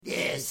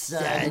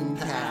Sun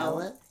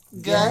power,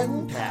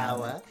 gun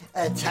power,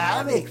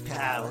 atomic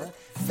power,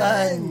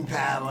 fun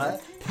power,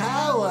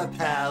 power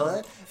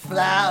power,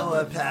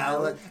 flower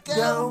power,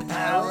 go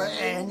power,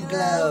 and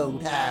glow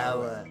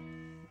power.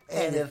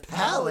 And if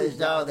power's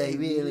all they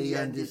really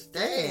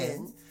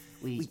understand,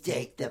 we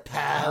take the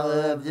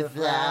power of the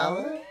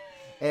flower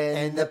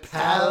and the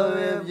power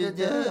of the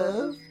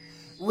dove.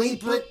 We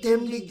put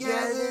them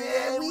together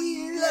and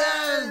we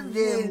love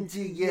them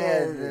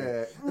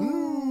together.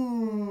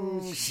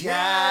 Shine.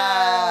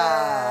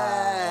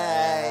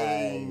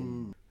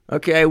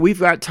 Okay, we've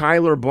got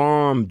Tyler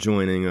Baum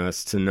joining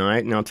us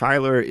tonight. Now,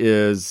 Tyler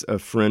is a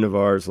friend of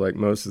ours, like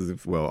most of the,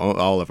 well,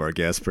 all of our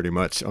guests pretty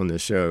much on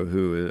this show,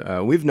 who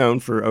we've known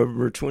for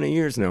over 20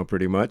 years now,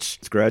 pretty much.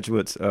 He's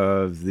graduates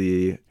of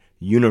the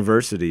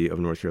University of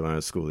North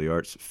Carolina School of the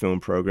Arts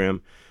film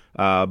program.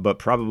 But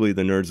probably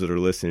the nerds that are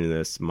listening to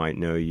this might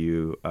know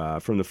you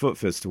from the Foot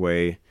Fist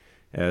way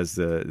as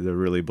the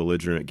really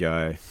belligerent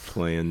guy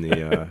playing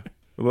the,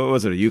 what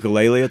was it, a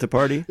ukulele at the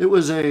party? It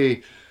was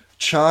a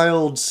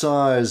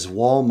child-size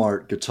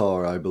Walmart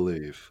guitar, I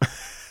believe.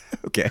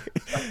 Okay.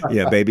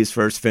 Yeah, baby's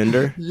first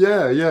Fender.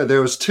 Yeah,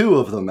 there was two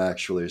of them,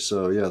 actually.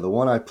 So, yeah, the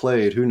one I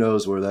played, who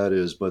knows where that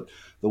is, but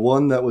the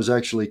one that was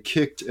actually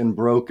kicked and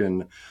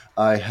broken,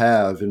 I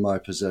have in my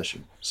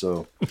possession,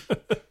 so...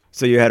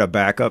 So you had a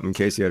backup in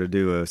case you had to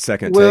do a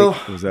second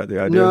take? Was that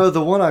the idea? No,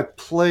 the one I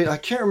played, I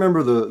can't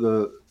remember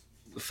the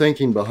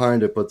thinking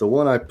behind it, but the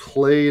one I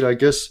played, I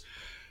guess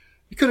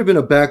it could have been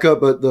a backup,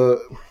 but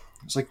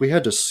it's like we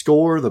had to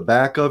score the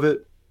back of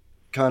it,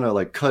 kind of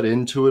like cut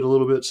into it a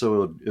little bit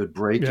so it would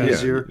break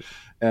easier.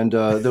 And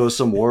there was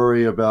some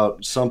worry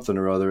about something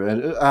or other,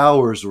 and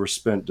hours were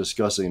spent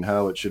discussing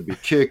how it should be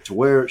kicked,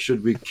 where it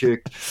should be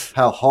kicked,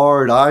 how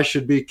hard I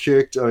should be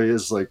kicked. I mean,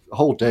 it's like a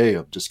whole day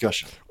of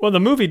discussion. Well, the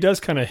movie does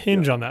kind of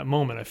hinge on that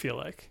moment, I feel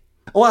like.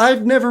 Well,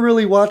 I've never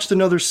really watched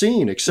another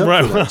scene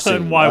except for that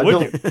scene. Why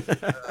would you?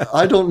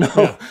 I don't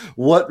know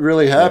what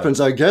really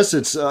happens. I guess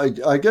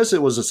I guess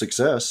it was a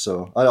success.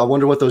 So I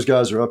wonder what those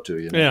guys are up to.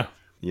 You know? Yeah.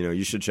 You know,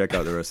 you should check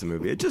out the rest of the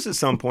movie. Just at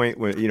some point,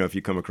 when if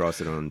you come across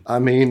it on,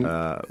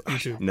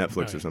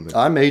 Netflix or something.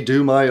 I may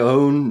do my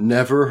own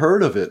never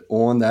heard of it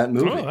on that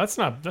movie. Oh, that's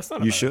not.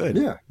 You should.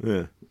 Yeah.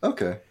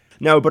 Okay.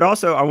 No, but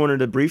also I wanted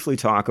to briefly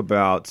talk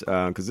about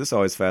because this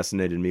always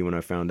fascinated me when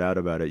I found out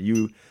about it.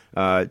 You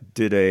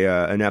did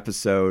an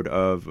episode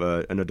of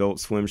an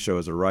Adult Swim show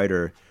as a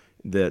writer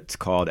that's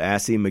called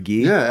Assy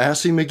McGee. Yeah,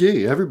 Assy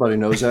McGee. Everybody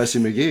knows Assy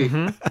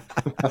McGee.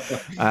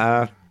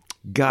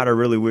 God, I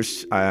really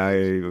wish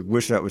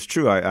that was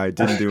true. I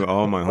didn't do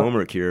all my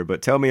homework here,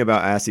 but tell me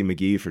about Assy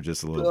McGee for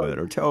just a little bit,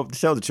 or tell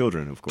the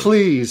children, of course.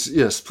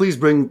 Please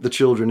bring the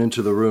children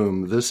into the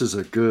room. This is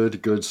a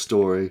good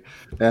story,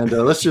 and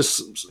let's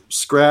just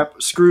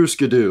screw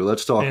skidoo.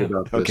 Let's talk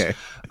about this. Okay.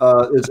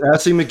 It's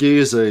Assy McGee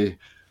is a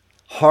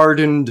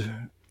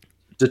hardened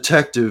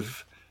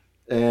detective,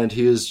 and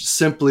he is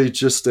simply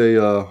just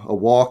a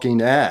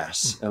walking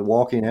ass, a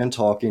walking and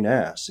talking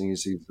ass. And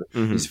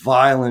he's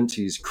violent,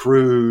 he's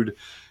crude,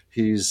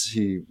 he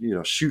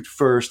shoot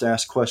first,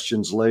 ask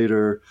questions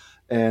later.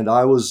 And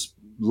I was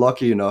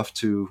lucky enough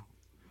to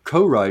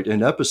co-write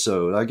an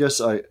episode. I guess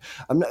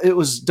it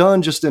was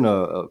done just in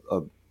a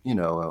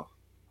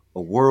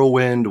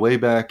whirlwind way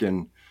back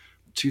in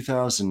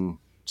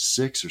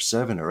 2006 or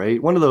 7 or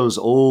 8, one of those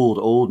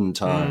olden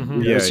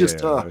time. It's just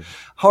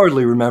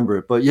hardly remember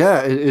it, but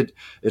it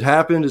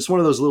happened. It's one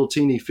of those little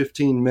teeny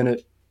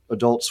 15-minute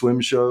Adult Swim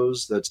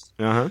shows that's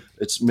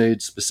it's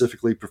made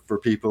specifically for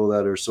people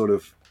that are sort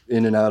of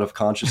in and out of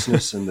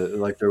consciousness and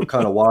they're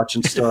kind of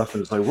watching stuff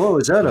and it's like, whoa,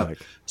 is that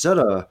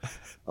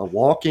a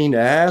walking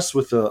ass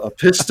with a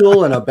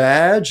pistol and a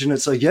badge? And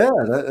it's like,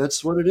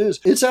 that's what it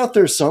is. It's out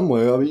there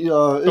somewhere. I mean,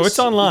 it's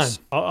online.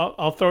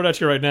 I'll throw it at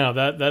you right now.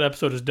 That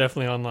episode is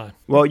definitely online.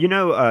 Well,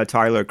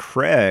 Tyler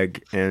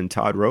Craig and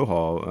Todd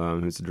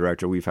Rohal, who's the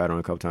director we've had on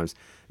a couple times,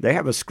 they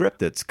have a script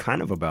that's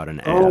kind of about an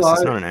ass.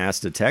 It's not an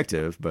ass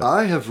detective, but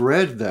I have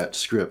read that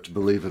script,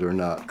 believe it or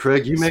not.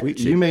 Craig, you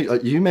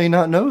may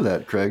not know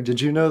that. Craig,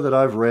 did you know that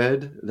I've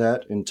read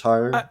that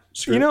entire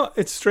script?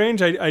 It's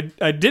strange.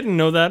 I didn't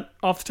know that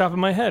off the top of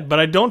my head,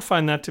 but I don't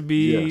find that to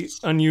be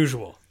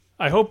unusual.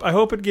 I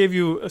hope it gave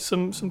you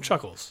some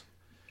chuckles.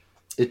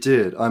 It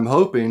did. I'm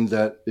hoping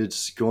that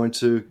it's going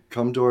to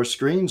come to our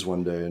screens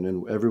one day and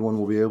then everyone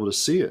will be able to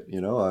see it.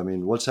 I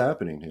mean, what's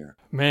happening here?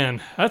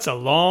 Man, that's a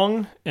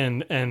long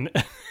and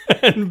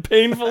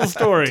painful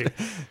story.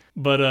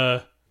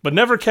 But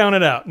never count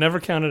it out. Never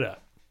count it out.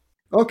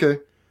 Okay.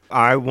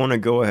 I want to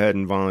go ahead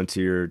and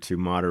volunteer to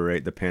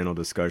moderate the panel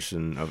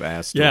discussion of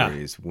ass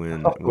stories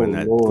when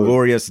that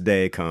glorious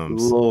day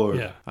comes. Lord.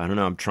 Yeah. I don't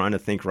know. I'm trying to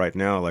think right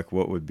now, like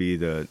what would be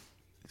the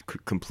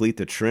complete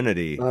the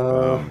Trinity.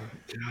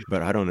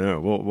 But I don't know.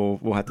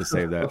 We'll have to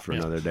save that for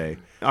another day.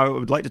 I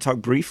would like to talk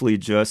briefly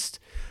just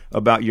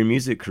about your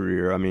music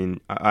career. I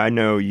mean, I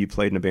know you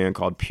played in a band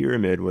called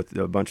Pyramid with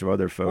a bunch of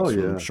other folks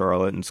from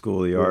Charlotte and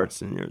School of the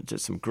Arts, and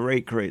just some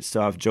great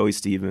stuff. Joey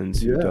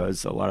Stevens, who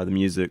does a lot of the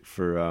music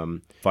for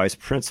Vice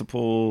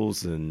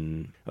Principals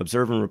and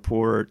Observing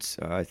Reports.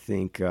 I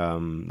think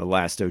The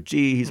Last OG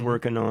he's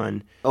working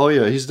on. Oh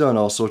yeah, he's done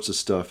all sorts of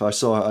stuff.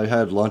 I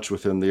had lunch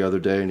with him the other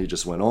day, and he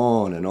just went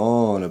on and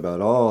on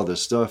about all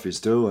this stuff he's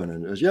doing,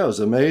 and it was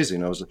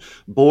amazing. I was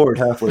bored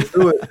halfway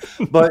through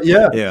it, but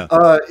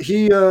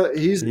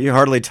he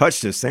hardly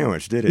touched his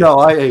sandwich, did he? No,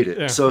 I ate it.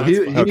 Yeah, so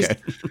okay.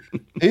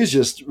 he's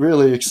just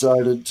really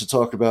excited to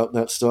talk about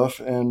that stuff,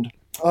 and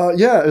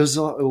it was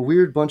a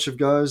weird bunch of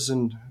guys,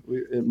 and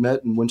we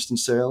met in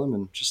Winston-Salem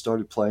and just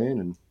started playing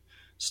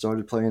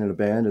in a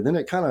band, and then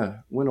it kind of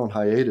went on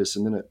hiatus,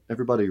 and then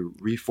everybody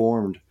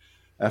reformed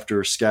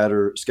after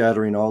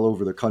scattering all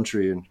over the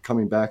country and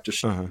coming back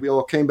to. We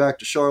all came back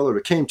to Charlotte, or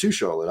came to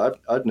Charlotte.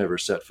 I'd never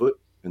set foot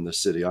in the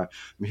city. I'm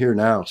here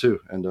now too,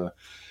 and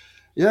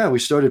we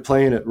started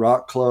playing at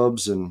rock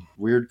clubs and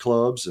weird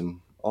clubs and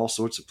all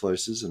sorts of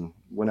places, and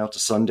went out to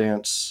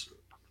Sundance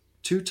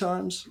 2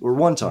 times or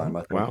 1 time,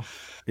 I think. Wow.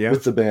 Yeah.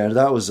 With the band.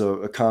 That was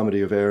a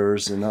comedy of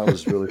errors, and that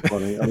was really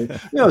funny. I mean,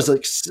 it was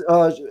like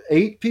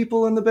 8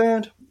 people in the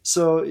band.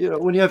 So,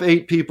 when you have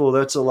 8 people,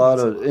 that's a lot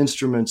of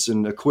instruments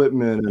and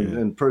equipment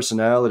and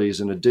personalities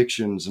and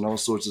addictions and all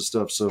sorts of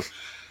stuff. So,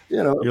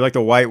 you're like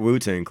the white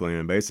Wu-Tang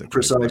Clan, basically.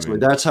 Precisely.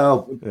 That's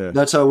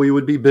how we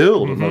would be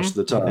billed most of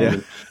the time. Yeah.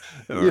 And,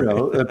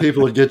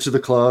 people would get to the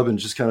club and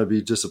just kind of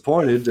be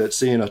disappointed at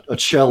seeing a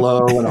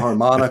cello and a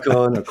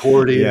harmonica and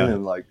accordion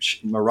and like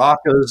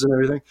maracas and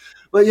everything.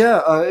 But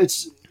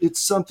it's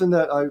something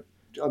that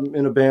I'm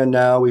in a band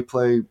now. We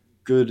play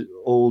good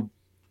old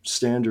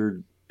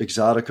standard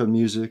exotica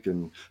music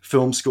and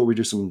film score. We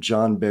do some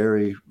John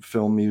Barry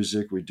film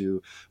music. We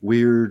do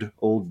weird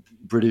old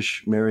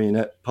British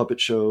marionette puppet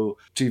show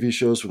TV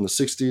shows from the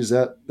 60s.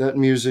 That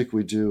music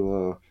we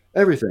do.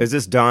 Everything. Is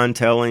this Don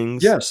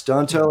Tellings? Yes,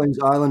 Don Tellings'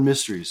 Island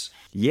Mysteries.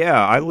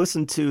 Yeah, I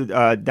listened to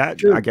that.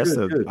 Good, I guess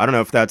good. I don't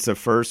know if that's the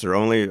first or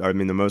only. I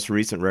mean, the most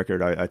recent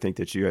record I think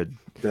that you had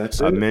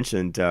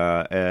mentioned,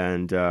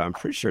 and I'm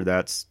pretty sure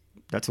that's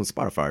on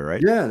Spotify,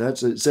 right? Yeah,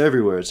 it's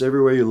everywhere. It's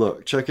everywhere you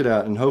look. Check it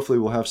out, and hopefully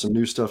we'll have some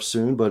new stuff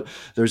soon. But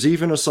there's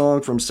even a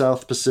song from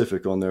South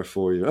Pacific on there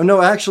for you. Oh,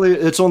 no, actually,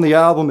 it's on the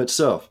album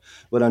itself.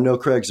 But I know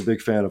Craig's a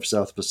big fan of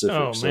South Pacific.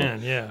 Oh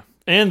man, yeah.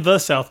 And the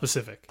South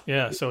Pacific.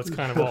 Yeah, so it's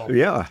kind of all.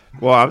 Yeah.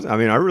 Well, I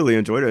really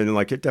enjoyed it. And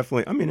it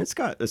definitely, it's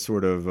got a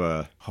sort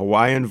of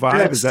Hawaiian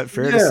vibe. Is that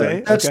fair to say?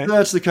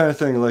 That's the kind of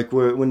thing. Like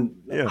when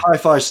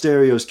hi-fi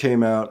stereos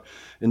came out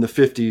in the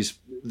 50s,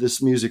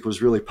 this music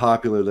was really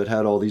popular that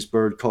had all these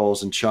bird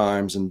calls and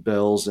chimes and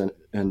bells. And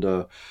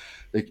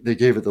they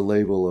gave it the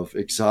label of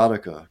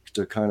exotica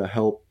to kind of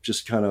help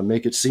just kind of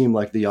make it seem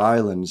like the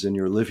islands in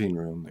your living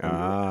room.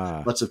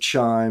 Lots of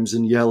chimes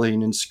and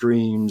yelling and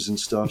screams and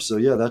stuff. So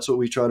that's what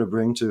we try to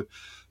bring to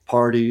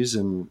parties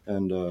and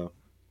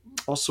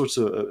all sorts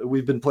of.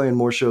 We've been playing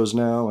more shows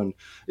now, and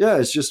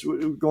it's just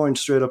going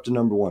straight up to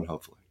number 1.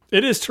 Hopefully,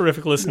 it is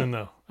terrific listening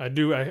though.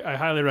 I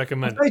highly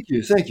recommend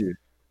it. Thank you.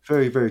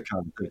 Very, very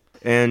kind.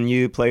 And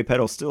you play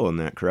pedal steel in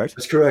that, correct?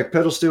 That's correct.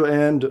 Pedal steel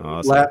and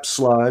lap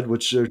slide,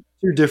 which are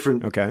two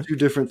different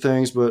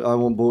things, but I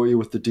won't bore you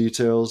with the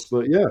details.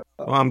 But well,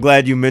 I'm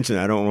glad you mentioned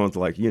it. I don't want to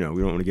we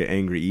don't want to get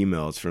angry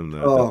emails from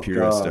the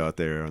purists out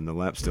there in the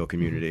lap steel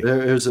community.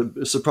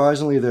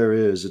 Surprisingly, there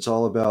is. It's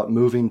all about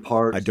moving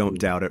parts. I don't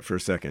doubt it for a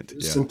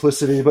second.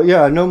 Simplicity, but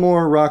no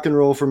more rock and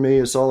roll for me.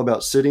 It's all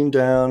about sitting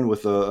down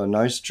with a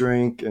nice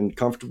drink and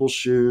comfortable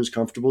shoes,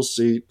 comfortable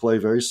seat, play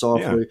very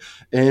softly,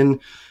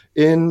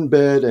 in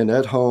bed and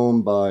at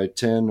home by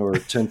 10 or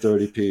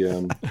 10:30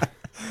 p.m.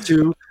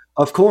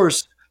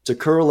 to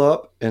curl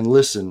up and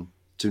listen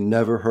to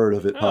Never Heard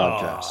of It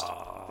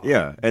podcast.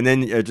 Yeah, and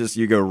then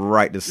you go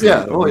right to sleep.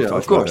 Yeah,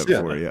 of course.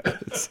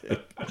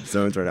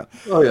 Zones right out.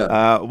 Oh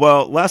yeah.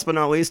 Well, last but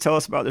not least, tell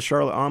us about the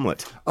Charlotte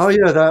Omelet. Oh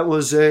yeah, that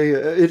was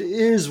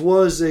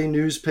a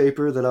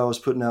newspaper that I was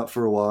putting out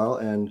for a while,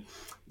 and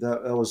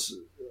that was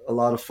a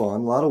lot of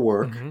fun, a lot of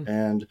work,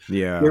 and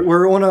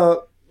we're on a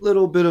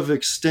little bit of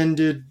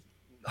extended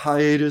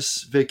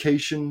hiatus,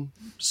 vacation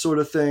sort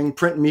of thing.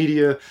 Print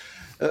media,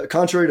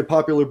 contrary to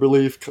popular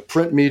belief,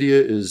 print media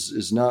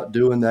is not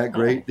doing that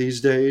great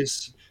these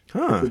days.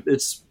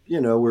 It's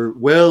we're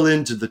well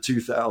into the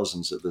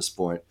 2000s at this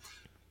point.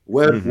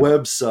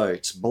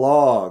 Websites,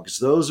 blogs,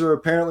 those are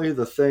apparently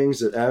the things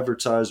that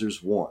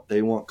advertisers want.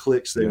 They want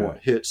clicks, they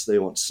want hits, they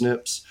want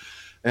snips.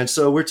 And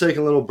so we're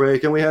taking a little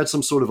break, and we had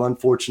some sort of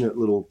unfortunate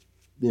little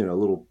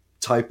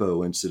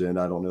typo incident.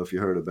 I don't know if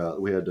you heard about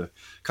it. We had to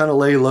kind of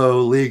lay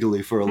low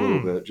legally for a little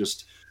bit,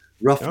 just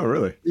ruffled. Oh,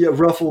 really? Yeah,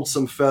 ruffled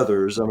some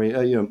feathers. I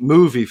mean,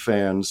 movie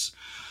fans,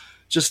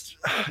 just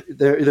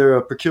they're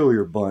a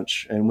peculiar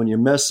bunch. And when you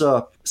mess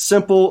up,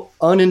 simple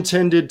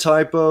unintended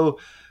typo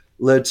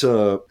led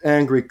to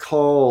angry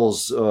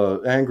calls,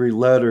 angry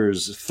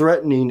letters,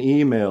 threatening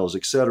emails,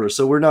 etc.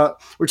 So we're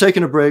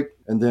taking a break,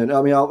 and then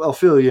I'll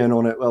fill you in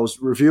on it. I was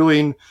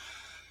reviewing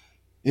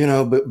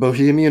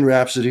Bohemian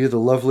Rhapsody, the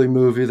lovely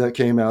movie that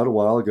came out a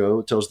while ago.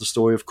 It tells the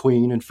story of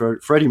Queen and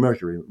Freddie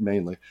Mercury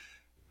mainly.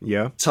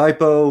 Yeah.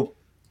 Typo,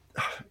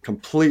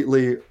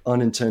 completely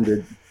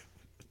unintended,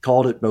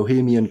 called it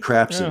Bohemian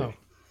Crapsody. Oh,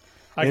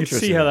 I could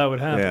see how that would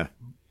happen. Yeah.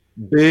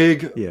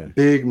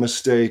 Big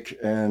mistake.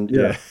 And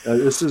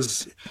this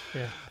is...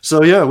 Yeah.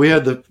 So we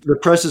had the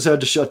presses had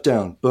to shut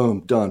down.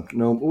 Boom, done.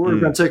 No, we're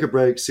going to take a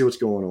break, see what's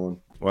going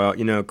on.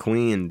 Well,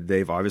 Queen,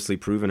 they've obviously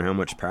proven how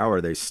much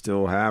power they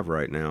still have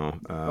right now.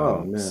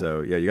 Man.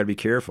 So, you got to be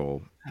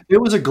careful.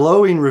 It was a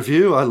glowing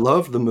review. I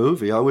loved the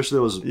movie. I wish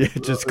there was... Yeah,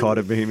 just called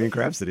it Bohemian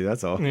Rhapsody,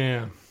 that's all.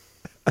 Yeah.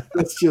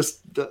 It's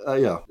just,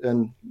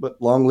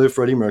 but long live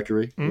Freddie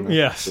Mercury.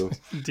 Yes,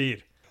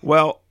 indeed.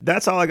 Well,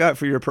 that's all I got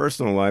for your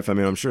personal life. I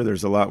mean, I'm sure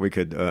there's a lot we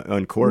could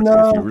uncork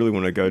if you really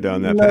want to go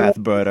down that path.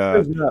 But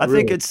I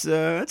think it's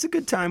a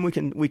good time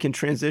we can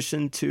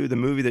transition to the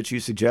movie that you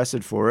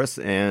suggested for us,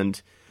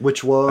 and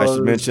which was, I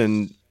should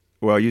mention.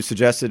 Well, you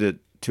suggested it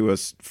to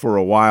us for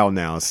a while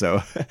now,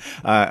 so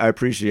I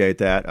appreciate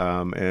that.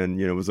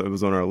 And it was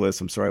on our list.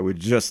 I'm sorry we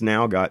just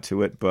now got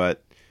to it,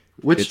 but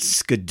it's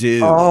Skidoo.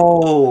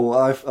 Oh,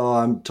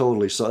 I'm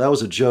totally sorry. That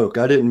was a joke.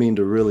 I didn't mean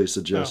to really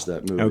suggest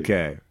that movie.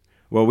 Okay.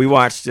 Well, we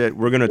watched it.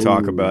 We're going to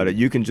talk about it.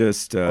 You can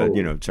just,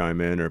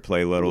 chime in or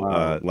play a little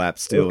lap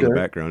steel in the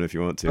background if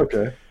you want to.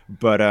 Okay.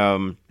 But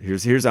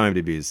here's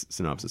IMDb's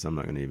synopsis. I'm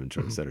not going to even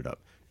try to set it up.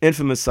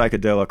 Infamous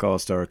psychedelic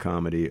all-star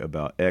comedy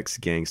about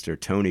ex-gangster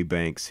Tony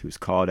Banks, who's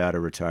called out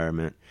of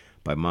retirement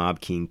by mob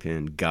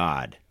kingpin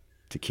God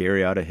to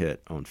carry out a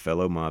hit on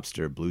fellow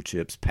mobster Blue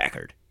Chips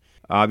Packard.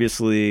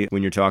 Obviously,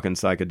 when you're talking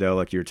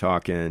psychedelic, you're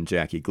talking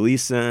Jackie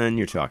Gleason,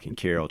 you're talking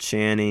Carol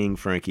Channing,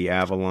 Frankie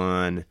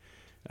Avalon.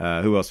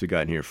 Who else we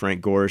got in here?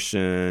 Frank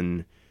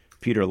Gorshin,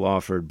 Peter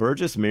Lawford,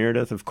 Burgess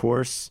Meredith, of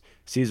course,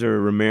 Cesar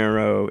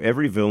Romero,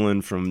 every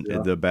villain from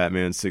the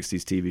Batman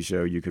 60s TV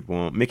show you could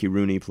want. Mickey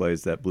Rooney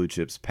plays that Blue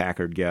Chips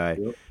Packard guy.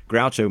 Yep.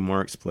 Groucho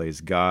Marx plays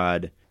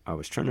God. I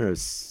was trying to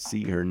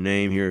see her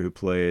name here, who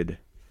played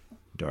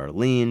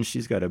Darlene.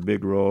 She's got a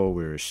big role.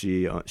 Where is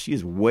she?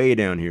 She's way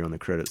down here on the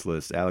credits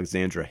list.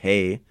 Alexandra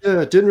Hay.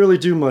 Yeah, didn't really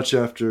do much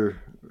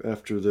after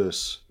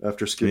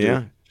Skidoo.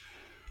 Yeah,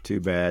 too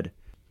bad.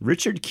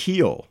 Richard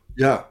Kiel.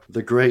 Yeah,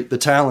 the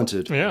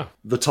talented. Yeah.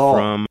 The tall.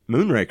 From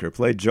Moonraker,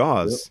 played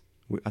Jaws.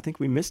 Yep. I think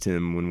we missed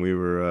him when we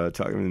were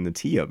talking in the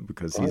tee-up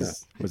because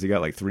he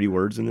got like 3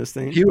 words in this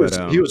thing? He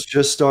was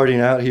just starting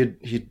out.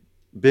 He'd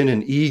been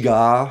in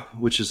EGA,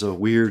 which is a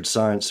weird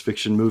science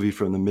fiction movie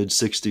from the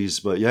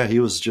mid-'60s. But he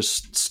was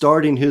just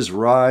starting his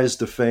rise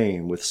to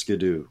fame with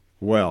Skidoo.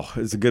 Well,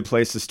 it's a good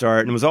place to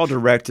start. And it was all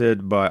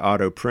directed by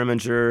Otto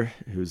Preminger,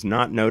 who's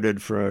not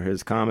noted for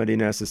his comedy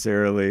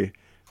necessarily.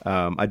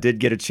 I did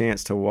get a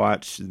chance to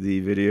watch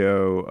the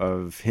video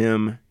of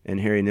him and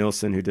Harry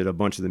Nilsson, who did a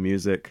bunch of the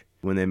music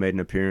when they made an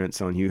appearance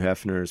on Hugh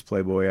Hefner's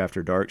Playboy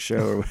After Dark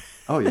show.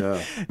 Oh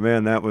yeah,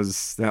 man, that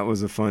was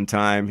a fun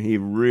time. He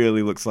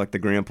really looks like the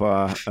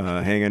grandpa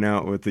hanging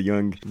out with the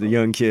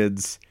young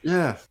kids.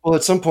 Yeah. Well,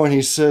 at some point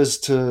he says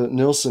to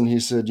Nilsson, he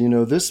said,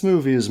 this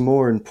movie is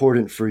more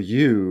important for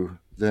you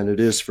than it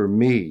is for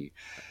me.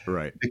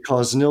 Right.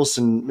 Because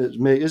Nilsson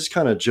is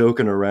kind of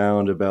joking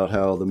around about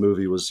how the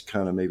movie was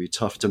kind of maybe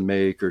tough to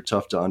make or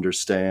tough to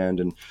understand.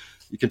 And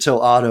you can tell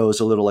Otto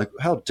is a little like,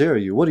 how dare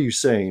you? What are you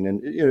saying?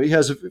 And,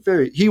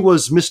 he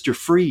was Mr.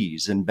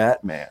 Freeze in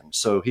Batman.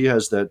 So he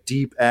has that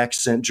deep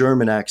accent,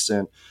 German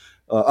accent,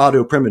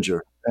 Otto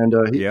Preminger. And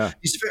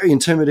he's a very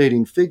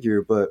intimidating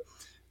figure. But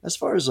as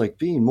far as like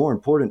being more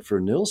important for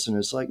Nilsson,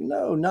 it's like,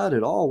 no, not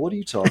at all. What are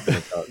you talking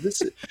about?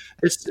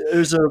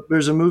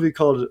 There's a movie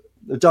called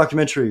a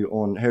documentary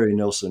on Harry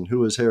Nilsson.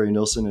 Who is Harry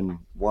Nilsson and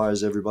why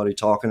is everybody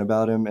talking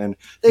about him? And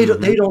they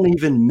don't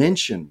even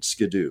mention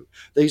Skidoo.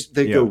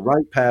 They go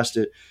right past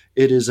it.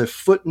 It is a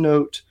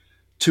footnote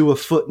to a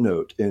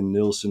footnote in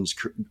Nilsson's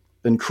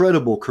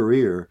incredible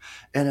career.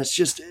 And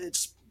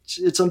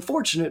it's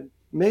unfortunate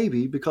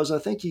maybe because I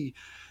think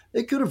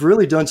they could have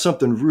really done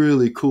something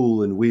really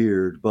cool and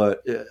weird,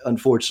 but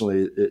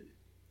unfortunately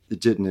it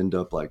didn't end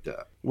up like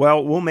that.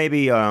 Well, we'll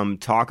maybe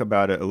talk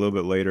about it a little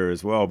bit later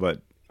as well,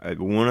 but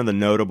one of the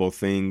notable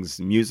things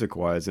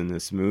music-wise in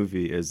this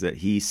movie is that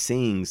he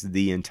sings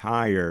the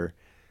entire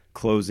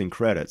closing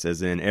credits,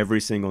 as in every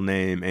single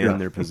name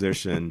and their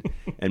position,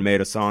 and made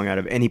a song out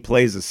of it. And he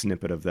plays a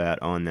snippet of that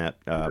on that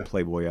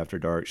Playboy After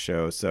Dark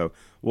show. So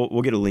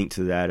we'll get a link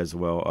to that as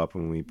well up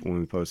when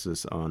we post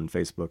this on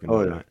Facebook and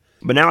whatnot. Yeah.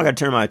 But now I got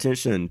to turn my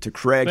attention to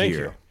Craig Thank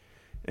here. You.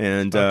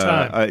 And,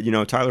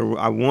 Tyler,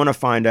 I want to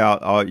find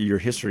out your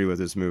history with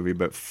this movie.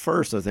 But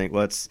first, I think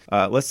let's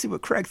see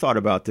what Craig thought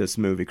about this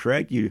movie.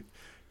 Craig, you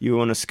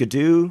want a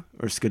Skidoo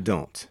or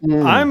Skidon't?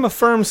 I'm a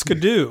firm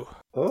Skidoo.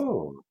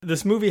 Oh.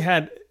 This movie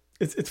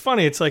it's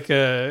funny. It's like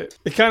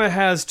it kind of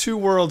has 2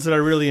 worlds that I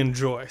really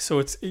enjoy.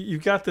 So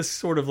you've got this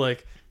sort of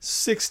like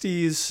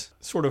 60s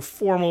sort of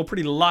formal,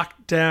 pretty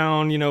locked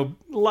down,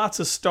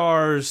 lots of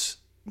stars,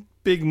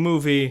 big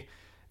movie.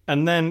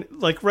 And then,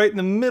 like, right in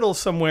the middle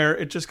somewhere,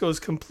 it just goes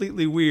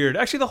completely weird.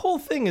 Actually, the whole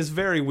thing is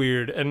very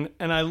weird, and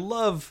I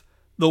love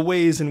the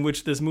ways in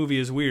which this movie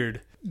is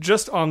weird.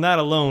 just on that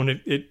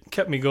alone, it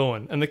kept me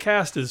going. And the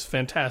cast is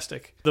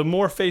fantastic. The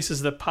more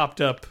faces that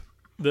popped up,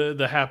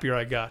 the happier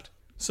I got.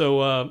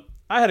 So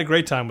I had a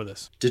great time with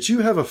this. Did you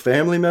have a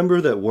family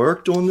member that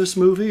worked on this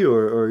movie,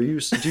 or do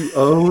you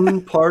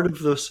own part of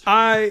this?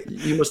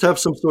 You must have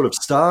some sort of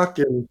stock.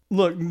 And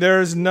look,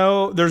 there's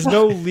no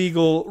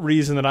legal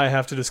reason that I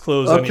have to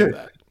disclose any of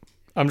that.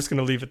 I'm just going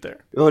to leave it there.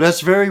 Oh,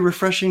 that's very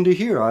refreshing to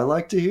hear. I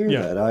like to hear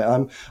that.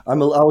 I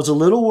was a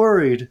little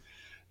worried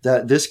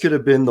that this could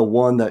have been the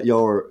one that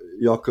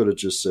y'all could have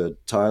just said,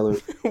 Tyler,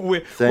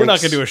 we're not going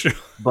to do a show,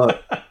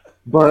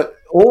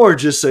 or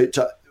just say,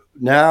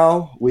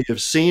 now we have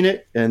seen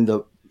it, and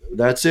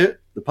that's it.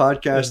 The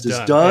podcast is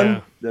done.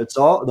 Yeah. That's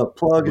all. The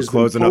plug is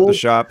closing up the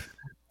shop.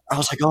 I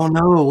was like, oh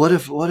no, what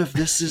if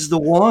this is the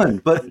one?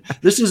 But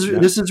this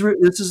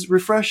is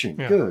refreshing.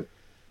 Yeah. Good.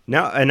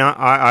 Now, and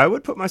I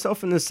would put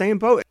myself in the same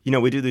boat.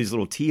 We do these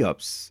little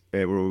tee-ups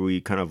where we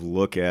kind of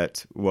look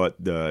at what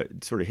the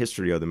sort of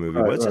history of the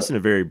movie was, just in a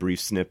very brief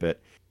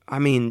snippet. I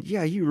mean,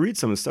 yeah, you read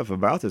some of the stuff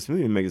about this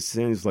movie and make it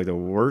seem like the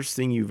worst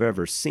thing you've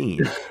ever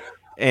seen.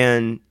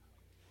 And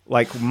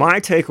like my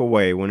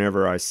takeaway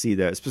whenever I see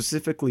that,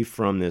 specifically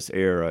from this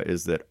era,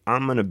 is that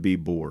I'm going to be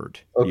bored,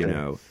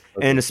 Okay.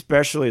 And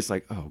especially it's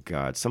like, oh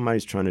God,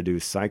 somebody's trying to do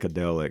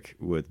psychedelic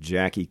with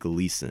Jackie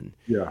Gleason.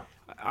 Yeah.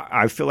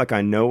 I feel like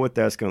I know what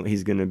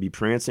he's going to be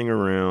prancing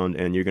around,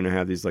 and you're going to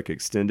have these like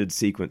extended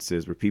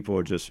sequences where people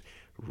are just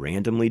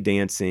randomly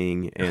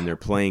dancing and they're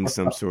playing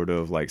some sort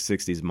of like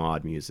 60s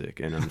mod music.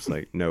 And I'm just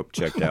like, nope,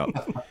 checked out.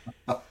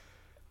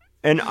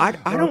 And I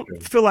don't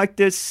feel like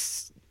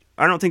this.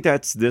 I don't think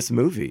that's this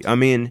movie. I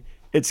mean,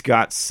 it's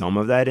got some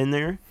of that in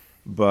there,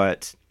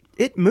 but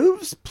it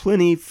moves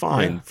plenty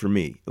fine for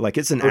me. Like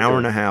it's an hour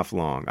and a half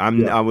long.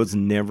 I was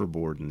never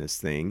bored in this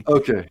thing.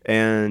 Okay.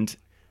 And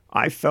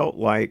I felt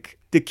like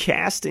the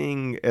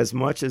casting, as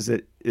much as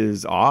it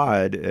is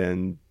odd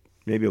and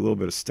maybe a little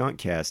bit of stunt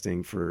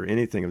casting for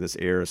anything of this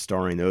era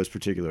starring those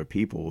particular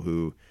people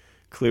who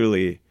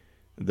clearly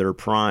their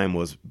prime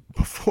was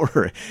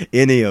before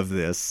any of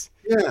this.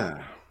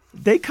 Yeah.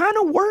 They kind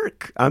of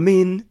work. I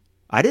mean,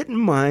 I didn't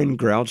mind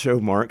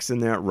Groucho Marx in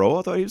that role.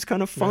 I thought he was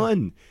kind of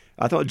fun.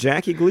 I thought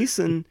Jackie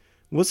Gleason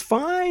was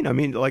fine. I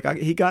mean, like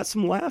he got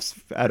some laughs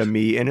out of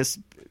me, and it's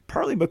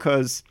partly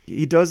because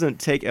he doesn't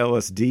take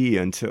LSD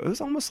until it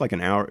was almost like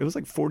an hour. It was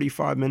like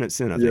 45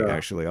 minutes in, I think,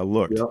 actually. I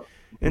looked. Yep.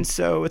 And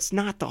so it's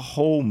not the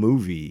whole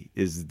movie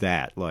is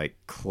that like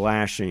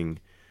clashing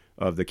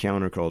of the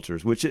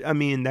countercultures, which, I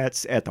mean,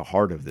 that's at the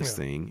heart of this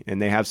thing.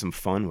 And they have some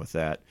fun with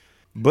that.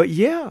 But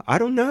yeah, I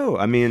don't know.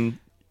 I mean,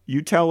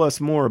 you tell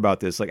us more about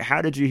this. Like,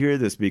 how did you hear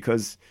this?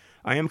 Because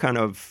I am kind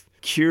of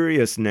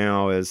curious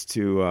now as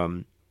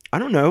to, I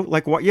don't know,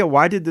 like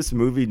why did this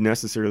movie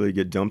necessarily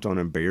get dumped on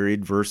and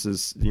buried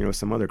versus,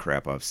 some other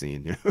crap I've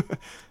seen?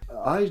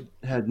 I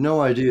had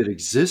no idea it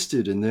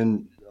existed, and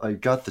then I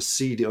got the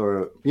CD,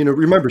 or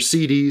remember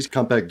CDs,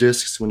 compact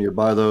discs, when you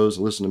buy those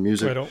and listen to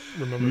music. I don't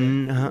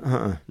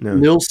remember. No.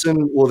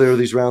 Nilsson, well, there are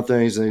these round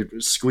things, and they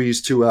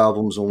squeeze 2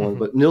 albums on one.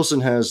 But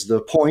Nilsson has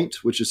The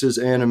Point, which is his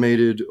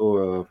animated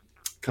or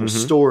kind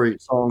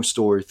of song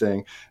story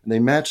thing, and they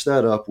match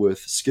that up with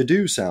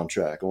Skidoo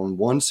soundtrack on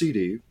one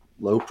CD.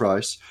 Low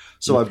price.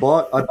 So I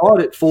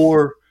bought it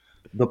for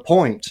The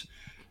Point,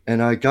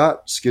 and I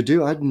got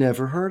Skidoo. I'd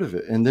never heard of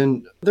it. And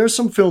then there's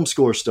some film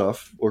score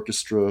stuff,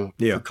 orchestra,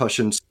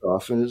 percussion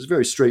stuff, and it's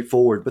very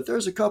straightforward. But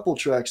there's a couple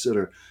tracks that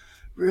are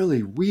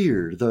really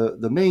weird.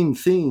 The main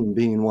theme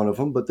being one of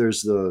them, but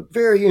there's the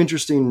very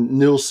interesting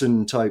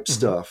Nilsson type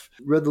stuff.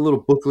 Read the little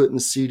booklet in the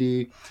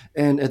CD,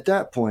 and at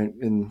that point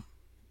in,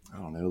 I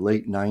don't know,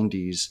 late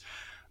 90s,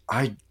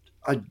 I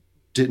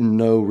didn't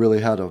know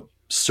really how to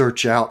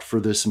search out for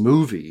this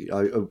movie.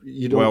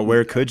 Well,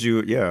 where could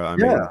you? Yeah, I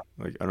mean,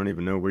 like I don't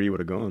even know where you would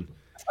have gone.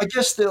 I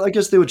guess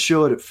they would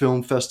show it at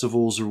film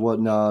festivals or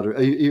whatnot, or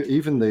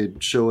even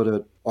they'd show it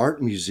at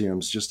art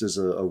museums just as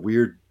a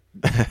weird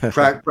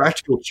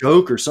practical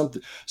joke or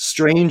something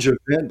strange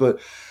event. But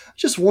I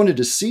just wanted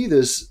to see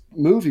this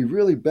movie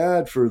really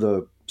bad for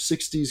the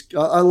 60s.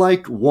 I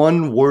like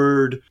one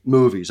word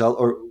movies,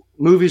 or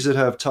movies that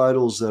have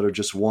titles that are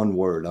just one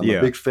word. I'm a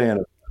big fan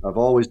of. I've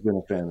always been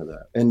a fan of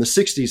that. And the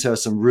 60s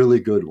has some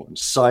really good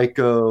ones.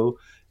 Psycho,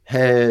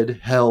 Head,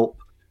 Help.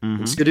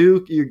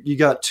 Skidoo, you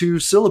got 2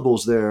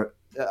 syllables there.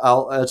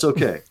 That's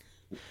okay.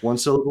 1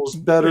 syllable is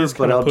better,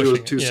 but I'll do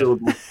it 2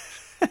 syllables.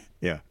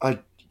 I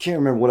can't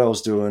remember what I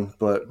was doing,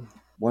 but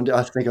one day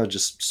I think I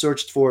just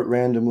searched for it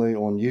randomly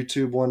on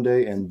YouTube one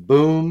day, and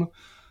boom,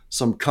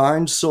 some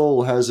kind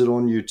soul has it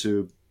on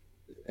YouTube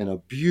in a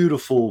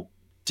beautiful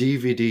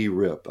DVD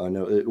rip. I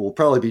know it will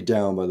probably be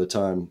down by the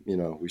time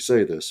we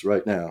say this.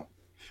 Right now,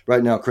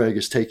 Craig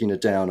is taking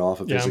it down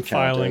off of his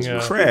account.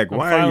 Craig,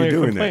 why are you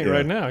doing that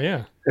right now?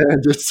 Yeah,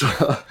 and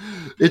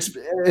it's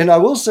and I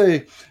will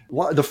say,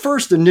 the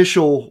first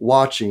initial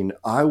watching,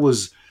 I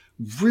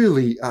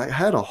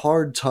had a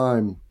hard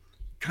time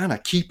kind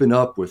of keeping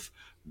up with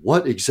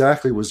what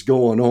exactly was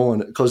going on,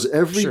 because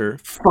every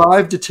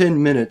 5 to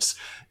 10 minutes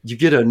you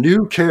get a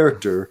new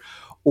character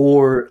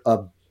or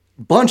a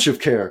bunch of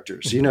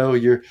characters. You know,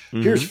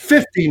 here's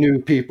 50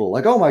 new people.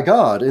 Like, oh my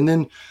God! And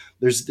then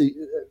there's the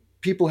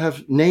people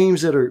have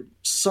names that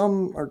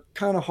some are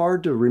kind of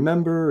hard to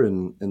remember,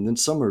 and then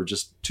some are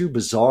just too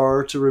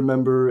bizarre to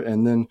remember.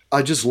 And then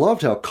I just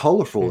loved how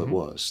colorful it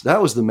was.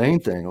 That was the main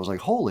thing. I was like,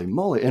 holy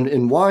moly. And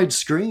in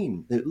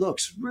widescreen, it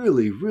looks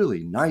really,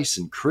 really nice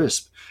and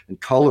crisp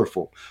and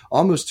colorful,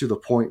 almost to the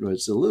point where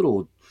it's a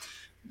little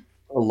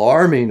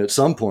alarming at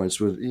some points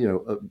with, you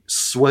know, a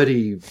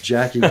sweaty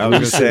Jackie. I was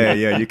going to say,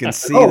 yeah, you can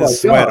see the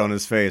sweat on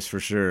his face for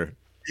sure.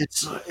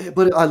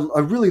 But I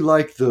really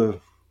like the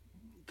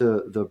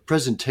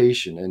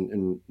presentation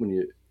and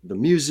when the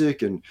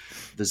music and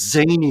the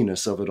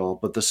zaniness of it all,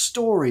 but the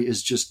story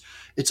is just,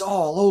 it's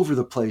all over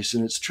the place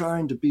and it's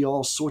trying to be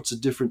all sorts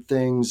of different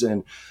things.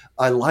 And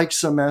I like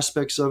some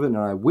aspects of it, and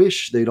I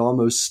wish they'd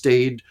almost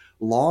stayed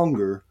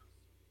longer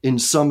in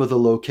some of the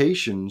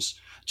locations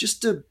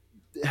just to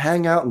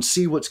hang out and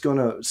see what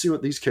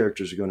these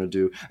characters are going to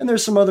do. And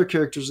there's some other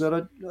characters that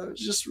I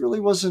just really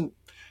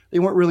they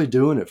weren't really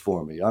doing it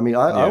for me. I mean,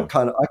 I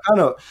kind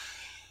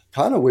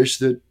of wish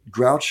that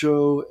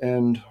Groucho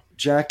and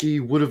Jackie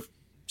would have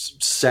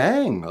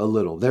sang a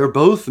little. They're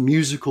both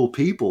musical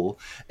people,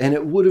 and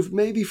it would have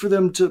maybe for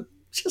them to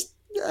just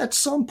at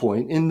some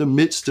point in the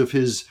midst of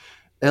his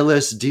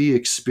LSD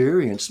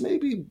experience,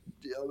 maybe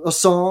a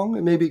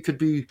song, maybe it could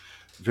be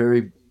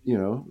very, you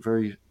know,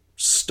 very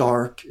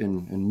stark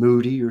and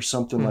moody or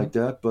something like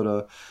that.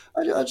 But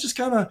I just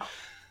kind of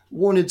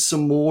wanted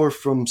some more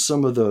from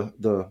some of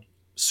the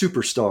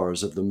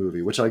superstars of the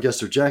movie, which I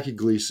guess are Jackie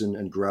Gleason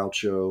and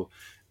Groucho.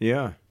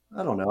 Yeah.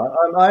 I don't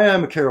know. I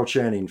am a Carol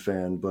Channing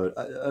fan, but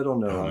I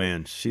don't know. Oh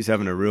man, she's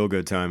having a real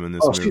good time in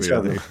this movie. She's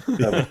having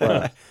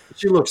fun.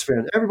 She looks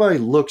fan. Everybody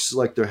looks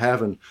like they're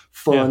having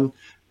fun. Yeah.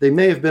 They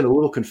may have been a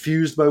little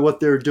confused by what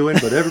they're doing,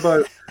 but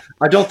everybody,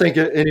 I don't think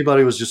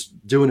anybody was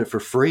just doing it for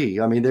free.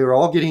 I mean, they were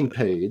all getting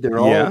paid. They were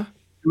all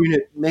doing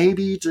it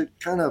maybe to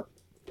kind of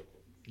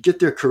get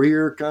their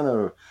career kind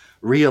of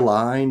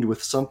realigned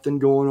with something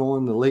going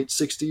on in the late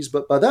 60s.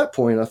 But by that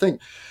point, I think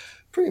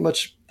pretty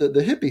much the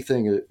hippie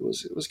thing, it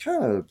was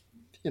kind of,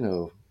 you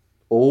know,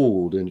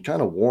 old and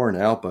kind of worn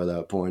out by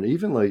that point.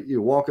 Even like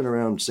you're walking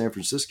around San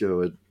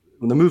Francisco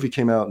when the movie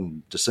came out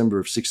in December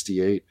of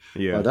 68.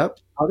 Yeah.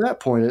 By that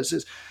point,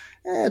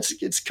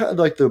 it's kind of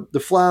like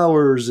the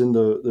flowers and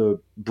the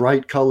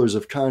bright colors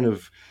have kind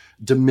of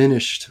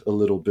diminished a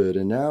little bit.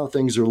 And now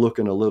things are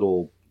looking a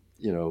little,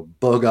 you know,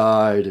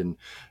 bug-eyed and,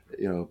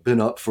 you know,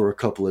 been up for a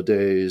couple of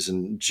days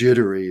and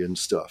jittery and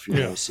stuff, you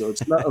know. So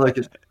it's not like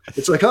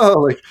it's like, oh,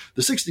 like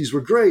the 60s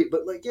were great,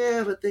 but like,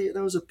 yeah, but that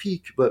was a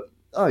peak. But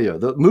oh yeah,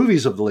 the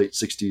movies of the late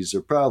 60s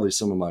are probably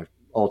some of my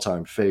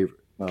all-time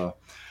favorite.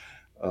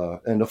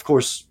 And of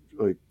course,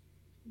 like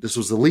this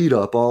was the lead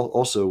up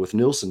also with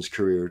Nilsson's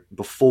career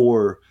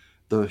before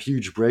the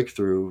huge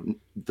breakthrough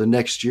the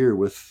next year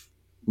with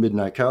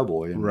Midnight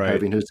Cowboy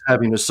and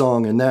having a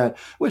song in that,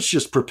 which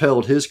just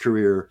propelled his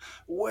career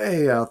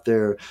way out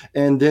there.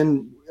 And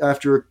then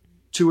after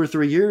 2 or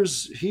 3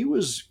 years, he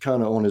was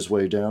kind of on his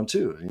way down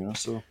too, you know.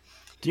 So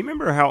do you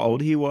remember how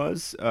old he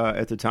was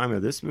at the time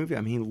of this movie?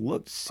 I mean, he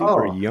looked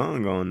super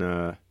young on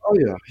Oh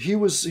yeah, he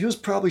was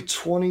probably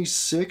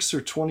 26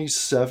 or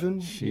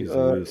 27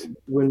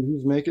 when he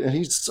was making, and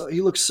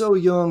he looks so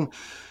young.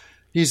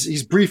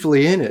 He's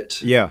briefly in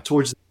it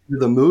towards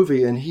the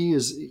movie, and he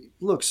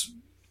looks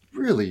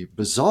really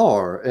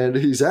bizarre, and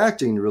he's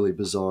acting really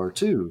bizarre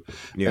too.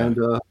 Yeah, and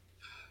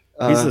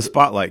he's the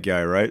spotlight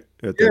guy, right?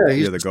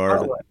 He's the guard.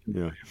 Spotlight.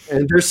 Yeah,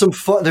 and there's some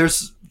fun.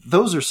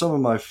 Those are some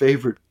of my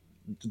favorite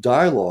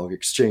dialogue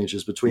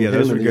exchanges between him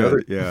and the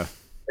other. Yeah,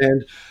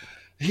 and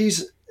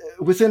he's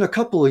within a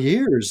couple of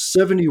years,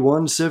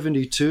 71,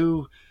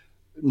 72.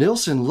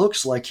 Nilsson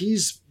looks like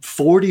he's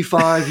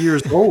 45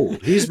 years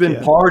old. He's been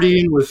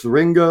partying with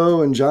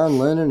Ringo and John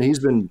Lennon. He's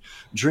been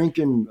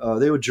drinking.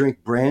 They would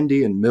drink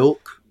brandy and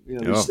milk. You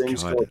know, these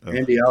things called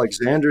Andy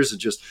Alexander's, and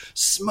just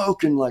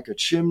smoking like a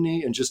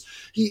chimney. And just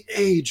he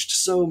aged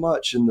so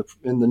much in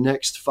the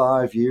next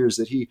 5 years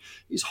that he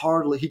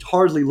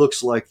hardly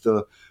looks like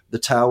the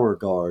tower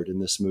guard in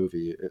this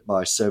movie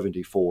by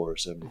 74 or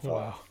 75.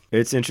 Wow.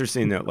 It's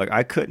interesting that like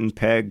I couldn't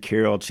peg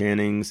Carol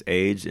Channing's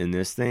age in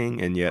this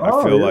thing, and yet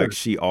I feel like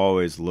she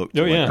always looked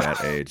like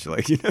that age.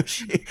 Like, you know,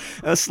 she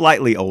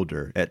slightly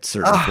older at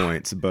certain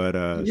points, but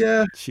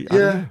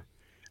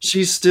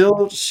she's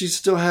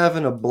still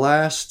having a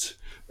blast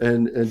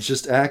and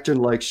just acting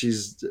like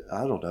she's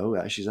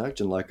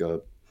acting like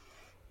a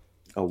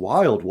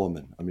wild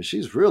woman. I mean,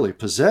 she's really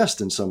possessed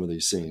in some of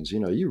these scenes. You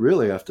know, you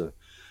really have to.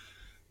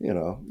 You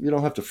know, you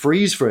don't have to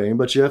freeze frame,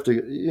 but you have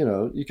to, you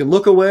know, you can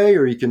look away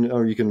or you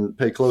can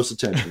pay close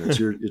attention.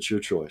 It's your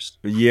choice.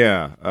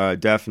 Yeah,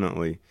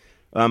 definitely.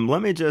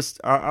 Let me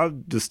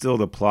I'll distill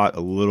the plot a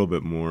little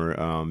bit more,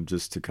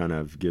 just to kind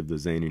of give the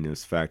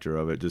zaniness factor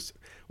of it.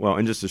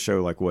 And just to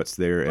show like what's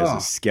there as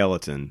a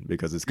skeleton,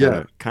 because it's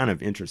kind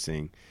of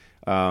interesting.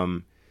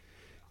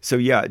 So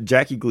yeah,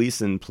 Jackie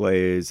Gleason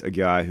plays a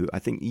guy who I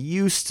think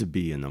used to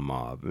be in the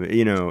mob.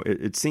 You know,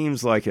 it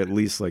seems like at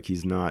least like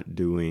he's not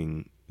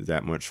doing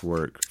that much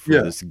work for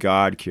this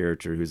God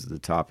character who's at the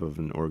top of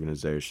an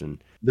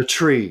organization. The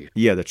Tree.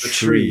 Yeah, the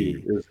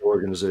Tree is the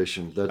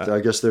organization that I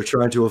guess they're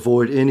trying to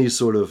avoid any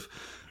sort of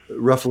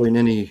ruffling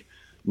any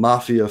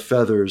mafia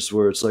feathers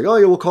where it's like, oh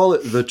yeah, we'll call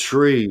it the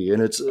Tree,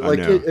 and it's like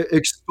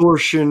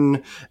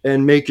extortion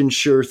and making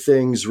sure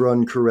things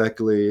run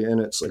correctly,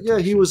 and it's like, yeah,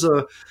 he was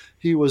a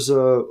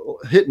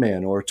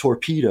hitman or a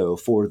torpedo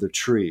for the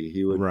Tree.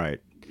 He would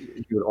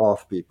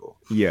off people.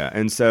 Yeah,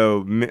 and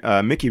so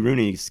Mickey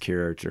Rooney's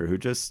character,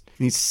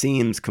 he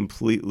seems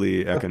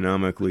completely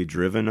economically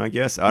driven, I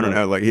guess. I don't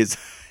know, like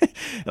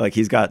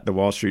he's got the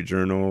Wall Street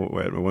Journal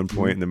at one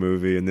point in the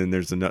movie, and then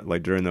there's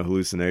during the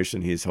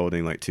hallucination, he's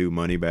holding like 2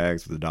 money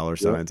bags with the dollar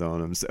signs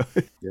on them. So,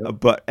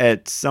 but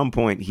at some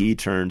point, he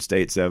turned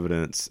state's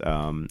evidence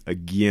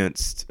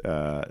against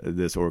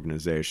this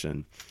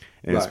organization.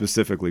 And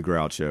specifically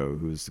Groucho,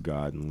 who's the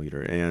God and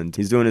leader. And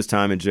he's doing his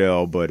time in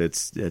jail, but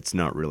it's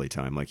not really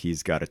time. Like,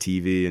 he's got a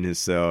TV in his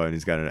cell, and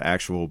he's got an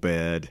actual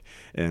bed,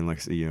 and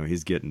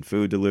he's getting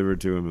food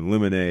delivered to him, and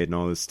lemonade and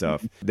all this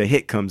stuff. The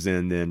hit comes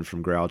in then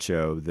from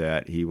Groucho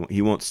that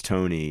he wants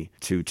Tony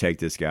to take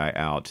this guy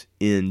out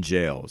in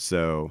jail.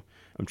 So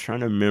I'm trying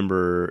to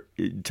remember.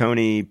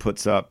 Tony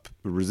puts up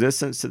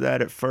resistance to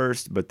that at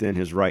first, but then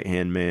his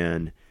right-hand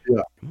man,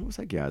 what was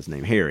that guy's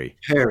name? Harry,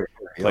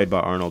 played by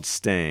Arnold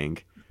Stang.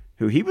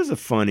 Who he's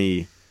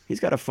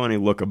got a funny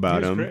look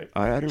about him. Great.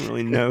 I didn't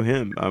really know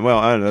him. Well,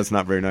 I don't know, that's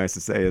not very nice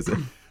to say, is it?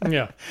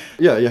 Yeah.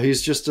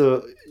 He's just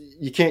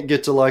you can't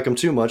get to like him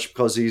too much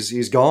because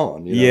he's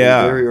gone.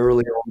 Very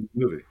early on in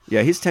the movie.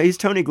 Yeah, he's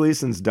Tony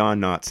Gleason's Don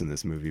Knotts in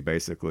this movie,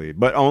 basically,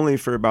 but only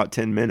for about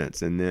 10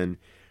 minutes. And then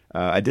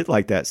I did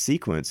like that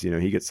sequence.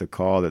 He gets a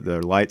call that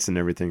the lights and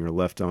everything are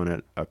left on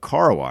at a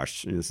car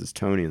wash. And this is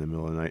Tony in the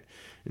middle of the night.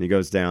 And he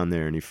goes down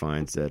there and he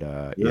finds that,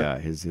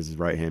 his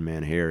right-hand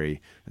man,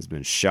 Harry, has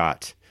been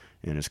shot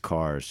and his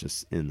car is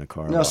just in the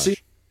car wash. See,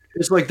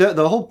 it's like that,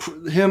 the whole,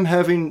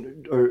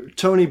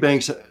 Tony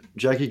Banks,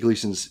 Jackie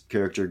Gleason's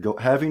character,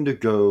 having to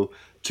go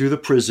to the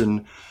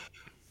prison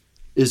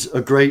is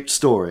a great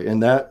story,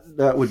 and that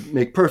would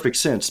make perfect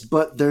sense.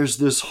 But there's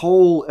this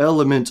whole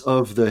element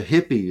of the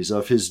hippies,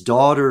 of his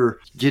daughter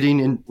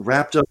getting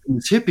wrapped up in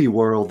this hippie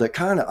world that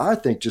I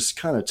think just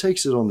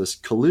takes it on this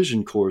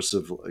collision course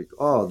of like,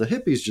 oh, the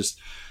hippies just,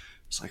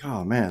 it's like,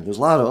 oh man, there's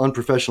a lot of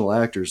unprofessional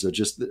actors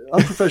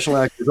unprofessional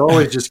actors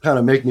always just kind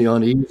of make me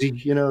uneasy.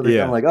 They're kind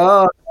of like,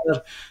 oh,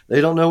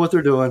 they don't know what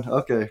they're doing.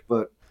 Okay,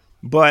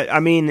 But I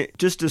mean,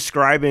 just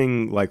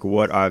describing like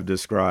what I've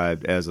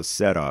described as a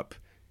setup,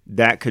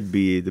 that could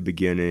be the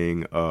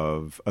beginning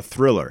of a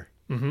thriller.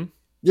 Mm-hmm.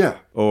 Yeah.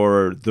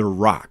 Or The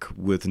Rock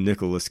with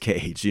Nicolas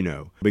Cage,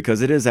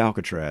 because it is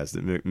Alcatraz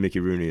that Mickey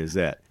Rooney is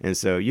at. And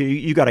so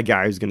you got a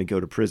guy who's going to go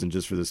to prison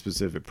just for the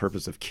specific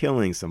purpose of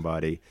killing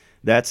somebody.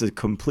 That's a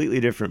completely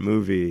different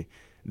movie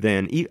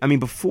than,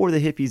 before the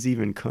hippies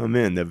even come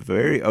in, the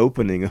very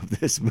opening of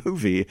this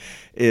movie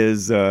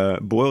is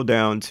boiled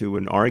down to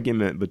an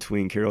argument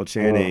between Carol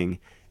Channing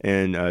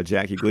and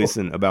Jackie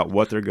Gleason about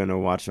what they're going to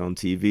watch on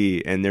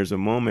TV. And there's a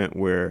moment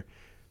where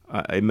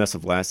it must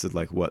have lasted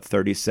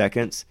 30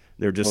 seconds.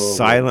 They're just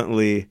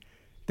silently,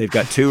 they've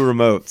got 2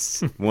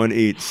 remotes, one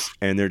each,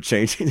 and they're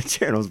changing the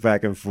channels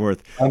back and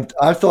forth.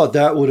 I thought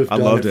that would have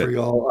done it for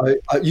y'all.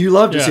 You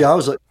loved it. See, I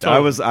was like, I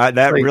was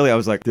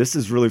like, this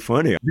is really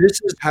funny. This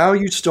is how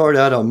you start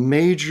out a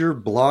major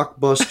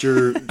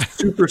blockbuster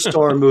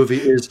superstar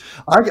movie.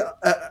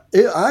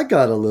 I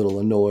got a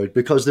little annoyed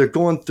because they're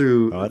going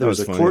through.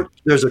 There's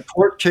a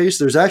court case.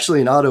 There's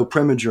actually an Otto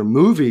Preminger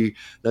movie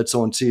that's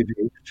on TV,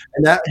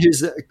 and that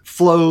his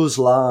Flo's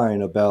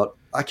line about,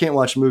 I can't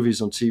watch movies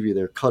on TV.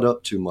 They're cut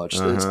up too much.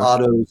 Uh-huh. It's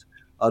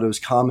Otto's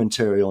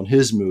commentary on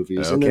his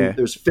movies. Okay. And then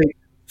there's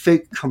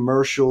fake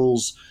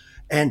commercials.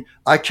 And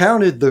I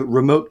counted the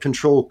remote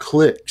control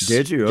clicks.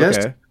 Did you?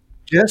 Okay.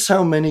 Guess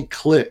how many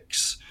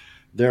clicks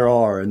there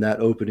are in that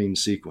opening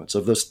sequence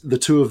of the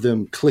 2 of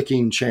them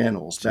clicking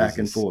channels back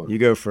and forth. You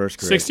go first,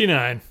 Chris.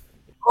 69.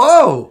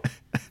 Oh!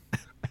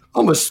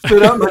 I'm going to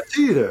spit out my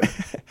tea there.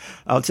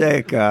 I'll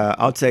take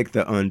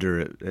the under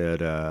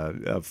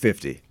at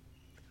 50.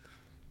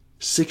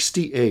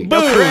 68. Boom!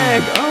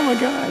 Craig! Oh my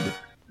God!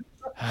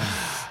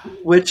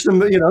 Which the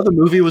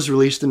movie was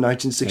released in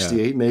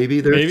 1968. Yeah.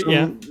 Maybe there's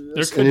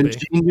an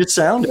ingenious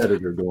sound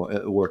editor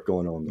work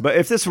going on there. But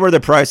if this were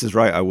The Price is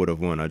Right, I would have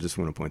won. I just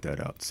want to point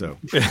that out. So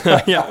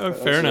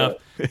fair enough.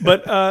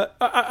 But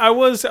I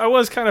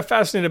was kind of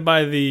fascinated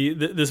by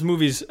this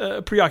movie's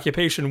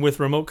preoccupation with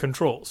remote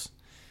controls.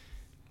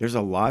 There's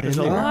a lot of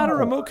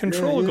remote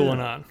control going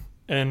on,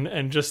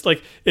 and just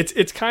like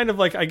it's kind of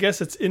like, I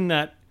guess it's in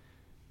that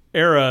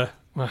era.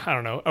 Well, I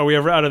don't know. Are we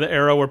ever out of the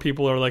era where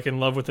people are like in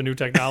love with the new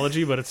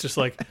technology? But it's just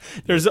like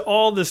there's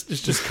all this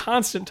just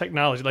constant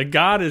technology. Like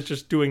God is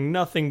just doing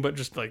nothing but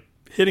just like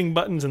hitting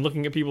buttons and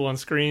looking at people on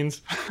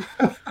screens.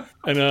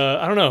 And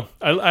I don't know.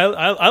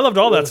 I loved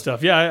all that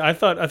stuff. Yeah, I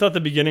thought the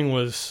beginning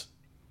was.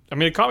 I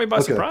mean, it caught me by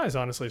surprise,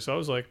 honestly. So I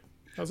was like,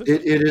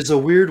 it is a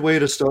weird way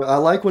to start. I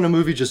like when a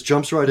movie just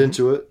jumps right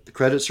into it. The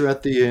credits are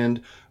at the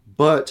end,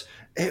 but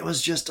it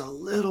was just a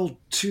little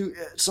too.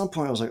 At some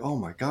point, I was like, "Oh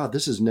my God,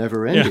 this is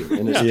never ending."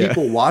 And it's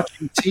people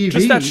watching TV.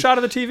 Just that shot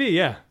of the TV,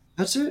 yeah.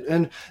 That's it.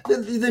 And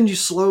then you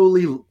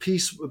slowly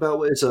piece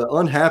about it's an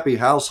unhappy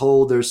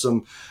household. There's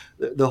an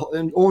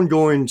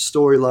ongoing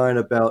storyline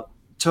about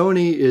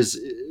Tony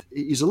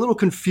he's a little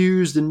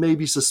confused and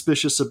maybe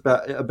suspicious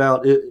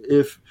about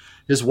if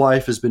his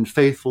wife has been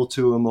faithful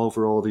to him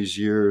over all these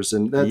years,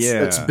 and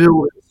that's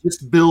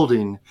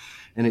building,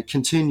 and it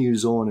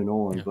continues on and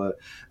on. Yeah. But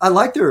I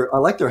like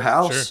their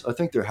house. Sure. I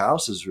think their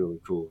house is really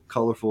cool,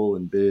 colorful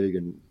and big,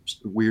 and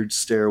weird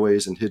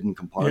stairways and hidden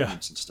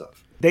compartments and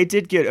stuff. They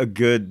did get a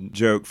good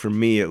joke, for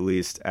me at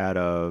least, out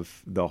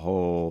of the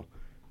whole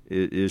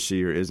 "is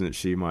she or isn't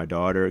she my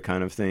daughter"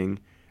 kind of thing.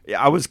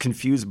 I was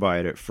confused by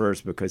it at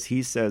first because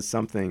he says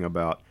something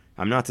about,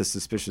 "I'm not the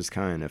suspicious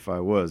kind. If I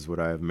was, would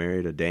I have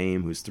married a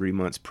dame who's 3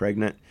 months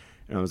pregnant?"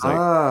 And I was like,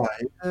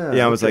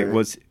 I was like,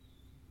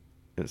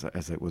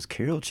 was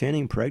Carol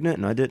Channing pregnant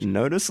and I didn't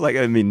notice? Like,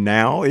 I mean,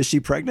 now is she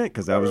pregnant?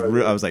 Because I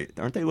was like,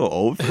 aren't they a little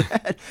old for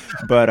that?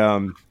 But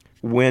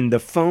when the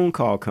phone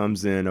call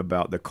comes in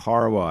about the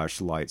car wash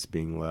lights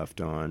being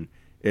left on,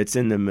 it's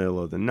in the middle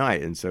of the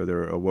night, and so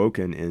they're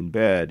awoken in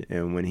bed.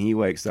 And when he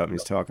wakes up and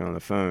he's talking on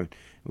the phone,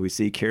 we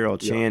see Carol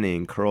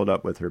Channing curled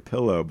up with her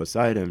pillow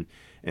beside him,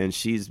 and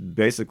she's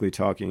basically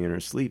talking in her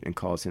sleep and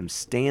calls him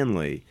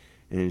Stanley.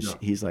 And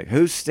he's like,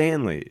 "Who's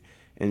Stanley?"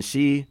 And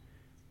she,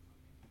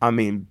 I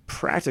mean,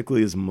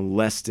 practically is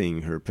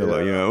molesting her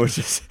pillow, which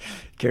is,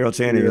 Carol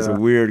Channing is a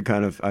weird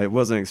kind of, I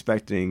wasn't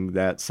expecting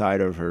that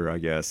side of her, I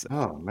guess.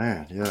 Oh,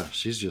 man, yeah.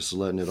 She's just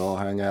letting it all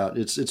hang out.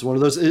 It's one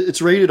of those,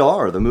 it's rated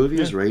R. The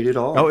movie is rated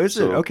R. Oh, is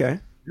it? Okay.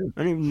 I didn't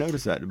even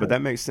notice that, but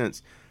that makes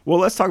sense. Well,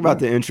 let's talk about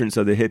the entrance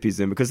of the hippies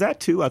then, because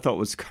that, too, I thought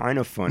was kind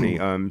of funny.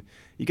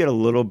 You get a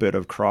little bit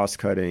of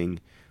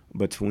cross-cutting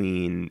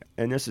between,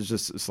 and this is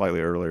just slightly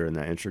earlier in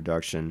that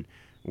introduction,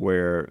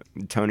 where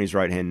Tony's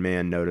right-hand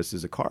man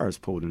notices a car is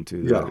pulled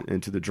into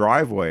the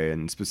driveway,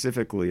 and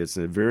specifically it's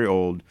a very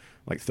old,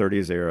 like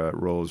 30s era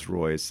Rolls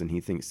Royce, and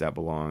he thinks that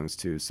belongs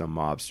to some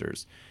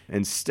mobsters.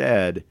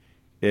 Instead,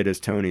 it is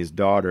Tony's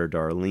daughter,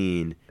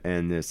 Darlene,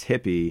 and this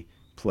hippie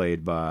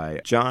played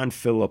by John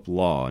Philip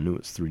Law, I knew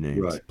it's 3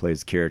 names, plays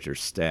the character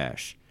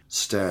Stash.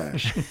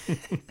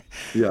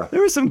 Yeah.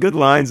 There were some good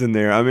lines in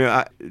there. I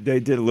mean, they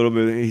did a little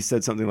bit, he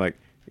said something like,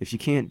 "If you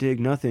can't dig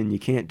nothing, you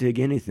can't dig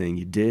anything.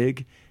 You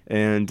dig?"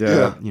 And,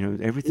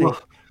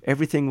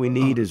 everything we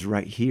need is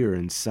right here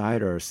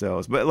inside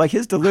ourselves. But, like,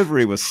 his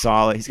delivery was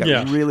solid. He's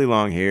got really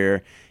long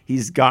hair.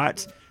 He's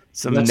got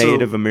some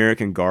Native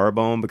American garb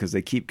on because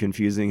they keep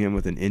confusing him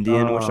with an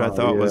Indian, which I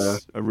thought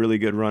was a really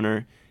good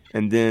runner.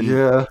 And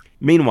then,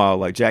 meanwhile,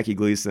 like, Jackie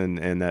Gleason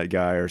and that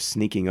guy are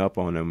sneaking up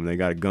on him. They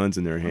got guns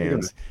in their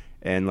hands.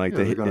 And, like,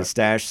 the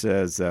Stash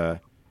says, "I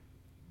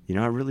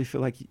really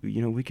feel like,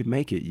 we could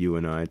make it, you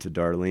and I," to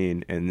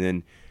Darlene. And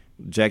then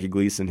Jackie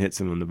Gleason hits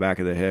him on the back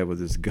of the head with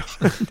his gun.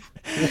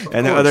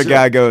 And the other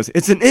guy goes,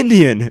 "It's an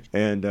Indian."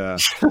 And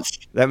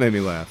that made me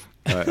laugh.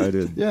 I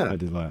did. Yeah. I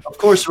did laugh. Of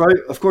course,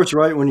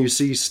 right when you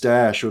see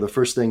Stash, or the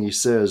first thing he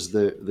says,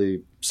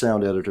 the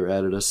sound editor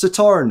added a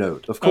sitar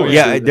note. Of course.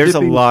 There's a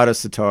lot of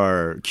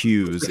sitar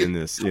cues in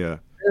this. Yeah.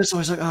 It's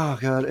always like, oh,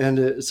 God. And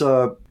it's,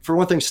 for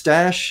one thing,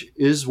 Stash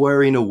is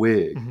wearing a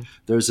wig. Mm-hmm.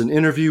 There's an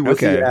interview with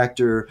the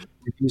actor.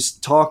 He's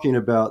talking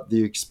about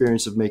the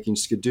experience of making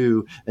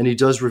Skidoo, and he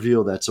does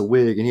reveal that's a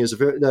wig. And he has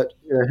that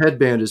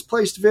headband is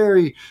placed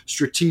very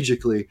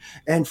strategically.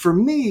 And for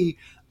me,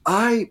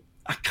 I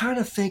kind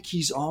of think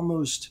he's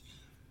almost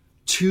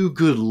too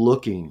good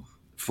looking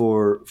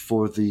for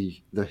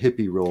the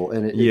hippie role.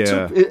 And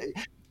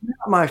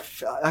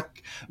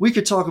we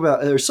could talk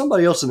about, there's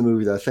somebody else in the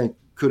movie that I think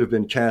could have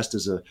been cast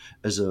as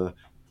a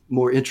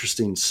more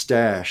interesting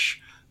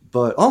Stash,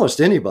 but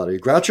almost anybody.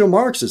 Groucho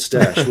Marx's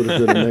Stash would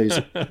have been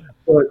amazing.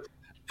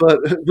 but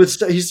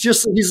he's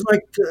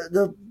like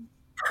the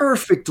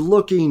perfect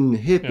looking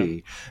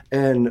hippie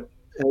and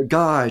a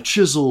guy,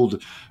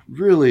 chiseled,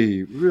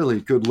 really, really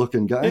good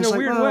looking guy. In a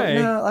weird way.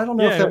 Yeah, I don't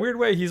know. In a weird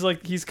way,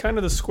 he's kind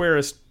of the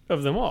squarest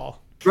of them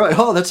all. Right.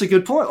 Oh, that's a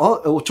good point.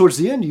 Towards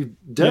the end, you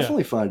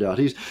definitely find out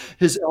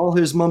all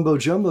his mumbo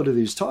jumbo that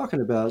he's talking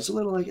about. It's a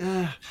little like,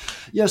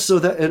 So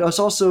that it's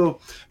also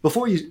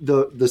before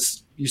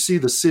you see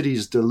the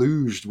city's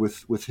deluged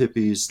with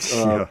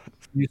hippies.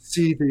 You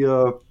see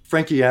the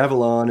Frankie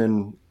Avalon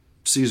and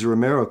Cesar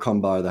Romero come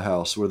by the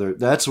house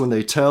that's when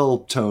they tell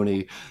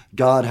Tony,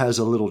 God has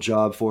a little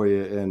job for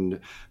you, and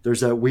there's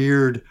that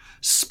weird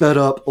sped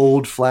up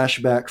old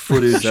flashback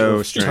footage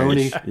of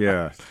Tony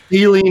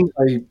stealing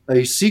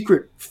a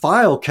secret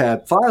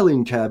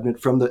filing cabinet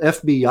from the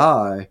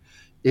FBI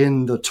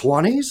in the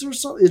 20s or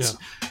something.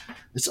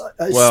 It's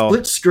a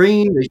split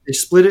screen. They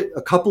split it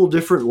a couple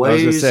different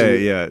ways. I was going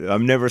to say,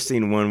 I've never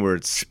seen one where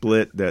it's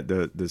split, that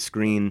the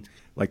screen,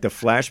 like the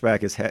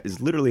flashback is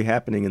literally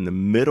happening in the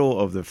middle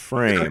of the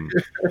frame,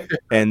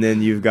 and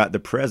then you've got the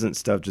present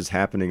stuff just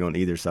happening on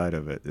either side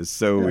of it. It's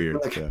so weird.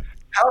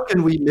 how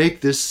can we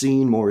make this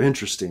scene more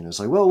interesting? It's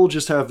like, well, we'll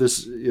just have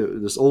this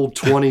this old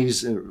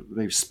 20s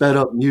maybe sped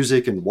up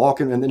music and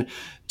walking, and then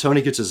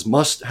Tony gets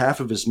half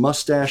of his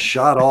mustache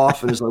shot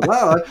off, and is like,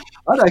 wow,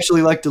 I'd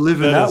actually like to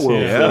live in that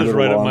world. Yeah, that is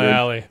right up my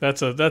alley.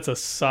 That's a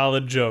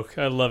solid joke.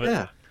 I love it.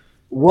 Yeah.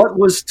 What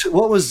was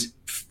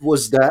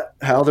that?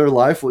 How their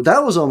life was?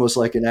 That was almost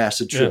like an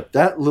acid trip.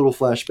 Yeah. That little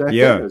flashback.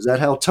 Yeah. There. Is that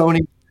how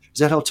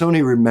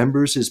Tony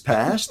remembers his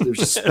past?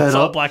 There's sped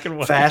up, black and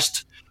white.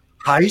 Fast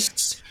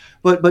heists.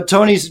 But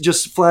Tony's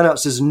just flat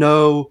out says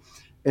no,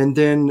 and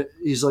then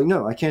he's like,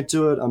 no, I can't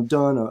do it. I'm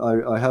done.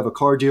 I have a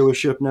car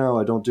dealership now.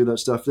 I don't do that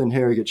stuff. Then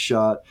Harry gets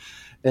shot,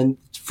 and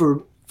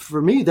for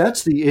me,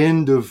 that's the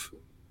end of.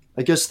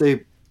 I guess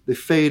they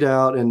fade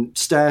out, and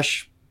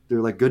Stash.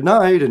 They're like good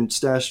night, and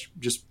Stash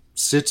just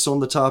sits on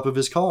the top of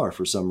his car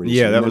for some reason.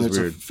 Yeah, that was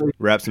weird.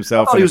 Wraps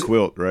himself in a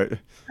quilt, right?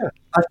 Yeah,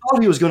 I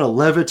thought he was going to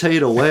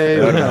levitate away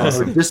or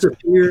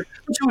disappear.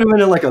 Which would have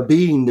been like a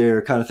being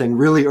there kind of thing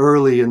really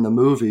early in the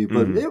movie,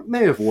 but it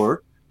may have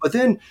worked. But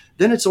then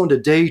it's on to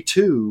day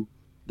 2,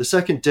 the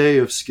second day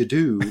of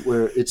Skidoo,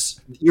 where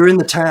you're in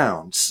the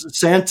town,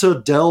 Santa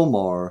Del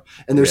Mar,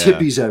 and there's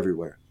hippies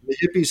everywhere. The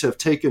hippies have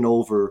taken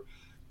over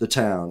the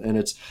town, and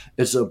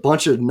it's a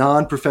bunch of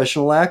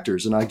non-professional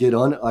actors, and I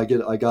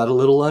got a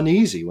little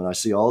uneasy when I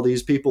see all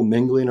these people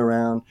mingling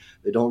around.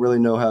 They don't really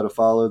know how to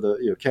follow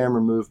the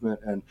camera movement,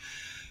 and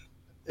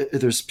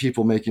there's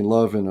people making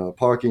love in a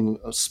parking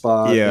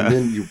spot. Yeah.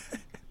 And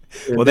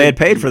then they had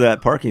paid for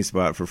that parking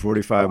spot for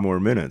 45 more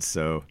minutes,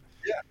 so.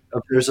 Yeah.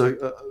 There's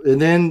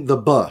and then the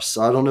bus.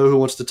 I don't know who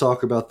wants to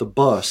talk about the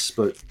bus,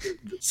 but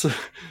it's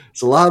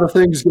a lot of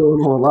things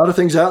going on, a lot of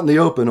things out in the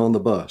open on the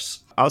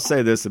bus. I'll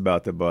say this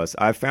about the bus.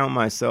 I found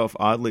myself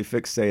oddly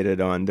fixated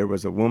on, there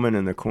was a woman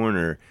in the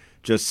corner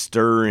just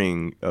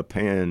stirring a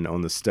pan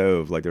on the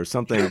stove. Like there was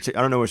something,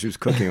 I don't know what she was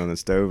cooking on the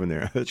stove in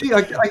there. Gee,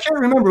 I can't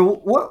remember.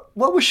 What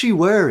was she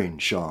wearing,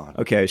 Sean?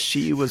 Okay,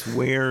 she was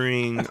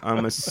wearing,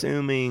 I'm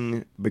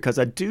assuming, because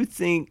I do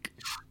think,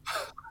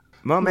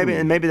 well,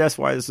 maybe that's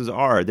why this is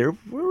R. There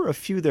were a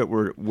few that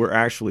were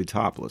actually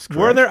topless, correct?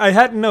 Were there? I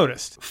hadn't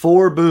noticed.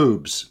 4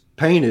 boobs,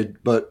 painted,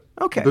 but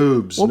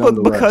boobs. Well,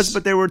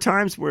 but there were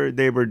times where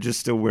they were just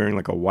still wearing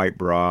like a white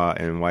bra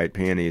and white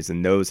panties,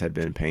 and those had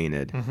been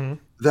painted. Mm-hmm.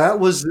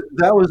 That was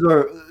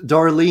our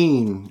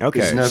Darlene.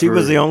 Okay, she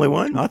was the only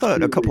one. I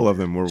thought a couple of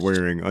them were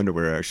wearing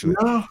underwear actually.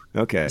 No.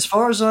 Okay. As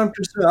far as I'm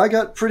concerned, I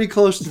got pretty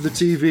close to the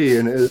TV,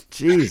 and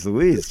jeez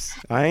Louise,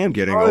 I am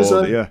getting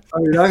old. Yeah. I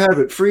mean, I have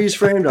it freeze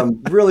framed.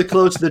 I'm really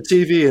close to the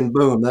TV, and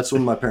boom, that's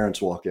when my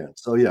parents walk in.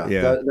 So yeah.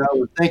 That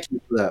was, thank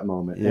you for that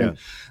moment. Yeah. And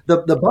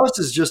the bus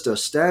is just a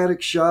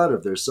static shot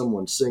of there's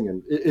someone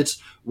singing. It's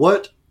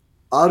what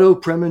Otto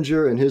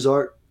Preminger and his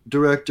art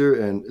director,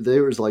 and they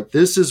was like,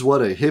 this is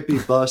what a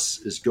hippie bus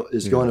is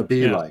going to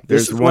be like.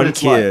 There's one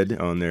kid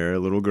on there, a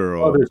little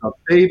girl. Oh, there's a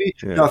baby.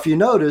 Yeah. Now, if you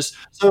notice,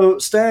 so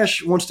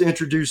Stash wants to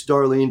introduce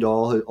Darlene to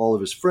all of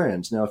his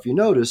friends. Now, if you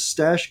notice,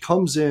 Stash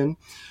comes in,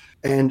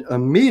 and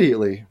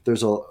immediately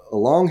there's a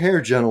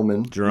long-haired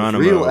gentleman,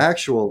 Geronimo, real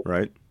actual,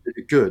 right?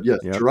 Good, yes.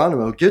 Yep.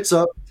 Geronimo gets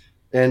up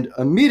and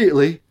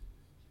immediately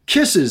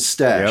kisses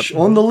Stash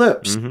on the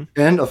lips,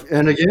 and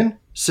again,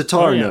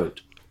 sitar note,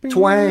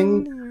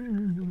 twang.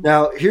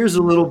 Now, here's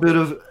a little bit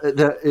of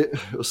that. It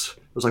was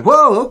like,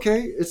 whoa,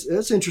 okay,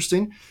 that's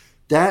interesting.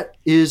 That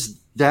is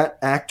that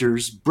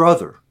actor's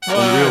brother in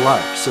real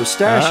life. So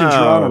Stash and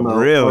Geronimo are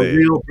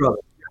real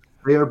brothers.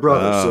 They are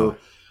brothers. So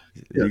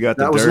you got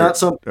that the was dirt. not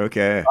some.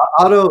 Okay.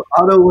 Otto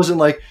wasn't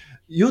like,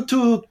 you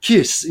two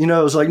kiss. It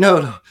was like,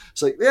 no.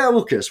 It's like, yeah,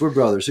 we'll kiss. We're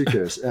brothers. Who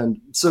cares?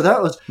 And so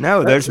that was.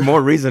 No, there's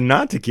more reason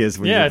not to kiss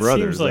when you're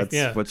brothers.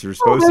 That's what you're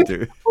supposed to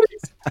do. What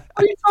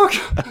are you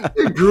talking?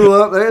 They grew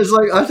up. It's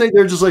like, I think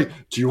they're just like,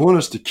 do you want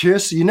us to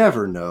kiss? You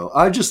never know.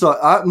 I just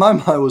thought my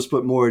mind was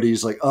put more at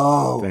ease. Like,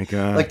 oh, thank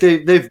God. Like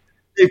they've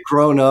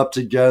grown up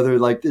together.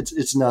 Like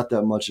it's not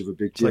that much of a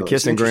big deal. It's like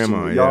kissing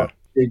grandma. Yeah,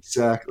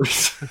 exactly.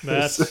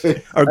 That's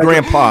or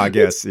grandpa, I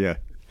guess. Yeah.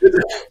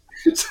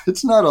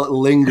 It's not a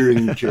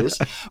lingering kiss,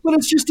 but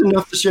it's just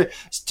enough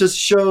to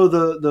show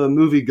the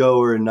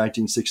moviegoer in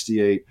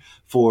 1968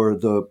 for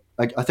the.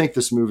 I think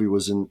this movie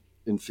was in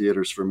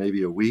theaters for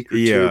maybe a week or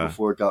two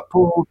before it got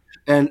pulled.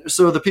 And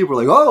so the people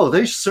were like, oh,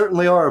 they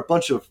certainly are a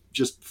bunch of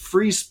just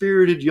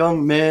free-spirited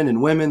young men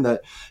and women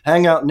that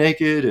hang out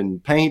naked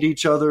and paint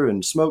each other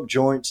and smoke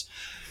joints.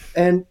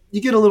 And you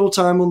get a little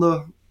time on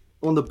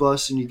the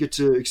bus, and you get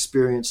to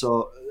experience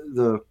all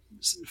the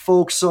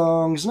folk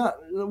songs.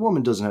 The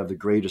woman doesn't have the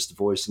greatest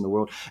voice in the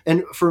world.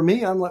 And for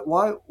me, I'm like,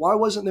 why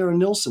wasn't there a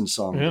Nilsson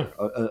song there?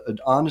 An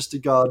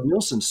honest-to-God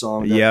Nilsson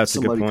song that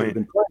somebody could have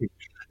been playing?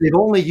 They've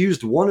only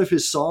used one of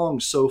his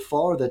songs so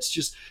far. That's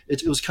just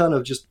it was kind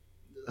of just,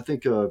 I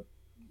think,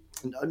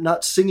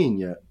 not singing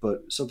yet,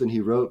 but something he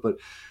wrote. But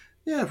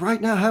yeah,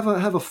 right now have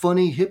a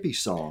funny hippie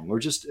song, or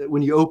just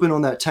when you open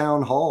on that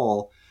town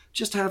hall,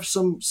 just have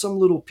some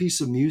little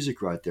piece of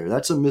music right there.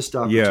 That's a missed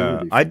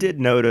opportunity. Yeah, I did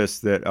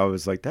notice that. I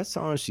was like, that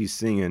song she's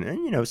singing,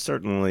 and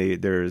certainly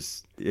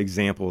there's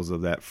examples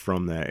of that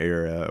from that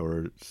era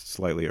or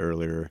slightly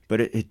earlier. But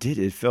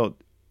it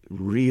felt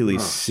really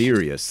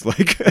serious,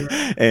 like,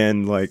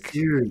 and like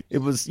it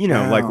was,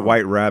 like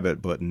White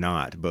Rabbit, but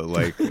not, but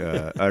like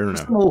I don't know,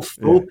 some old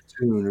folk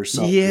tune or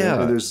something.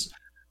 Yeah, and there's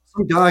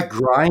some guy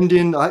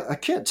grinding. I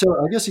can't tell.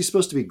 I guess he's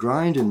supposed to be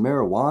grinding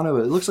marijuana,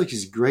 but it looks like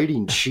he's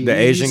grating cheese. The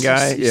Asian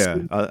guy,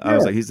 I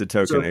was like, he's the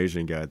token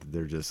Asian guy that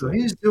they're just. So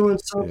he's doing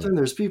something.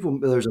 There's people.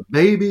 There's a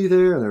baby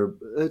there, and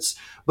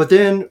But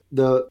then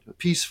the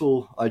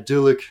peaceful,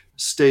 idyllic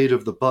state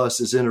of the bus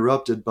is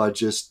interrupted by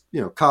just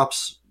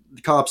cops.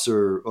 The cops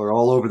are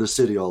all over the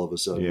city all of a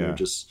sudden. Yeah.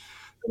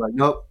 They're like,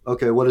 nope.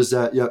 Okay, what is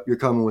that? Yep, you're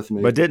coming with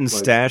me. But didn't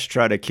Stash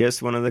try to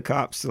kiss one of the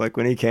cops like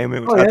when he came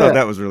in? I thought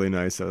that was really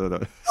nice.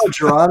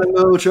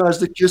 Geronimo tries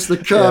to kiss the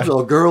cops.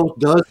 A girl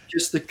does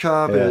kiss the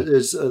cop. Yeah.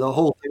 It's the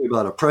whole thing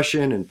about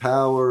oppression and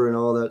power and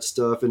all that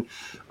stuff. And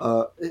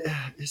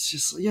it's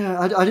just,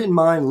 I didn't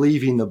mind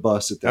leaving the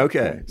bus at that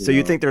point. So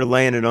you think they're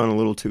laying it on a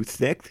little too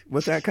thick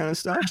with that kind of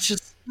stuff?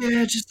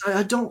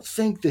 I don't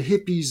think the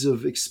hippies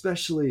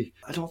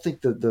I don't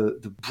think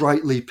the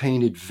brightly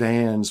painted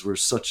vans were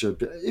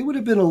it would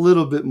have been a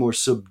little bit more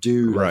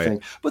subdued, right. I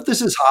think. But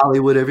this is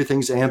Hollywood.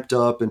 Everything's amped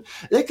up. And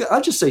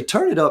I just say,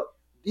 turn it up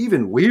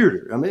even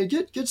weirder. I mean,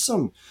 get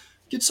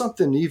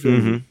something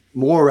even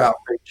more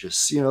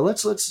outrageous.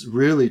 Let's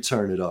really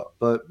turn it up.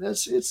 But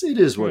it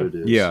is what it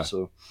is. Yeah.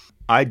 So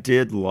I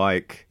did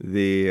like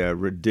the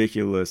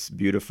ridiculous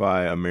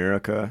Beautify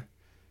America.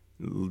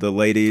 The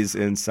ladies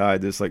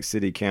inside this like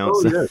city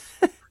council. Oh,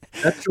 yes.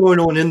 That's going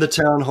on in the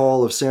town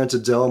hall of Santa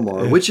Del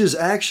Mar, which is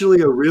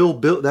actually a real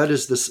that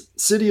is the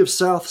city of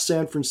South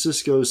San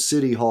Francisco's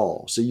city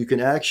hall. So you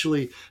can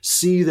actually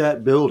see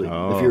that building.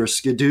 If you're a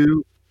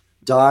Skidoo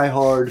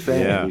diehard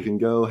fan, you can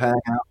go hang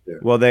out there.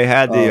 Well, they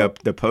had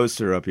the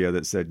poster up here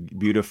that said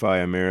 "Beautify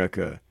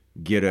America,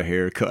 get a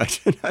haircut."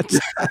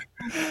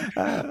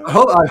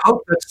 I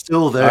hope that's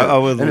still there. I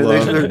would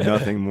love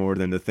nothing more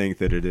than to think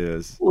that it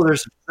is. Well,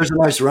 there's a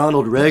nice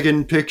Ronald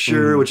Reagan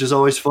picture, which is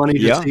always funny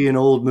to see in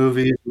old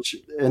movies.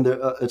 And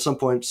at some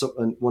point,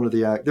 one of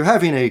they're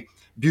having a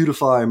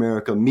Beautify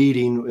America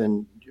meeting,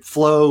 and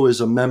Flo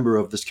is a member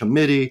of this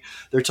committee.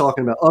 They're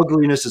talking about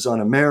ugliness is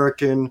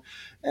un-American.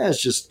 And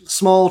it's just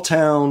small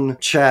town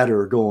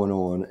chatter going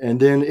on. And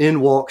then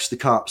in walks the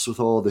cops with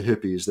all the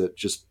hippies that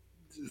just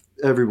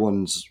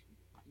everyone's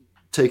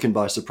taken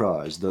by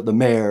surprise. The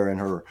mayor and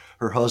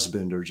her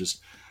husband are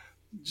just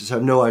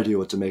have no idea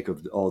what to make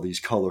of all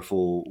these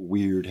colorful,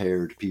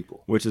 weird-haired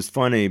people. Which is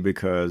funny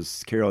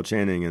because Carol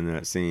Channing in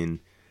that scene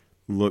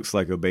looks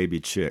like a baby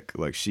chick.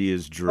 Like she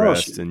is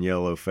dressed in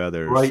yellow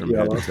feathers from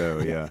head to toe.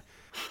 Yeah.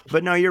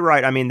 But no, you're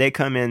right. I mean, they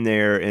come in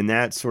there and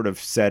that's sort of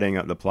setting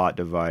up the plot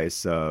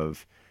device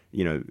of,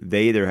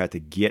 they either have to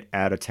get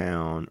out of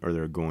town or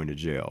they're going to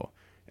jail.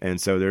 And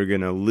so they're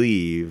going to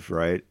leave,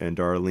 right? And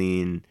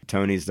Darlene,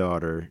 Tony's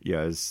daughter,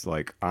 is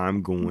like,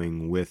 I'm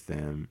going with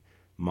them.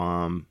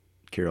 Mom,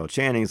 Carol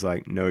Channing's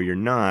like, no, you're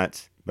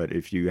not. But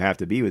if you have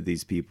to be with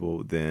these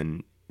people,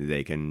 then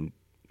they can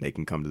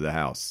come to the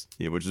house,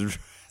 which is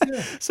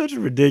such a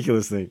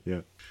ridiculous thing.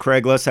 Yeah.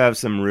 Craig, let's have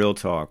some real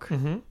talk.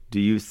 Mm-hmm. Do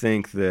you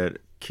think that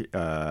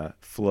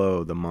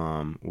Flo, the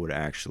mom, would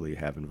actually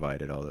have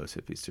invited all those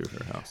hippies to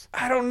her house?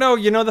 I don't know.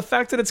 The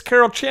fact that it's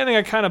Carol Channing,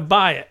 I kind of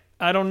buy it.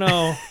 I don't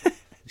know.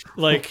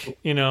 Like,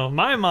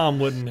 my mom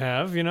wouldn't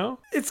have,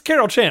 It's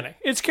Carol Channing.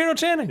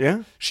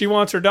 Yeah. She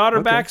wants her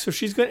daughter back, so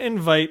she's going to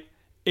invite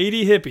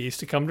 80 hippies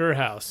to come to her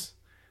house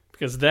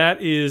because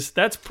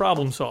that's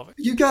problem solving.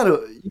 You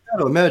gotta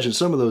imagine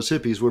some of those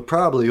hippies were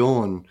probably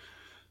on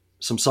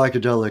some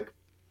psychedelic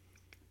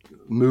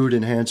mood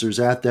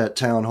enhancers at that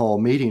town hall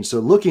meeting. So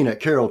looking at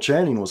Carol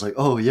Channing was like,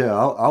 oh yeah,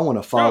 I want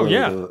to follow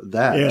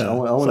that. Yeah. I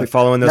want like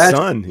following the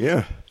sun.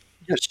 Yeah.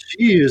 Yeah,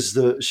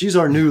 she's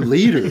our new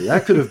leader.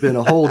 That could have been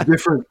a whole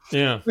different.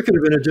 That could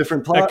have been a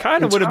different plot. That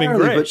kind of would have been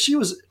great. But she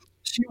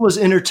was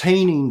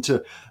entertaining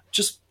to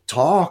just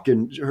talk,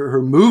 and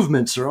her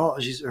movements are all.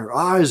 Her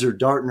eyes are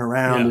darting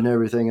around and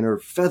everything, and her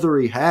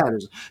feathery hat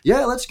is.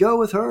 Yeah, let's go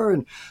with her.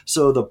 And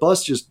so the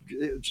bus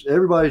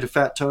everybody to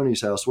Fat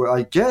Tony's house, where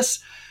I guess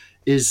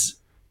is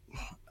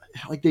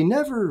like they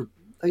never.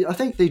 I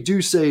think they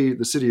do say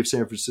the city of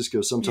San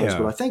Francisco sometimes,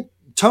 but I think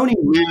Tony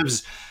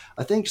lives.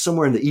 I think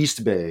somewhere in the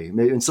East Bay,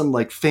 maybe in some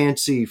like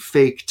fancy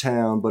fake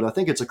town, but I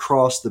think it's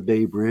across the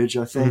Bay Bridge.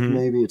 I think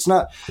maybe it's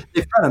not.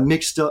 They've kind of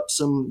mixed up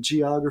some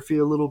geography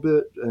a little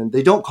bit, and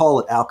they don't call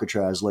it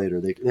Alcatraz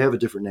later. They have a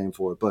different name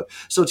for it, but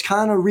so it's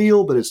kind of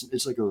real, but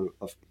it's like a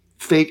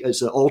fake.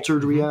 It's an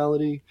altered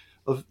reality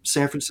of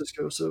San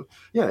Francisco. So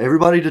yeah,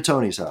 everybody to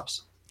Tony's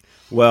house.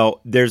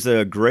 Well, there's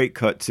a great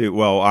cut to.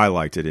 Well, I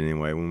liked it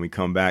anyway when we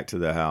come back to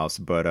the house,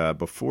 but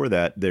before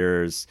that,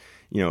 there's.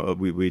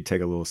 We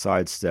take a little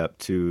sidestep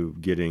to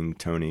getting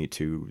Tony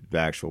to the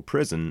actual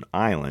prison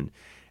island.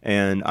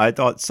 And I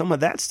thought some of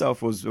that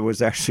stuff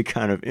was actually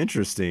kind of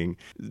interesting.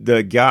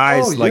 The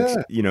guys,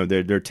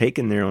 they're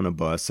taken there on a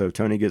bus. So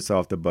Tony gets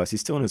off the bus.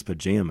 He's still in his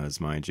pajamas,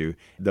 mind you.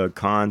 The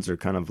cons are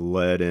kind of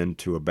led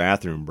into a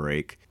bathroom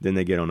break. Then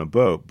they get on a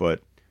boat.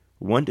 But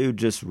one dude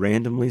just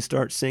randomly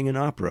starts singing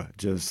opera,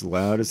 just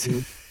loud as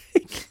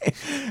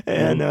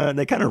And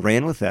they kind of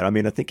ran with that. I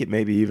mean, I think it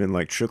maybe even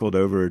like trickled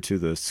over to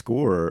the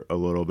score a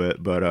little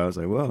bit, but I was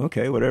like, well,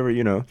 okay, whatever,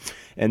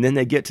 And then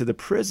they get to the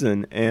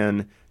prison,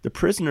 and the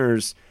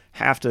prisoners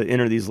have to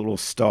enter these little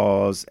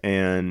stalls,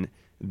 and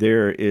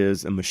there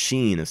is a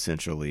machine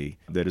essentially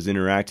that is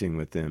interacting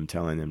with them,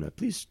 telling them to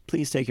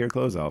please take your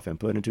clothes off and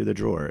put it into the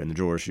drawer, and the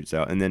drawer shoots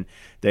out. And then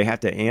they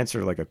have to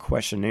answer like a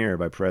questionnaire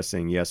by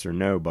pressing yes or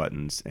no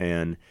buttons,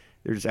 and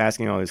they're just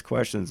asking all these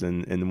questions,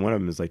 and one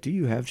of them is like, do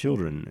you have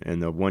children?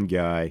 And the one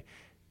guy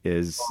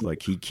is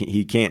like, he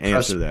can't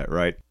answer that,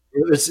 right?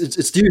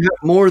 It's do you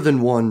have more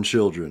than one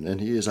children?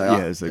 And he is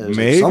like, it's like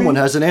maybe someone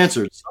hasn't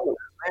answered.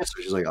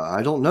 She's like,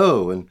 I don't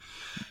know. And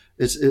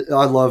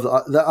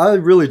I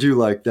really do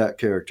like that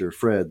character,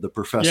 Fred, the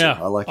professor. Yeah,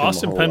 I like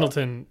Austin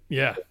Pendleton.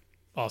 Yeah,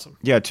 awesome.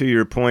 Yeah, to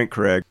your point,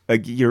 Craig,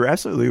 you're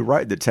absolutely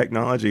right that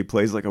technology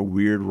plays like a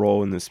weird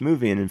role in this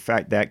movie. And in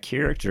fact, that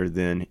character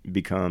then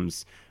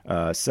becomes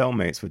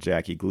cellmates with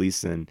Jackie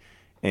Gleason.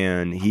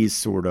 And he's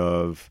sort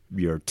of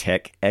your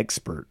tech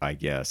expert, I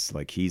guess.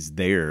 Like he's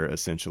there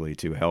essentially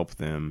to help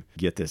them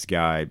get this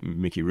guy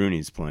Mickey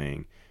Rooney's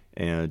playing.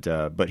 And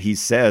but he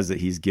says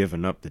that he's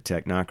given up the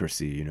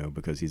technocracy,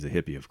 because he's a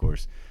hippie, of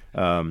course.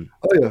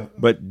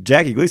 But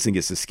Jackie Gleason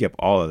gets to skip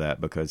all of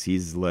that because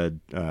he's led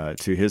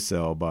to his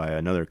cell by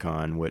another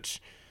con,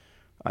 which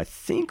I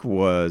think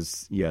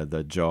was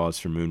the Jaws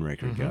for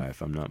Moonraker guy,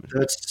 if I'm not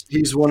mistaken.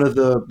 He's one of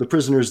the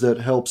prisoners that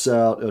helps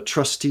out, a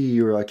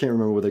trustee, or I can't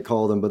remember what they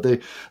call them, but they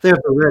have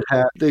the red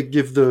hat. They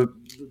give the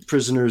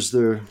prisoners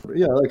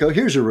like, oh,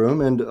 here's your room,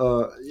 and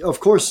of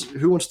course,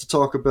 who wants to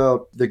talk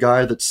about the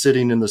guy that's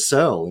sitting in the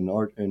cell and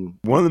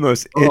one of the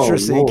most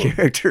interesting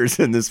characters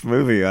in this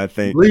movie, I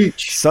think,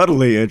 Leech.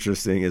 Subtly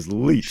interesting, is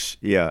Leech.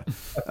 Yeah.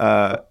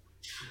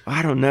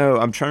 I don't know.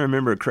 I'm trying to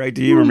remember. Craig,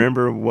 do you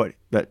remember what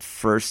that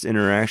first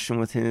interaction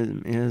with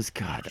him is?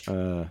 God.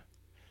 Oh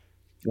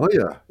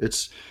yeah,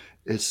 it's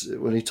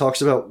when he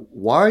talks about,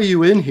 why are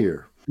you in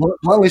here?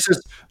 Well, he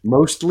says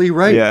mostly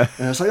right. Yeah.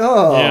 And it's like,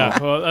 oh yeah.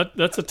 Well,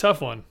 that's a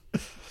tough one.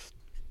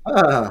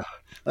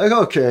 Like,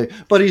 okay,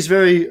 but he's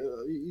very.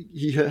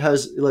 He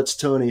lets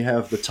Tony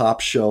have the top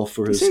shelf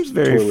for his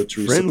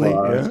toiletry friendly,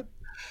 supplies.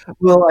 Yeah.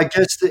 Well, I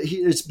guess that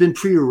it's been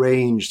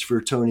prearranged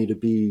for Tony to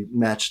be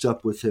matched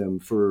up with him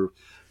for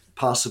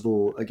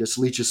possible. I guess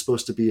Leech is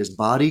supposed to be his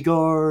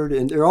bodyguard,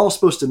 and they're all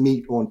supposed to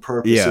meet on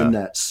purpose in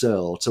that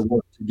cell to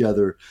work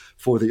together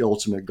for the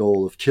ultimate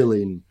goal of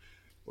killing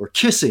or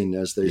kissing,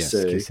 as they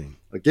say. Kissing.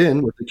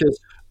 Again, with the kiss,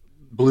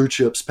 Blue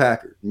Chips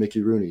Packard,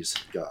 Mickey Rooney's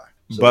guy.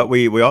 So, but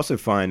we also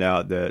find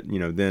out that,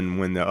 then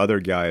when the other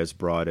guy is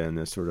brought in,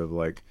 this sort of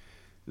like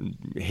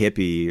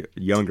hippie,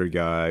 younger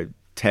guy,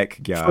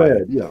 tech guy,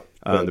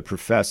 Fred, the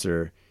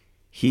professor,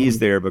 he's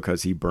there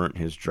because he burnt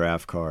his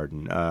draft card.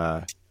 And,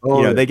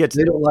 they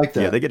don't like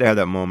that. Yeah, they get to have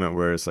that moment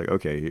where it's like,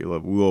 okay,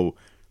 we'll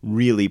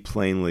really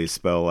plainly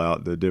spell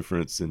out the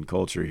difference in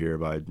culture here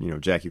by,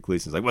 Jackie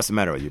Gleason's like, what's the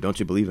matter with you? Don't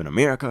you believe in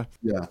America?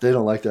 Yeah, they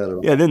don't like that at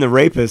all. Yeah, then the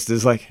rapist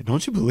is like,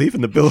 don't you believe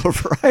in the Bill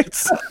of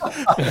Rights?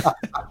 I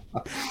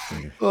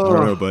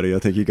don't know, buddy. I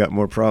think you got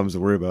more problems to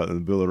worry about than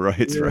the Bill of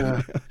Rights,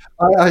 right?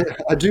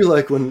 I do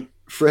like when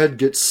Fred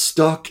gets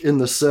stuck in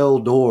the cell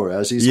door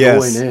as he's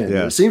going in.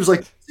 Yeah. It seems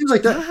like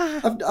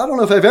that. I don't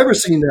know if I've ever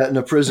seen that in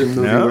a prison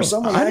movie where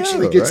someone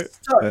actually gets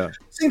stuck. Yeah. It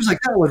seems like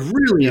that would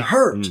really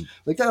hurt.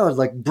 Like that would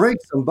like break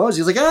some bones.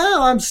 He's like,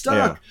 I'm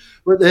stuck. Yeah.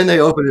 But then they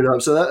open it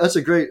up. So that's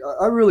a great.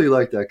 I really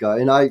like that guy,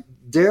 and I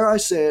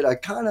say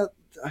it.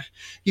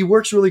 He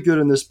works really good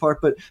in this part.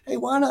 But hey,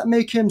 why not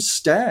make him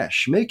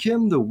Stash? Make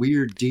him the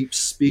weird, deep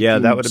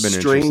speaking, that would have been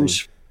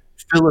strange,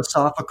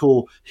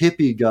 philosophical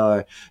hippie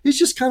guy. He's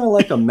just kind of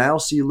like a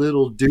mousy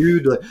little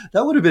dude. Like,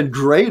 that would have been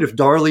great if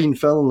Darlene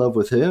fell in love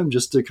with him,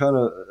 just to kind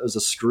of as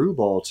a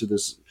screwball to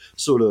this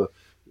sort of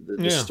the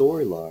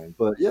storyline.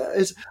 But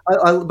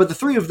but the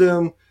three of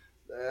them,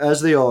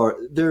 as they are,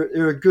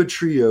 they're a good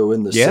trio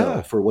in the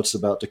cell for what's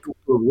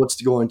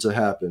going to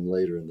happen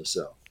later in the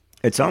cell.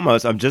 It's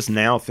almost, I'm just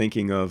now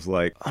thinking of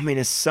like, I mean,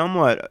 it's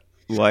somewhat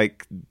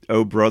like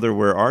Oh Brother,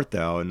 Where Art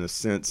Thou, in the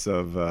sense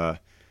of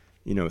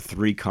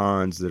three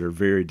cons that are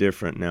very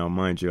different. Now,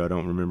 mind you, I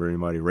don't remember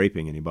anybody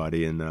raping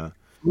anybody in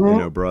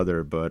Oh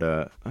Brother, but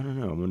I don't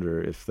know. I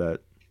wonder if the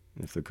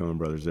Coen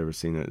brothers ever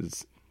seen it.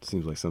 It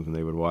seems like something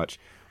they would watch.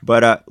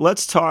 But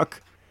let's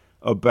talk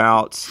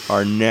about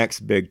our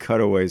next big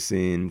cutaway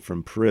scene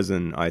from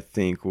prison. I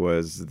think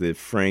was the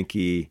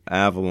Frankie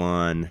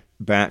Avalon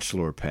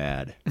bachelor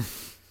pad.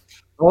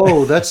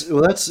 Oh, that's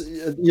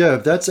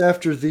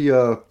after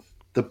the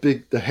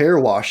hair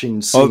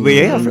washing scene. Oh, but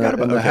yeah, I forgot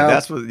about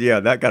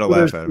that. That got a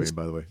laugh out of me,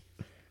 by the way.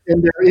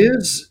 And there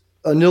is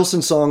a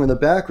Nilsson song in the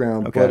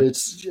background, but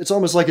it's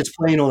almost like it's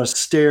playing on a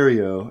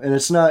stereo, and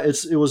it's not.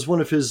 It was one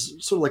of his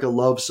sort of like a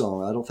love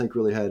song. I don't think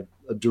really had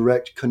a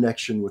direct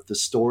connection with the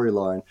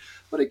storyline.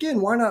 But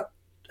again, why not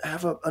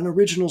have an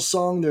original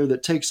song there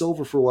that takes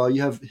over for a while?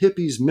 You have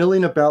hippies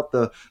milling about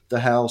the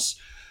house.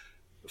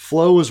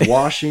 Flo is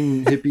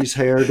washing hippies'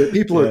 hair. That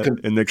people are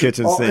in the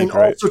kitchen sink,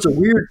 and all sorts of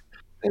weird,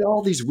 and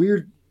all these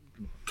weird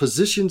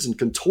positions and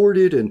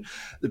contorted, and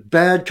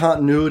bad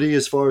continuity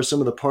as far as some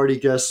of the party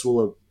guests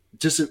will have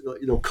just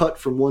cut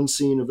from one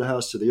scene of the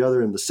house to the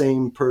other, and the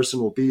same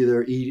person will be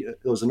there. There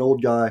was an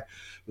old guy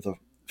with a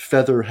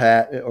feather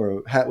hat or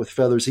a hat with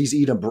feathers. He's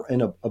eating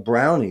a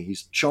brownie.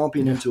 He's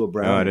chomping into a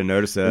brownie. Oh, I didn't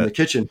notice that in the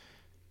kitchen.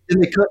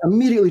 And they cut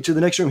immediately to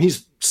the next room.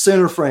 He's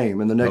center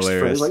frame in the next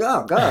frame. It's like,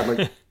 oh God,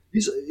 like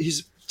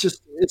he's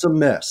just, it's a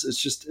mess.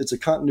 It's a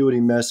continuity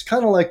mess.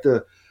 Kind of like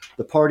the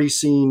party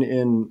scene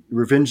in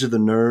Revenge of the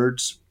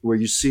Nerds, where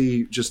you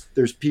see just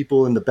there's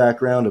people in the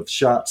background of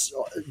shots.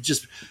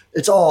 Just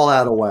it's all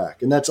out of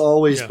whack, and that's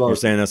always. You're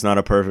saying that's not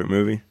a perfect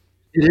movie?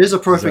 It is a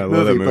perfect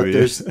movie,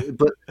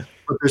 but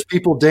there's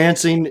people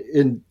dancing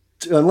in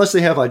unless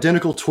they have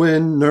identical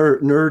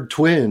nerd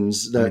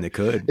twins. That they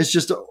could. It's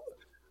just.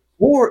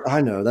 Or I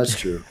know that's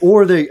true.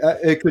 Or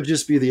it could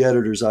just be the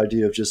editor's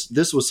idea of just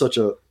this was such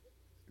a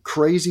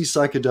crazy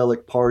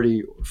psychedelic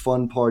party,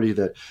 fun party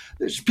that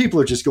people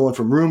are just going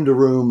from room to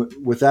room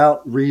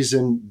without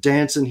reason,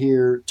 dancing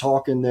here,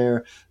 talking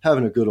there,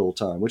 having a good old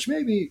time. Which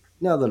maybe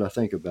now that I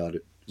think about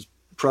it, is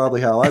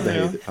probably how I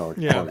behave at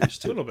parties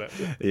too. A little bit.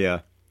 Yeah.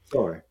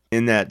 Sorry.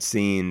 In that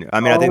scene,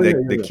 I mean, I think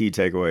the key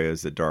takeaway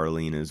is that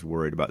Darlene is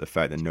worried about the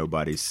fact that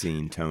nobody's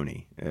seen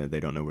Tony. They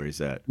don't know where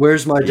he's at.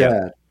 Where's my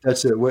dad?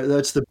 That's it.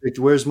 That's the big.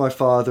 Where's my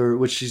father?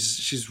 Which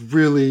she's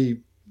really.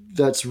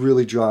 That's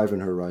really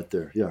driving her right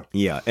there. Yeah.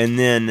 Yeah, and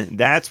then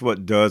that's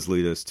what does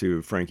lead us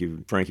to Frankie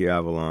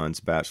Avalon's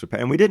Bachelor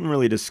Pad, and we didn't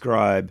really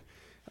describe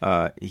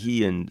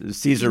he and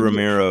Cesar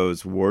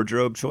Romero's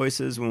wardrobe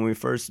choices when we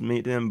first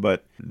meet them,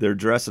 but they're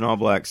dressed in all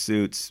black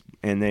suits,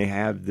 and they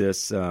have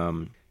this.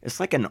 It's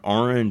like an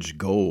orange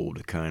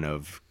gold kind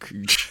of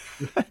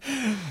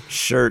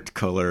shirt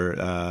color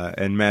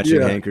and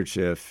matching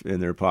handkerchief in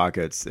their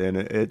pockets. And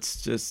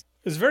it's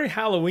very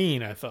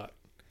Halloween, I thought.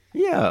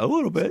 Yeah, a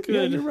little bit.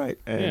 Yeah, you're right.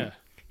 And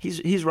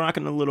he's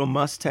rocking a little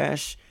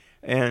mustache.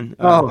 And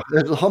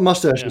the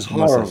mustache is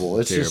horrible.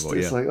 It's terrible,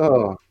 it's like,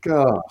 oh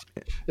God.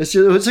 It's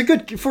a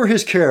good for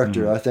his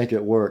character. I think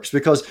it works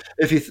because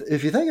if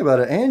you think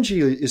about it,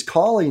 Angie is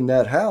calling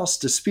that house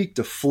to speak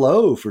to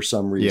Flo for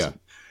some reason.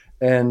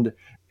 Yeah.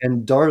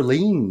 And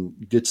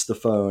Darlene gets the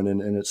phone,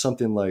 and it's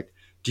something like,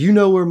 do you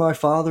know where my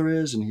father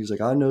is? And he's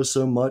like, I know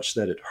so much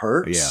that it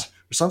hurts. Yeah.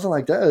 Or something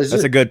like that.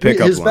 That's a good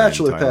pickup his line,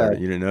 Bachelor Tyler. Pad.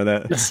 You didn't know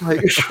that? It's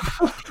like,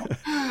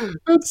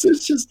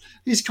 it's just,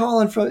 he's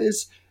calling from,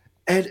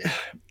 and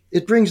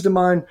it brings to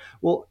mind,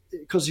 well,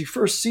 because you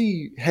first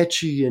see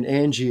Hetchy and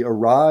Angie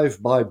arrive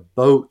by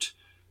boat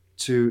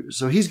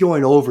so he's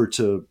going over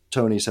to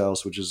Tony's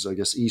house, which is, I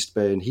guess, East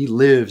Bay, and he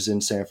lives in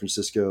San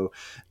Francisco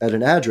at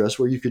an address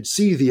where you could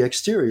see the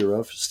exterior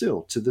of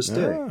still to this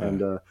day.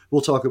 And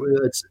we'll talk about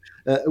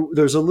it.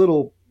 There's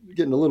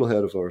getting a little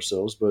ahead of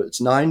ourselves, but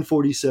it's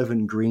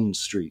 947 Green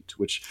Street,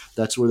 which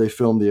that's where they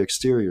filmed the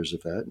exteriors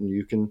of that. And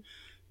you can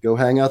go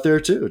hang out there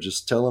too.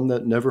 Just tell them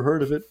that Never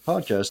Heard of It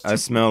podcast. I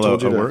smell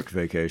a work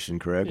vacation,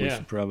 correct? Yeah. We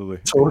should probably.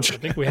 I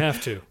think we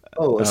have to.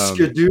 Oh, a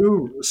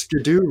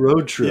Skidoo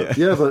road trip.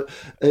 Yeah, but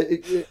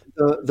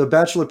the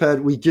Bachelor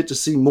Pad, we get to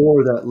see more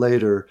of that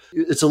later.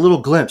 It's a little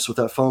glimpse with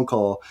that phone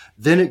call.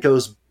 Then it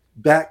goes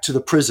back to the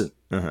prison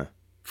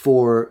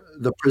for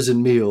the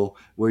prison meal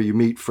where you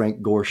meet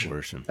Frank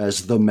Gorshin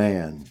as the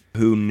man.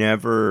 Who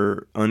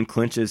never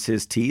unclenches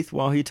his teeth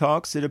while he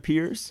talks, it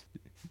appears.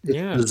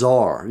 It's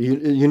bizarre.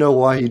 You know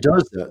why he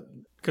does that?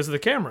 Because of the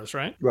cameras,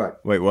 right? Right.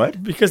 Wait,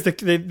 what? Because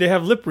they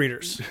have lip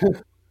readers.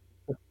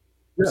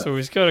 Yeah. So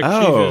he's got to keep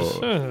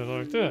his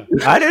like that.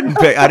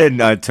 I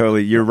didn't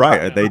totally. You're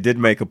right. They did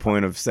make a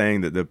point of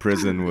saying that the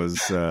prison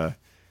was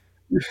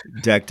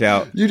decked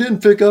out. You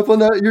didn't pick up on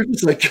that? You're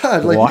just like,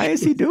 God. Like, why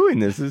is he doing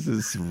this? This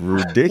is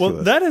ridiculous.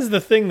 Well, that is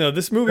the thing, though.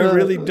 This movie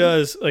really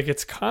does, like,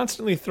 it's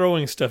constantly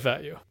throwing stuff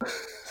at you.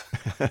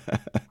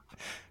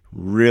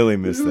 Really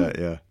missed that,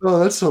 yeah. Oh,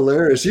 that's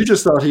hilarious. You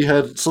just thought he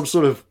had some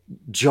sort of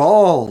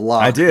jaw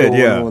lock. I did,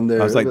 yeah. On there.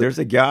 I was like, there's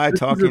a guy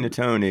talking to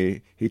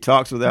Tony. He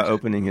talks without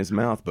opening his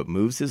mouth, but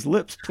moves his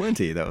lips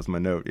plenty. That was my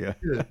note, yeah.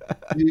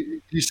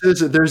 He says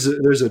that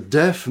there's a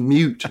deaf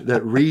mute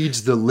that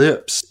reads the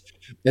lips,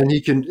 and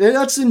he can.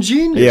 That's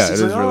ingenious. Yeah,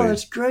 it's it like, is really.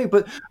 that's great.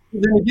 But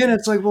then again,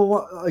 it's like,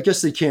 well, I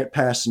guess they can't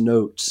pass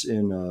notes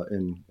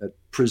at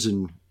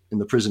prison in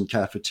the prison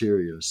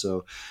cafeteria.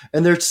 So,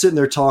 and they're sitting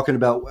there talking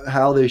about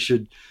how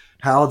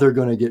they're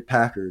going to get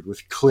Packard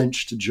with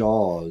clenched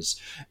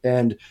jaws.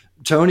 And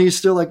Tony's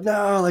still like,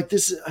 no, like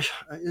this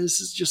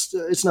is just,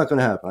 it's not going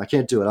to happen. I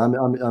can't do it.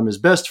 I'm his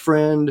best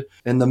friend.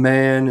 And the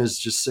man is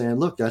just saying,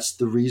 look, that's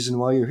the reason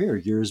why you're here.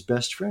 You're his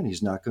best friend.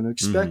 He's not going to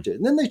expect it.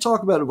 And then they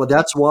talk about it. Well,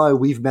 that's why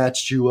we've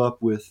matched you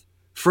up with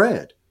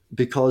Fred,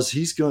 because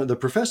the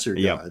professor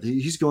guy, he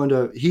is going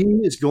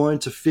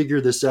to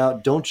figure this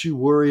out. Don't you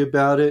worry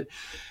about it.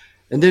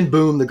 And then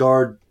boom, the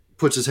guard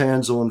puts his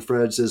hands on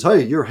Fred, says,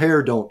 hey, your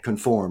hair don't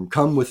conform.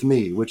 Come with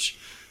me, which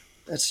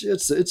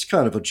it's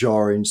kind of a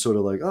jarring sort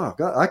of like, oh,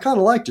 God, I kind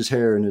of liked his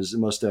hair and his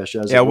mustache.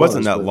 It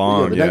wasn't that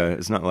long.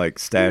 It's not like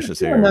Stash's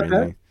hair or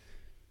anything. It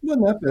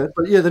wasn't that bad.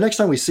 But yeah, the next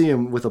time we see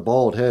him with a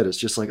bald head, it's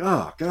just like,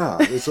 oh,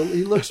 God,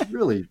 he looks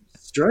really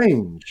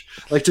strange.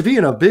 Like to be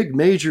in a big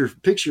major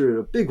picture,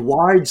 a big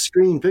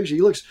widescreen picture,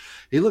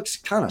 he looks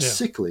kind of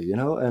sickly, you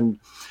know, and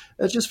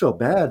I just felt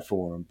bad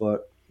for him.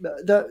 But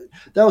that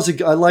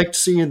was I liked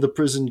seeing the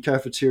prison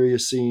cafeteria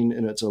scene,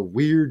 and it's a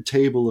weird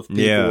table of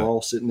people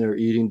all sitting there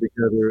eating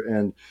together,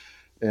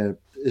 and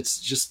it's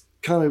just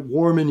kind of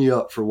warming you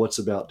up for what's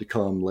about to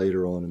come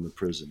later on in the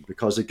prison,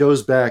 because it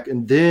goes back,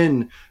 and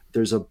then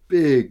there's a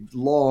big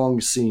long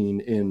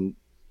scene in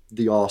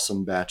the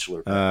awesome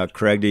Bachelor.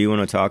 Craig, do you want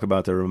to talk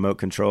about the remote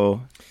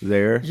control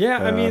there? Yeah,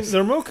 I mean, the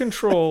remote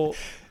control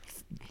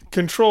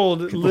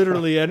controlled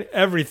literally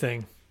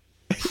everything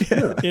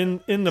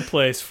in the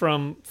place,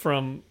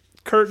 from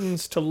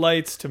curtains to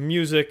lights to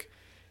music.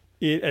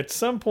 It at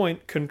some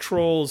point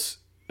controls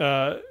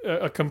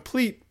a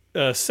complete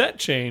set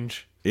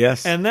change.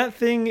 Yes. And that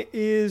thing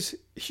is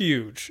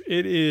huge.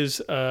 It is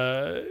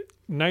a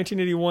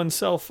 1981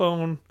 cell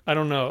phone. I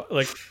don't know,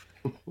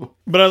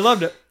 but I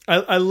loved it.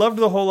 I loved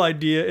the whole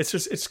idea.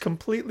 It's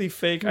completely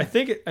fake. I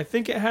think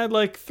it had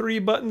like 3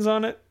 buttons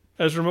on it,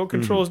 as remote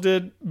controls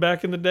did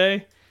back in the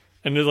day,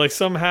 and it's like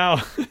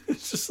somehow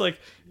it's just like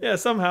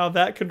somehow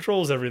that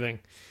controls everything.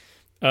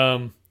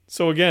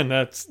 So again,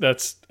 that's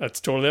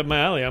totally up my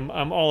alley.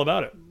 I'm all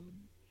about it.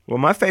 Well,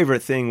 my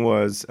favorite thing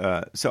was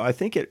so I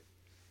think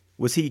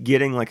was he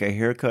getting like a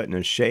haircut and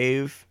a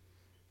shave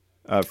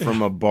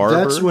from a barber?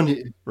 That's when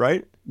he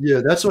right.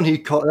 Yeah, that's when he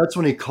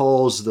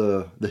calls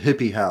the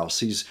hippie house.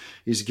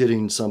 He's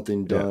getting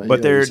something done. Yeah,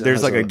 but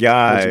there's like a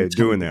guy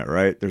doing that,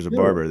 right? There's a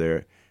barber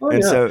there. Oh,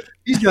 and so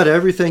he's got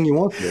everything you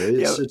want there.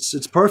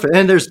 It's perfect.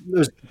 And there's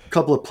a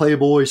couple of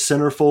Playboy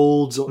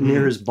centerfolds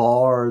near his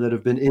bar that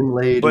have been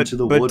inlaid into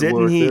the woodwork. But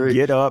didn't he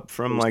get up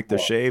from like the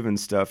shave and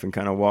stuff and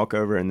kind of walk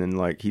over, and then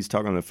like he's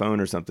talking on the phone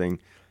or something,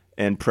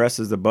 and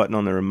presses the button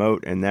on the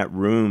remote, and that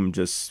room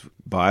just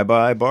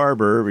bye-bye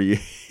barber. He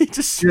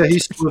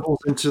swivels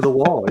into the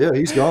wall. Yeah,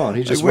 he's gone.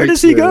 He just where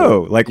does he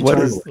go? Like, what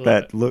is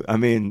that look? I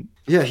mean,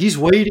 yeah, he's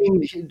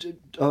waiting.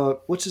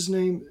 What's his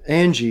name?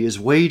 Angie is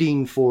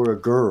waiting for a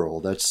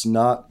girl. That's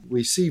not.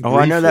 We see. Oh,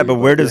 I know that, but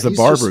where does the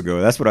barber go?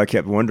 That's what I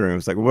kept wondering. I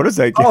was like, what does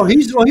that? Oh,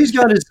 he's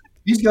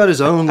got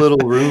his own little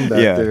room back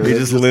there. He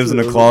just lives in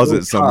a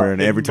closet somewhere,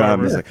 and every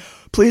time he's like,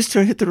 please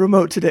hit the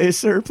remote today,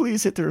 sir.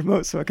 Please hit the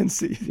remote so I can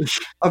see.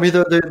 I mean,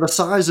 the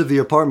size of the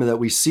apartment that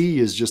we see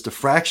is just a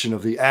fraction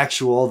of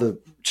all the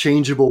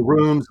changeable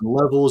rooms and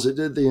levels.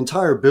 The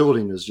entire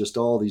building is just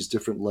all these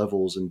different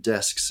levels and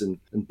desks and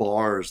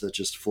bars that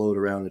just float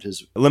around at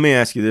his. Let me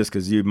ask you this,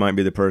 because you might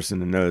be the person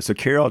to know. So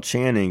Carol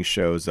Channing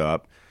shows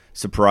up,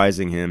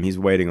 surprising him. He's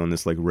waiting on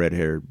this like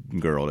red-haired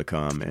girl to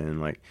come, and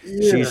like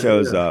she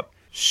shows up.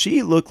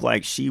 She looked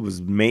like she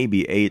was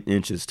maybe 8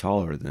 inches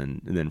taller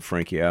than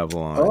Frankie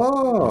Avalon.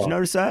 Oh, did you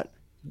notice that?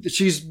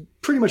 She's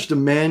pretty much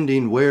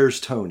demanding,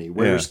 "Where's Tony?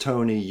 Where's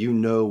Tony? You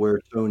know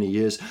where Tony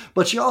is."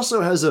 But she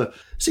also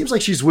seems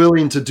like she's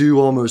willing to do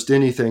almost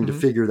anything to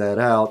figure that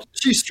out.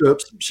 She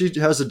strips. She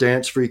has a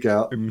dance freak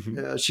out.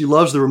 She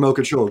loves the remote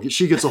control.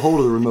 She gets a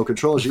hold of the remote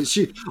control.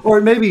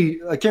 Or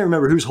maybe I can't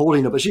remember who's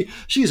holding it, but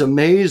she's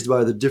amazed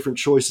by the different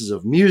choices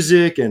of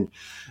music. And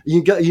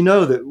you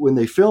know that when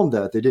they filmed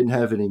that, they didn't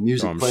have any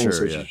music playing,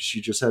 so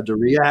she just had to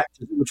react,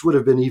 which would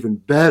have been even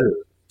better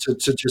to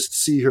just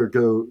see her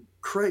go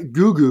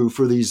goo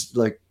for these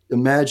like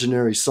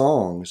imaginary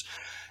songs.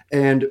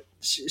 And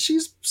she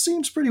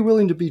seems pretty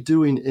willing to be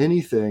doing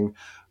anything,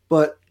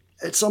 but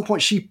at some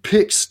point she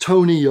picks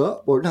Tony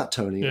up, or not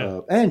Tony,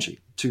 Angie,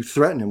 to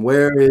threaten him.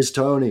 Where is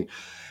Tony?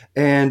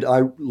 And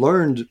I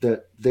learned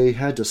that they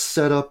had to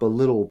set up a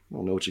little, I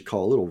don't know what you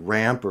call, a little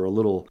ramp or a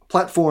little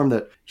platform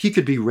that he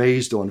could be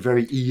raised on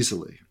very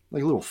easily.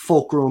 Like a little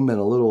fulcrum and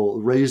a little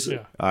razor.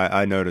 Yeah.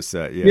 I noticed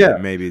that. Yeah.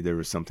 Maybe there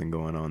was something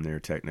going on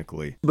there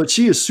technically. But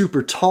she is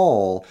super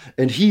tall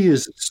and he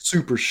is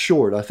super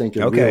short, I think,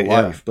 in real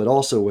life. But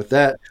also with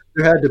that,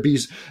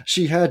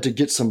 she had to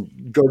get some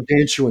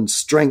gargantuan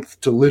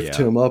strength to lift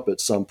him up at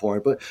some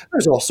point. But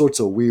there's all sorts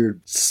of weird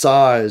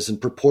size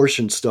and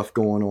proportion stuff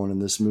going on in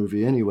this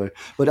movie anyway.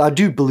 But I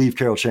do believe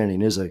Carol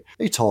Channing is a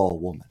tall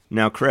woman.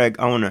 Now, Craig,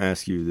 I want to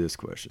ask you this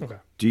question. Okay.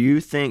 Do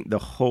you think the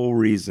whole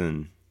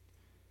reason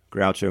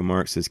Groucho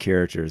Marx's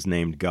character is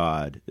named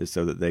God is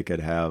so that they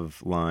could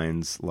have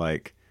lines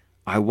like,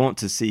 "I want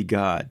to see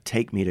God,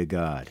 take me to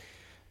God"?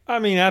 I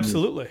mean,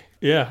 absolutely.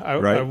 Yeah,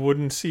 I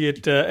wouldn't see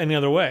it any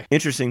other way.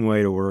 Interesting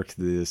way to work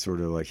the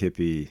sort of like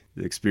hippie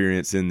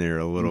experience in there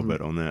a little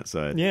bit on that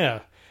side.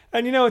 Yeah.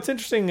 And, it's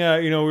interesting,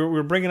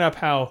 we're bringing up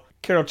how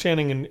Carol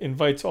Channing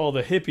invites all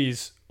the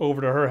hippies over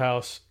to her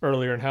house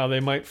earlier and how they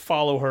might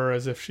follow her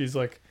as if she's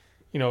like,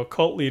 a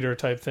cult leader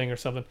type thing or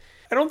something.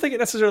 I don't think it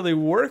necessarily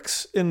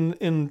works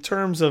in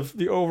terms of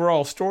the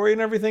overall story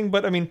and everything,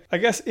 but I mean, I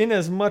guess in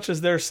as much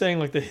as they're saying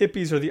like the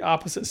hippies are the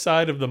opposite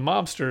side of the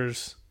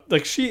mobsters,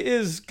 like she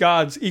is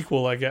God's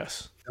equal, I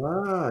guess.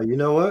 You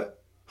know what?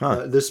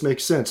 This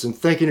makes sense. And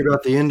thinking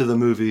about the end of the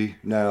movie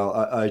now,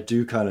 I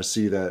do kind of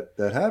see that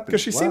happening.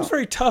 Because she seems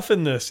very tough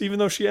in this, even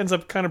though she ends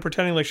up kind of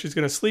pretending like she's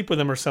going to sleep with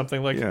him or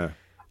something. Like,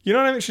 You know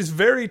what I mean? She's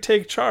very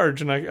take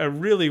charge, and I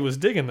really was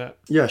digging that.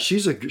 Yeah,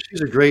 she's a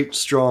great,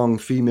 strong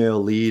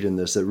female lead in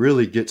this that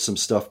really gets some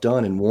stuff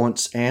done and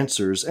wants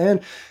answers, and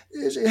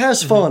it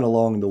has fun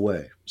along the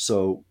way.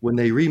 So when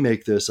they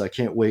remake this, I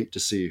can't wait to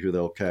see who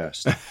they'll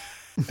cast.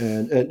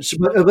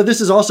 But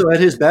this is also at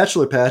his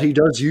bachelor pad. He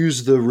does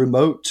use the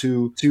remote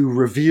to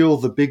reveal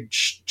the big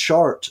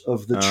chart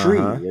of the tree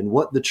and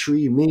what the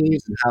tree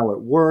means and how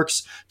it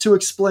works, to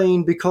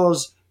explain,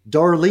 because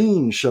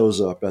Darlene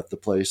shows up at the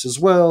place as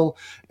well,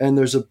 and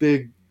there's a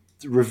big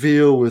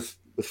reveal with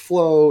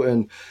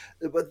Flo,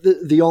 but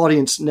the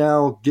audience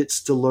now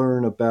gets to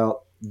learn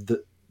about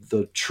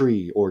the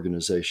tree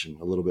organization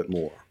a little bit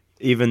more.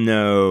 Even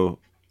though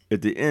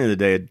at the end of the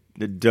day,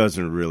 it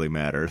doesn't really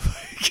matter.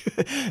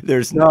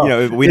 There's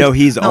we know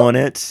he's on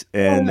it,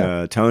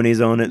 and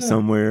Tony's on it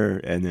somewhere,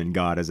 and then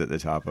God is at the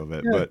top of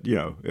it. But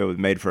it was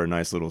made for a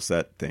nice little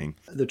set thing.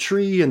 The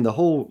tree and the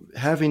whole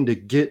having to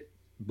get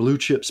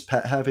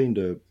having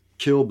to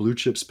kill Blue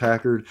Chips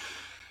Packard,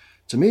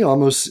 to me,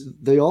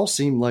 they all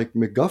seem like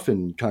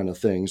MacGuffin kind of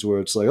things, where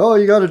it's like, oh,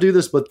 you got to do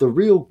this, but the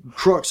real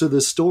crux of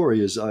this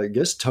story is, I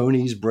guess,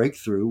 Tony's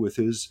breakthrough with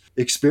his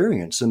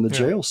experience in the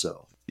jail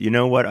cell. You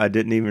know what I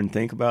didn't even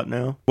think about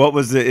now? What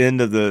was the end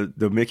of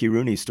the Mickey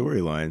Rooney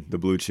storyline, the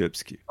Blue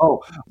Chips?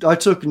 Oh, I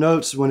took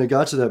notes when it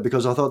got to that,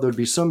 because I thought there'd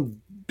be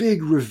some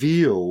big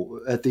reveal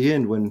at the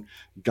end when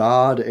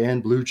God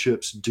and Blue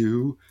Chips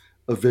do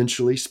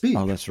eventually speak.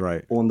 Oh, that's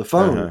right. On the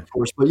phone, of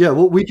course. But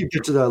we could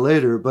get to that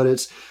later. But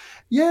it's,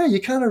 you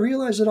kind of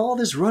realize that all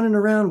this running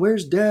around,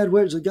 where's Dad?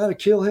 Where's the got to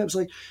kill him? It's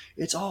like,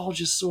 it's all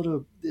just sort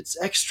of, it's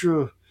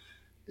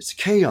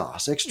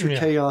chaos,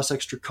 chaos,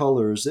 extra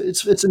colors.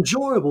 It's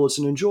enjoyable. It's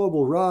an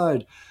enjoyable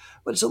ride,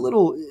 but it's a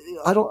little,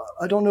 I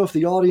don't know if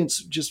the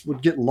audience just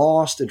would get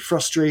lost and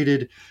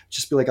frustrated,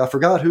 just be like, I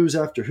forgot who's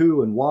after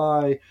who and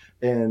why,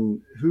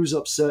 and who's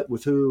upset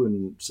with who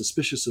and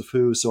suspicious of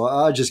who. So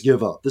I just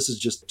give up. This is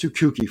just too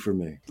kooky for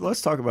me.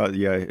 Let's talk about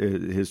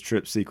his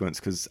trip sequence,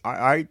 because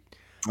I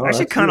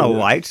actually kind of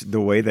liked the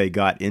way they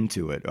got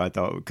into it. I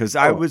thought, because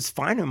I was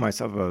finding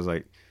myself, I was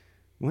like,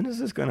 when is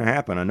this going to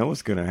happen? I know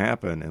what's going to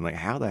happen, and like,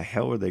 how the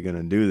hell are they going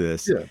to do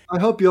this? Yeah, I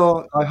hope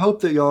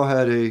that y'all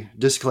had a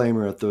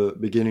disclaimer at the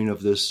beginning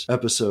of this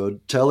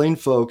episode, telling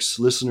folks,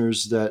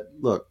 listeners, that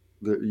look,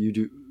 that you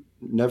do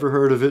never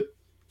heard of it,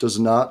 does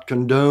not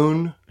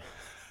condone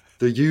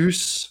the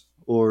use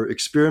or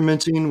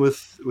experimenting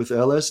with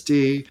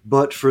LSD,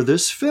 but for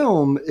this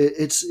film,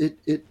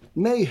 it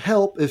may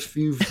help if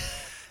you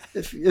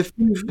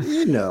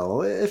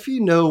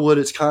know what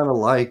it's kind of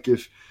like,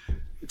 if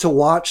to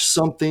watch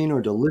something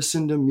or to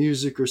listen to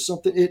music or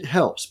something, it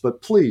helps.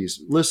 But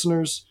please,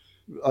 listeners,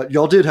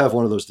 y'all did have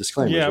one of those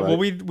disclaimers, right? Well,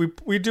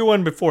 we do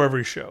one before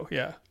every show.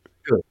 Yeah.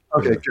 Good.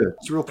 Okay, good.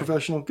 It's real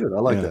professional. Good. I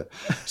like that.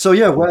 So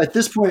at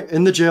this point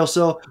in the jail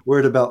cell, we're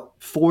at about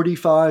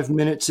 45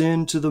 minutes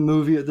into the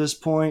movie at this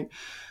point.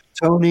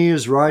 Tony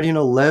is writing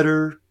a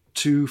letter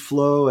to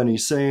Flo, and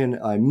he's saying,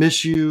 I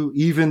miss you,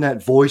 even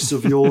that voice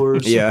of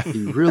yours. Yeah.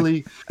 He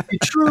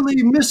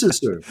truly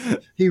misses her.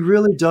 He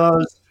really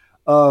does.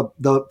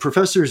 The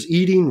professor's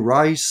eating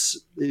rice.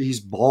 He's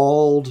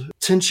bald.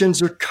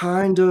 Tensions are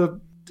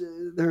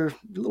they're a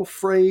little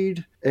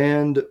frayed,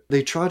 and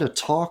they try to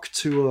talk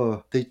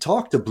to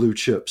Blue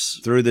Chips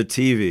through the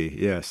TV.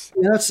 Yes,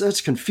 yeah, that's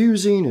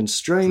confusing and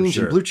strange.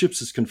 Sure. And Blue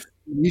Chips is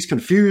he's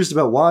confused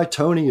about why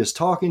Tony is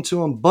talking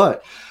to him.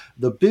 But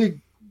the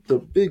big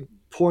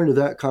point of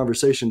that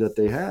conversation that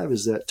they have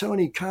is that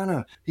Tony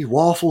he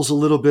waffles a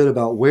little bit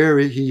about where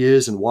he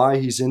is and why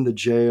he's in the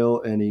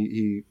jail, and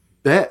he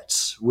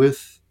bets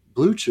with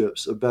Blue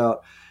Chips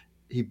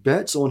he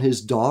bets on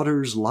his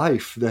daughter's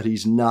life that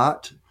he's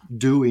not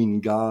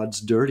doing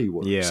God's dirty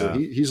work. Yeah. So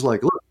he's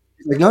like, look,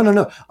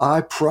 no, I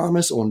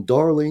promise on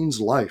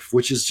Darlene's life,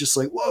 which is just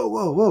like,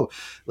 whoa.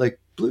 Like,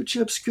 Blue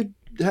Chips could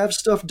have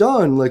stuff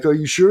done. Like, are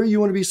you sure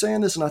you want to be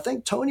saying this? And I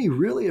think Tony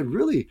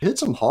really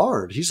hits him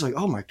hard. He's like,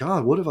 oh my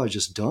God, what have I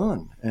just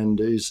done? And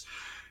he's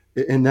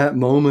in that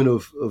moment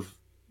of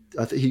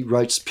I think he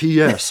writes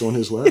P.S. on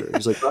his letter.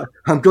 He's like,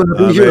 I'm going to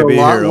be here a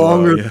lot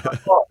longer than I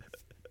thought.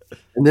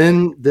 And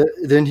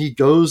then he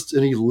goes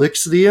and he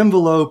licks the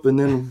envelope, and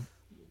then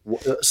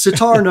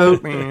sitar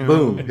note,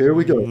 boom, here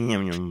we go.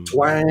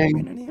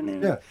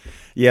 Twang.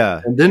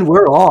 Yeah. And then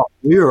we're off.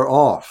 We are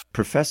off.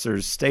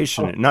 Professor's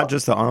stationery, not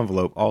just the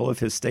envelope, all of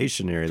his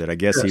stationery that I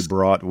guess he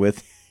brought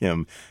with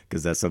him,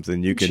 because that's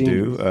something you can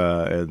do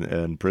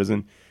in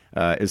prison,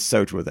 is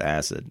soaked with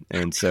acid.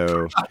 And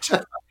so...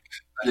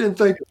 I didn't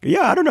think.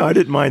 Yeah, I don't know. I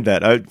didn't mind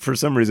that. For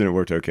some reason, it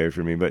worked okay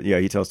for me. But yeah,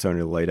 he tells Tony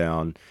to lay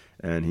down,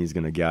 and he's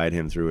going to guide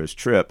him through his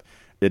trip.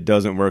 It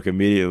doesn't work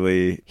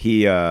immediately.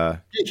 He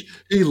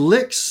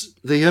licks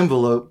the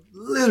envelope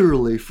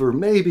literally for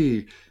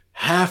maybe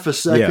half a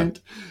second,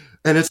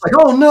 and it's like,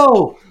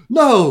 oh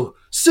no,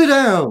 sit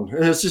down.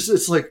 And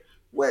it's like,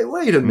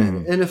 wait a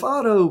minute. And if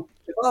Otto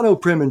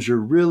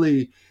Preminger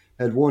really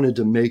had wanted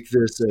to make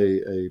this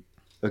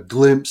a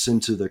glimpse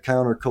into the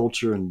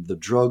counterculture and the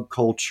drug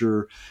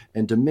culture,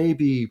 and to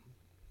maybe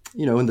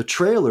in the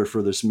trailer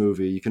for this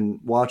movie, you can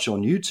watch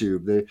on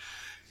YouTube,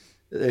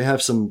 they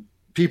have some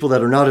people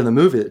that are not in the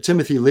movie.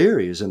 Timothy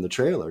Leary is in the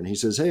trailer, and he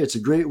says, "Hey, it's a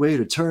great way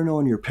to turn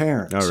on your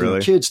parents. Oh,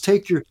 really? Kids,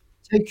 take your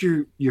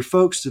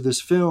folks to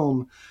this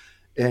film,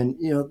 and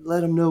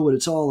let them know what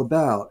it's all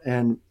about."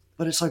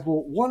 But it's like,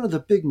 well, one of the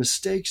big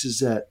mistakes is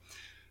that,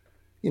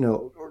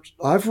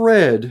 I've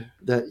read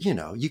that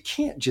you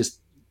can't just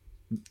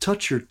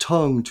touch your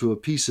tongue to a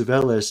piece of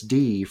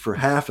LSD for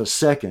half a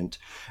second,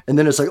 and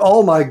then it's like,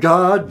 oh my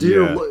God,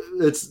 dear,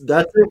 that's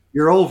it,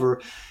 you're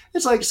over.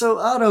 It's like, so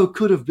Otto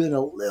could have been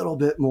a little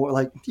bit more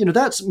like,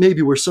 that's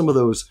maybe where some of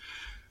those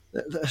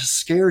the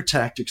scare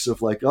tactics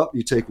of like,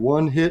 you take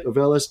one hit of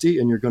LSD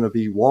and you're going to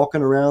be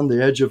walking around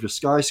the edge of a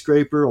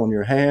skyscraper on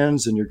your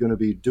hands, and you're going to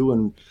be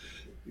doing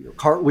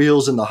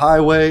cartwheels in the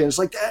highway. And it's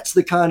like, that's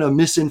the kind of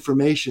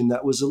misinformation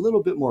that was a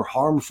little bit more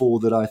harmful,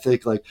 that I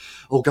think like,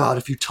 oh God,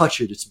 if you touch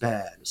it, it's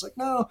bad. It's like,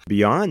 no.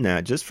 Beyond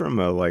that, just from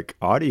a like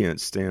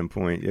audience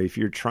standpoint, if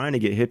you're trying to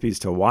get hippies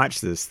to watch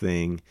this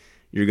thing,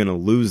 you're going to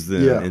lose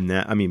them in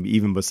that. I mean,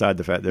 even beside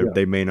the fact that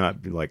they may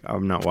not be like,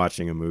 I'm not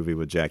watching a movie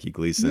with Jackie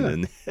Gleason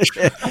and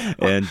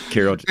and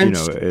Carol,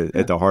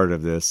 at the heart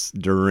of this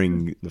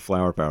during the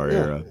Flower Power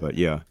era. But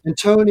and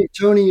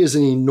Tony is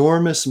an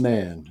enormous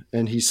man,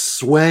 and he's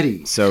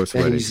sweaty, so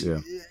sweaty.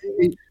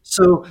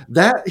 So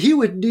that he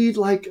would need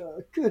like,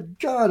 good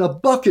God, a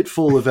bucket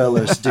full of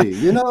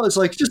LSD. It's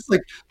like just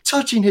like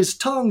touching his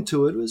tongue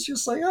to it was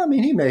just like, I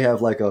mean, he may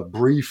have like a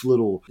brief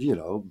little,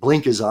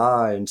 blink his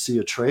eye and see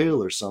a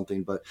trail or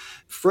something. But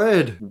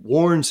Fred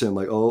warns him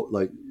like, oh,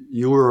 like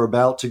you were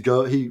about to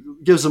go. He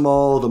gives them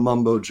all the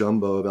mumbo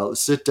jumbo about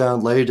sit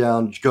down, lay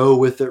down, go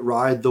with it,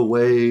 ride the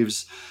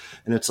waves.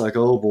 And it's like,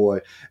 oh boy.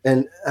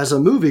 And as a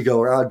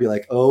moviegoer, I'd be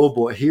like, oh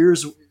boy,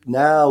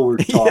 now we're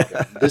talking.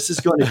 This is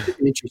going to get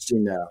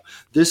interesting now.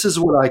 This is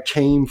what I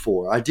came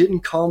for. I didn't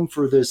come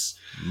for this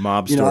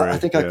mob story. I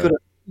think I could have.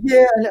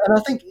 Yeah. And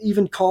I think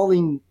even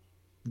calling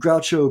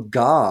Groucho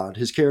God,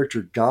 his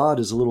character God,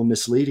 is a little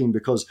misleading,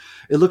 because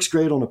it looks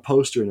great on a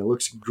poster and it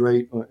looks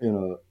great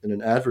in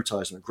an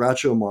advertisement.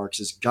 Groucho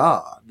Marx is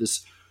God,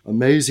 this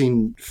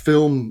amazing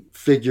film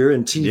figure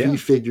and TV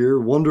figure,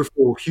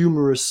 wonderful,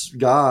 humorous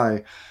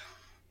guy.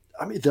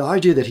 I mean, the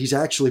idea that he's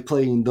actually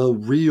playing the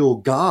real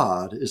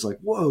God is like,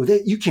 whoa,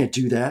 you can't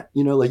do that.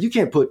 Like you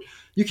can't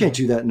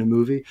do that in a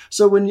movie.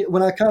 So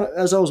when I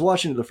as I was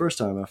watching it the first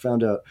time, I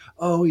found out,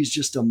 oh, he's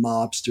just a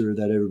mobster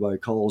that everybody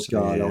calls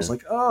God. Yeah. I was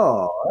like,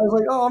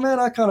 oh man,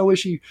 I kind of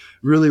wish he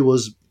really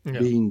was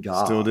being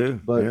God. Still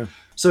do. But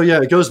so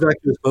it goes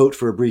back to his boat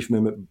for a brief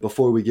minute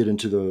before we get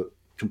into the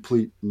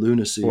complete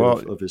lunacy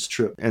of his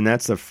trip. And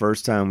that's the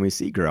first time we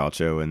see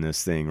Groucho in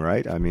this thing,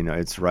 right? I mean,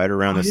 it's right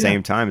around the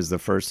same time as the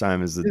first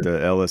time as the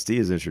LSD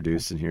is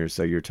introduced in here.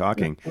 So you're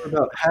talking we're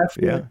about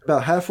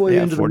halfway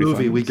into the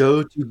movie. We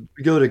go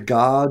to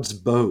God's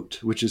boat,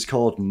 which is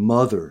called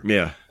Mother.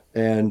 Yeah.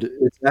 And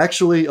it's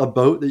actually a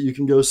boat that you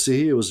can go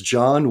see. It was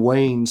John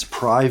Wayne's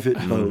private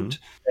boat.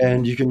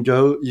 And you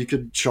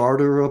could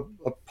charter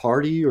a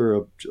party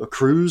or a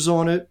cruise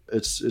on it.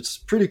 It's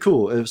pretty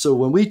cool. And so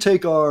when we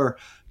take our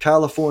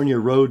California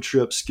road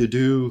trip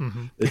skidoo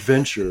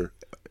adventure,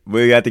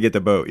 we got to get the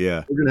boat.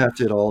 Yeah, we're gonna have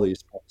to hit all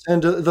these points.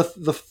 And the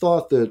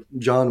thought that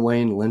John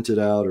Wayne rented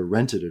it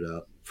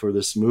out for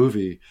this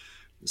movie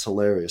is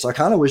hilarious. I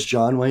kind of wish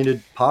John Wayne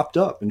had popped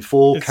up in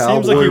full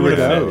cowboy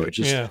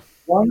regalia.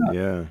 Why not?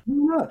 Yeah.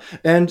 Why not?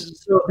 And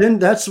so then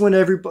that's when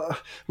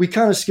we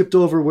kind of skipped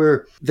over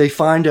where they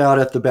find out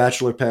at the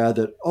bachelor pad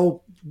that,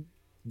 oh,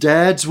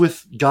 Dad's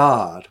with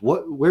God.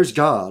 Where's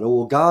God? Oh,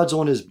 well, God's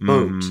on his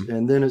boat.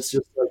 And then it's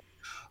just like,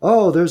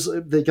 oh,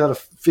 they got to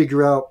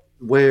figure out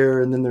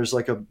where, and then there's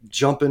like a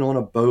jumping on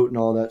a boat and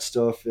all that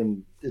stuff.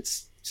 And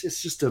it's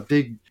just a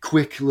big,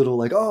 quick little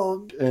like,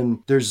 oh, and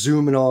they're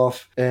zooming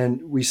off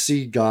and we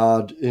see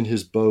God in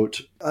his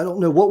boat. I don't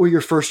know. What were your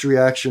first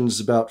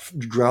reactions about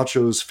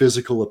Groucho's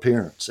physical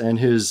appearance and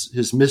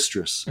his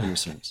mistress in a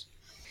sense?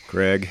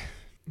 Greg?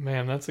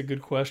 Man, that's a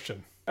good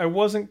question. I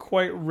wasn't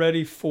quite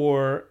ready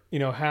for,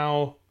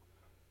 how,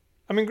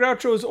 I mean,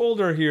 Groucho is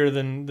older here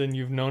than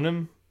you've known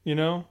him,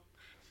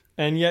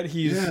 and yet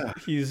he's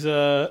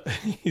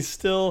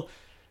still,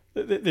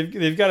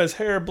 they've got his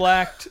hair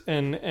blacked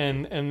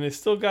and they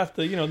still got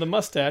the, the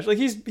mustache. Like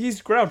he's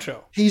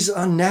Groucho. He's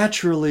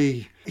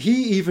unnaturally,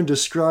 he even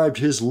described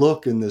his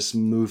look in this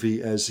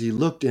movie as he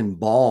looked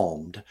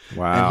embalmed.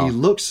 Wow. And he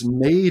looks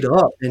made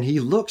up and he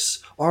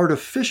looks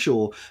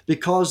artificial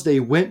because they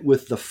went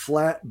with the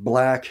flat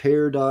black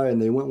hair dye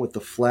and they went with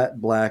the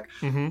flat black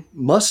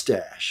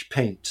mustache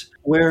paint.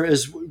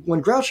 Whereas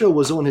when Groucho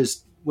was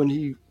when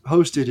he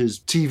hosted his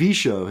TV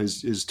show,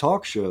 his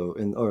talk show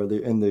in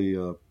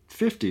the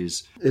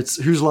 50s, it's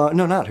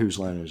not Whose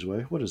Line Is Your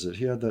Way. What is it?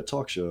 He had that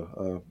talk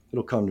show.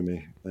 It'll come to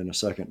me in a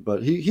second.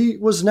 But he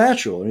was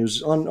natural and he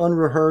was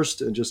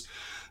unrehearsed and just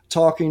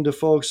talking to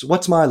folks.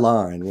 What's my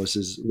line?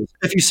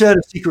 If you said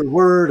a secret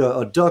word,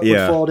 a duck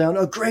would fall down.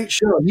 A great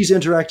show. And he's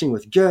interacting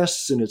with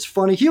guests and it's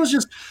funny. He was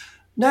just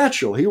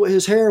natural.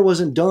 His hair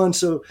wasn't done.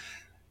 So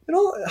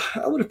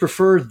I would have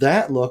preferred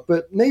that look,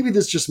 but maybe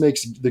this just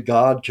makes the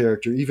God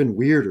character even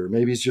weirder.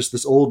 Maybe he's just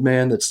this old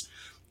man that's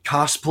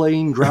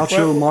cosplaying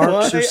Groucho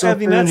Marx or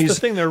something. I mean, that's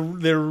the thing.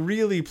 They're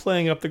really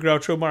playing up the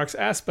Groucho Marx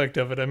aspect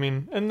of it. I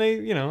mean, and they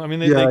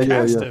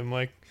cast him.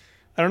 Like,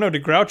 I don't know.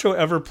 Did Groucho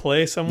ever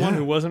play someone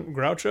who wasn't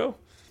Groucho?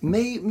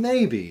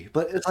 Maybe,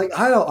 but it's like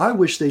I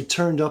wish they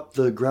turned up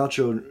the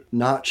Groucho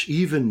notch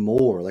even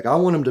more. Like, I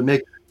want him to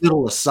make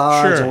little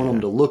asides. I want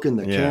him to look in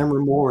the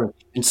camera more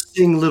and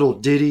sing little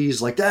ditties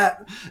like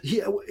that.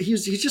 He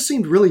just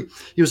seemed really.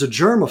 He was a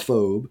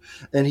germaphobe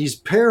and he's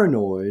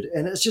paranoid,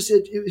 and it's just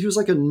he was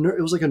like it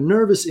was like a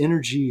nervous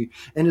energy,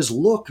 and his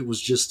look was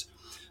just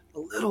a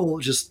little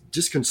just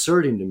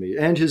disconcerting to me.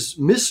 And his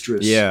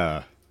mistress,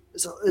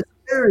 it's a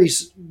very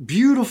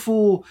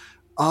beautiful,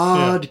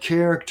 odd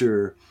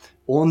character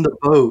on the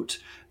boat.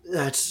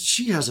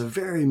 She has a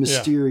very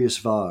mysterious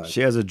vibe.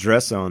 She has a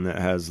dress on that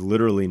has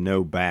literally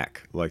no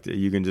back. Like,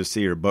 you can just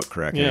see her butt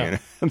cracking. And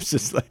I'm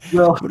just like,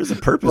 what is the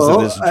purpose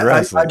of this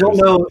dress? I don't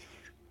know.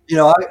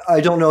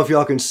 I don't know if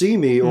y'all can see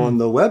me on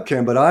the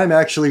webcam, but I'm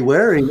actually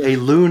wearing a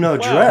Luna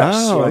dress.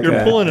 Oh, okay.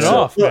 You're pulling it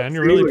off, man.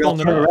 You're really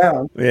pulling it off.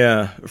 Around.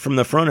 Yeah, from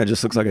the front, it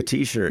just looks like a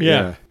T-shirt.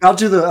 Yeah. I'll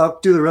do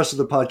the rest of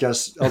the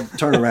podcast. I'll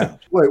turn around.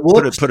 Wait,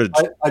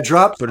 I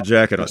dropped. Put a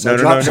jacket on.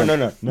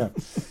 No.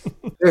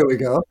 There we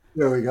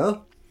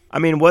go. I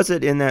mean, was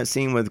it in that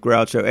scene with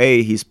Groucho?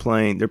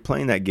 They're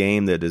playing that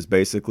game that is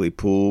basically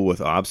pool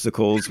with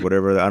obstacles,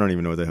 whatever. I don't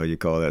even know what the hell you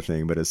call that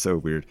thing, but it's so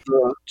weird.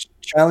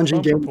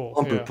 Challenging game,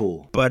 bumper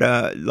pool.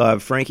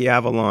 But Frankie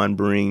Avalon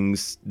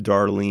brings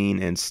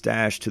Darlene and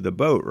Stash to the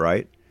boat,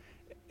 right?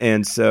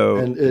 And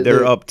so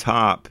they're up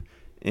top,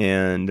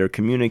 and they're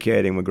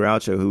communicating with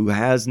Groucho, who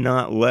has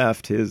not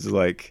left his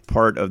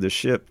part of the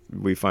ship.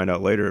 We find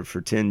out later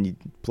for 10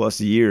 plus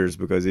years,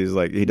 because he's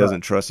he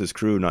doesn't trust his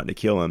crew not to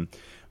kill him.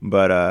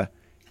 But I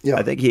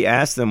think he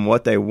asked them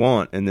what they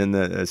want, and then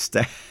the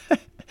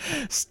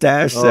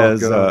Stash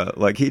says,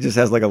 he just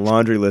has a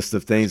laundry list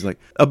of things, like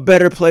a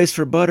better place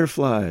for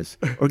butterflies,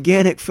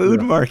 organic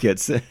food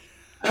markets.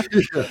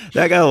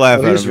 That got a laugh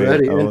out of me.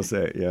 Ready, I will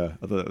say, I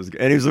thought that was good.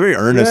 And he was very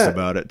earnest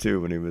about it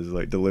too when he was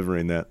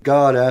delivering that.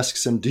 God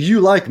asks him, "Do you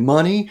like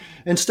money?"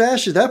 And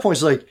Stash at that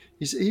point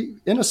is he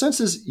in a sense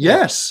is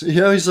yes.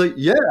 He's like,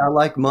 "Yeah, I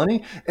like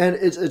money," and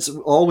it's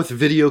all with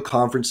video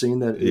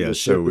conferencing. That the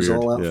ship was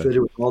all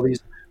outfitted with all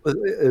these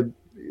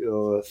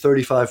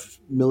 35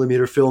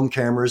 millimeter film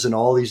cameras in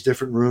all these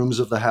different rooms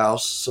of the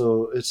house.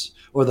 So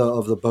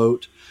of the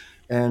boat,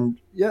 and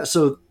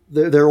so.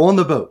 They're on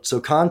the boat.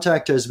 So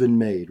contact has been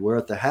made. We're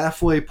at the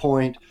halfway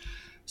point.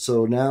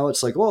 So now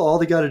it's all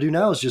they got to do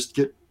now is just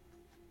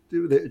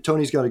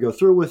Tony's got to go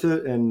through with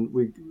it. And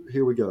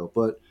here we go.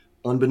 But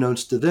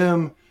unbeknownst to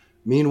them,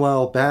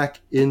 meanwhile, back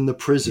in the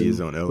prison, he's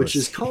on Ellis, which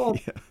is called,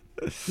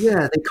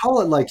 they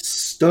call it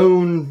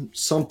Stone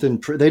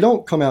something. They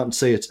don't come out and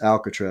say it's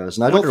Alcatraz.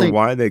 And I don't think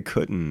why they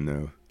couldn't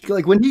though.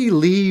 When he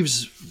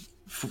leaves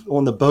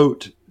on the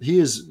boat,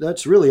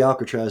 that's really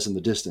Alcatraz in the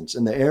distance,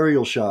 and the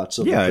aerial shots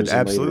of the prison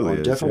absolutely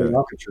are definitely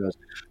Alcatraz.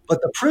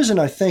 But the prison,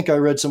 I think I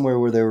read somewhere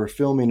where they were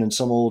filming in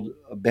some old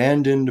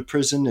abandoned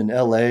prison in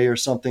LA or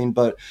something,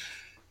 but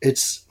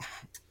it's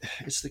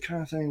the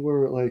kind of thing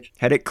where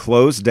had it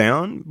closed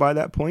down by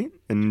that point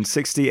in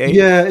 68?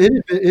 Yeah,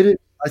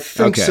 it I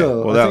think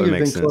so. Well, that would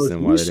make sense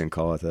then why they didn't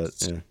call it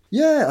that.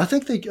 Yeah, I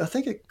think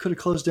it could have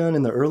closed down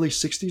in the early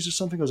 60s or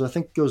something, because I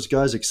think those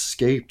guys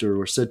escaped or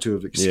were said to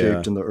have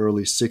escaped in the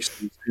early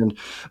 60s.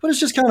 But it's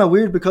just kind of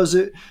weird because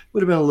it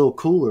would have been a little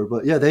cooler.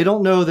 But they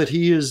don't know that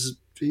he's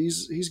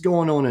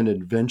going on an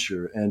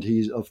adventure, and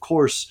he's, of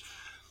course,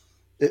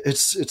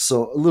 it's a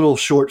little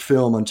short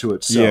film unto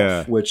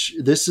itself, which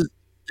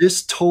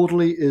this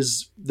totally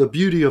is the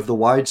beauty of the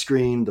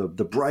widescreen,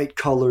 the bright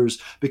colors,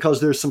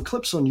 because there's some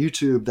clips on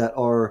YouTube that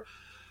are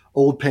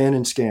old pan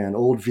and scan,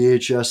 old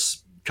VHS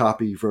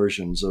copy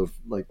versions of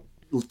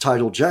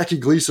titled Jackie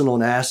Gleason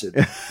on Acid.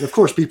 And of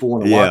course people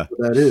want to watch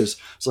what that is.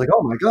 It's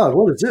oh my God,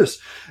 what is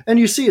this? And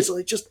you see, it's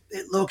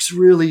it looks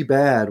really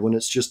bad when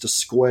it's just a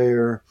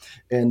square,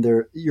 and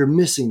you're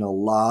missing a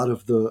lot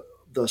of the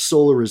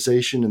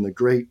solarization and the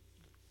great,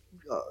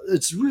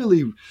 it's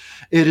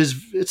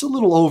a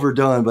little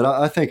overdone, but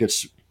I think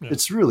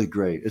it's really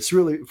great. It's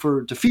really,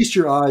 to feast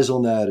your eyes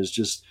on that is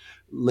just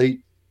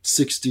late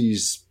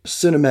 60s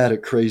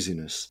cinematic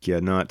craziness.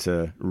 Yeah, not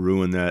to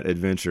ruin that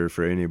adventure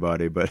for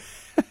anybody, but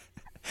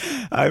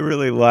I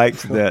really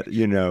liked that,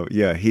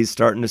 he's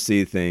starting to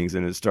see things,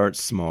 and it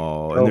starts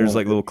small, and there's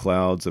little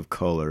clouds of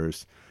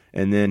colors,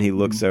 and then he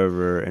looks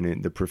over,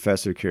 and the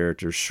professor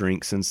character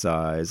shrinks in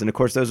size, and of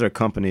course those are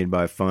accompanied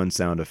by fun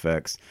sound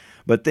effects.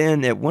 But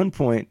then at one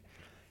point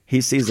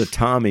he sees a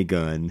Tommy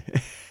gun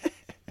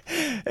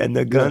and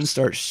the gun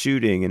starts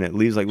shooting, and it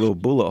leaves little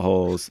bullet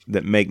holes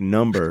that make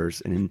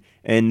numbers, and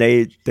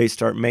they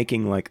start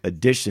making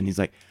addition. He's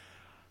like,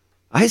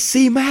 I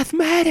see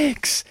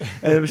mathematics.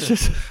 And it was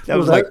just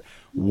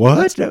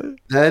what?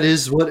 That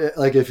is what,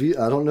 I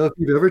don't know if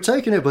you've ever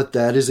taken it, but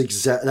that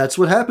is that's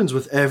what happens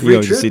with every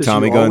trip. You see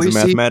Tommy guns and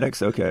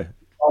mathematics? Okay.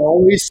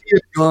 always see a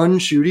gun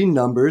shooting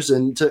numbers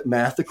and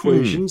math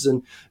equations,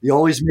 and you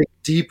always make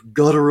deep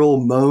guttural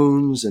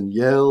moans and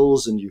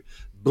yells, and you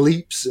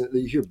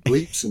hear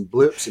bleeps and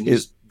blips, and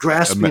he's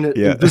grasping at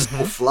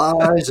invisible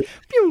flies.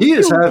 He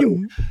is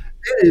having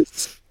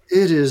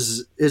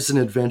it's an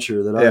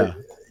adventure that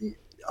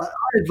I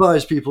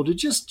advise people to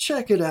just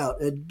check it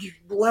out and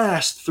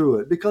blast through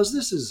it, because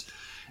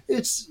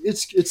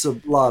it's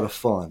a lot of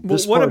fun. Well,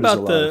 what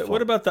about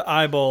the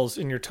eyeballs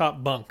in your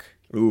top bunk?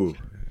 Ooh.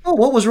 Oh,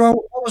 what was wrong?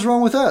 What was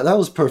wrong with that? That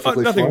was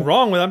perfectly nothing fine.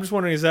 wrong with it. I'm just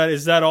wondering,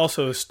 is that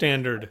also a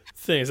standard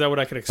thing? Is that what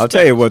I could expect? I'll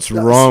tell you what's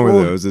wrong with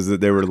those is that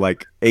they were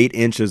like 8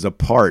 inches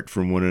apart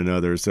from one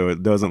another, so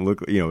it doesn't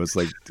look. It's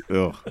like,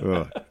 ugh.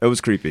 It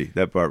was creepy.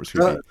 That part was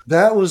creepy.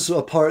 That was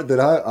a part that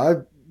I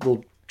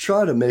will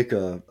try to make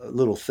a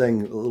little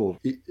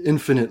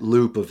infinite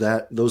loop of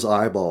those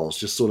eyeballs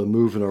just sort of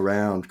moving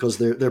around, because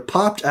they're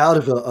popped out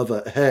of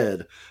a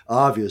head,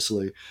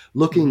 obviously,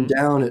 looking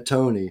down at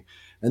Tony.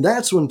 And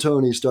that's when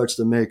Tony starts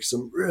to make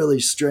some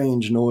really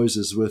strange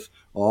noises with,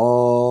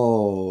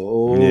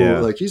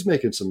 like he's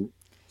making some.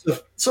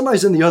 If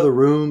somebody's in the other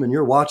room and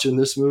you're watching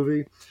this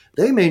movie,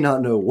 they may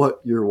not know what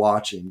you're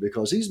watching,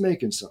 because he's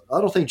making some. I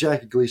don't think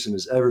Jackie Gleason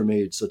has ever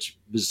made such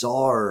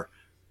bizarre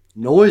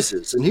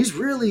noises, and he's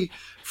really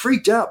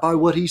freaked out by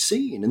what he's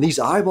seeing, and these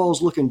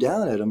eyeballs looking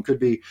down at him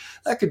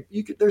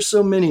there's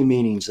so many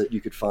meanings that you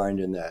could find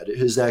in that.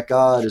 Is that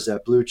God? Is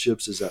that Blue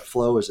Chips? Is that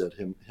Flo? Is that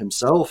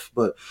himself?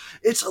 But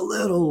it's a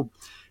little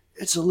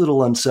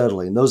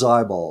unsettling, those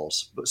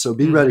eyeballs. So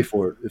be ready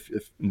for it if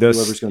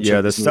whoever's going to check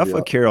the this stuff movie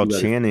with out, Carol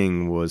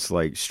Channing was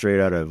like straight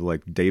out of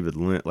like David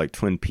Lynch, like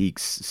Twin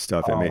Peaks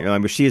stuff.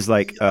 But she's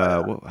like,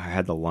 I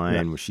had the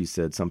line where she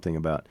said something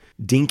about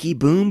dinky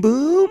boom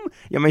boom.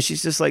 I mean,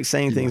 she's just like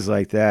saying things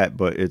like that,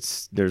 but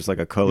there's like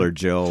a color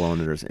gel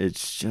on it.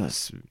 It's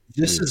just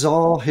this is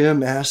all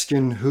him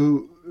asking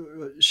who.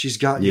 She's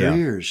got your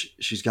ears.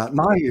 She's got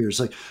my ears.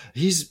 Like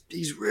he's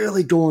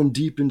really going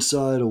deep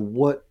inside of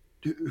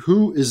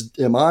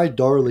am I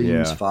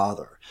Darlene's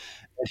father?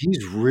 And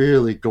he's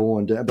really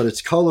going down, but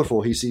it's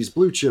colorful. He sees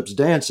Blue Chips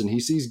dancing. He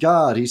sees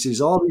God. He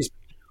sees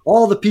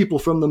all the people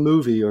from the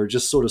movie are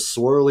just sort of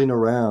swirling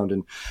around.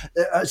 And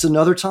it's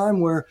another time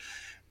where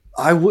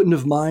I wouldn't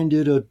have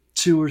minded a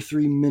 2 or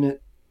 3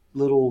 minute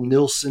little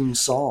Nilsson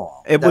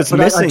song. It was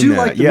missing that.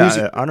 Like the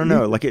music. I don't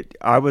know. Like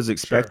I was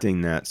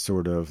expecting that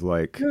sort of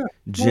like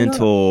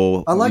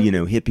gentle,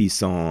 hippie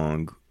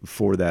song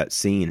for that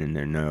scene in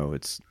there. No,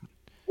 it's.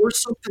 Or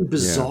something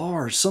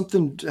bizarre,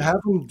 something,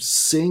 have them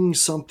sing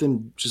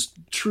something just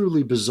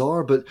truly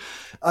bizarre. But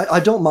I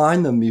don't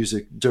mind the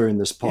music during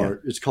this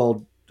part. It's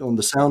called, on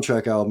the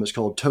soundtrack album, it's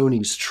called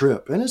Tony's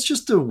Trip. And it's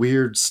just a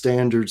weird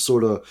standard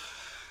sort of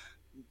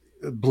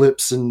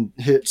blips and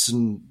hits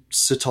and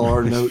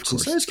sitar notes. And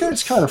so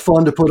it's kind of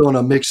fun to put on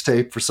a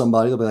mixtape for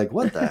somebody. They'll be like,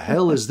 what the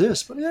hell is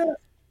this? But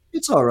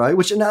it's all right.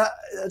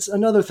 That's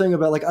another thing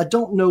about, like, I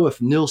don't know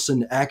if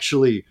Nilsson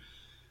actually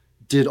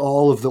did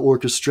all of the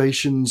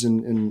orchestrations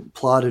and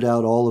plotted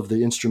out all of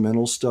the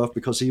instrumental stuff,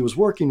 because he was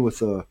working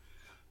with an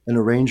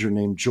arranger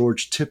named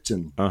George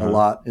Tipton a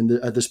lot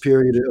at this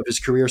period of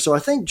his career. So I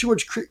think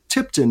George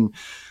Tipton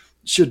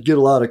should get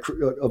a lot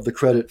of the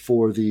credit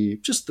for the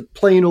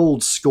plain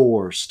old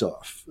score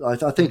stuff.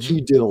 I think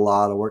he did a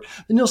lot of work.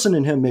 And Nilsson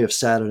and him may have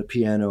sat at a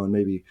piano and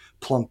maybe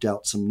plunked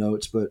out some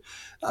notes, but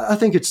I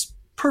think it's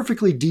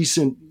perfectly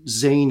decent,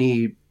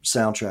 zany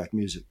soundtrack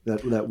music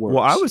that works.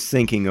 Well, I was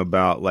thinking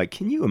about, like,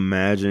 can you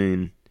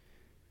imagine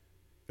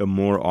a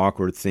more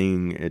awkward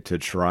thing to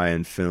try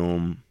and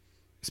film,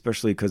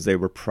 especially because they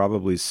were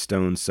probably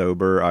stone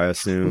sober, I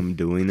assume,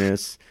 doing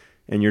this,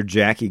 and you're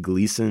Jackie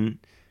Gleason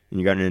and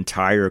you got an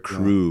entire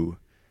crew.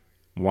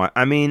 Why?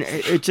 I mean,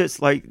 it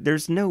just, like,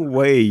 there's no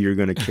way you're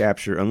going to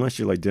capture, unless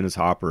you're like Dennis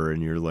Hopper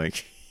and you're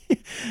like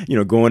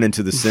going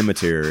into the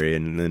cemetery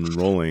and then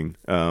rolling.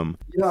 I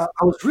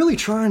was really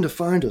trying to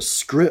find a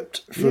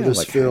script for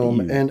this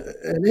film, and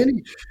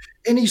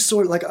any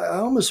sort of, like, I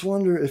almost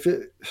wonder if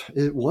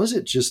it was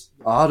just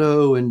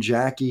Otto and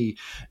Jackie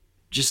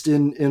just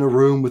in a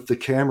room with the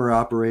camera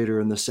operator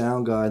and the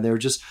sound guy, and they were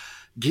just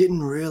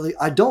getting really.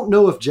 I don't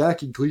know if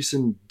Jackie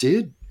Gleason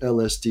did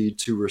LSD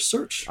to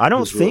research. I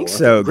don't think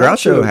so.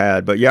 Groucho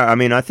had, but I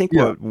mean, I think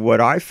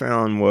what I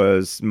found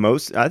was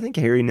I think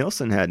Harry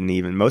Nilsson hadn't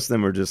even. Most of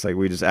them were just like,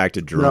 we just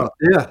acted drunk.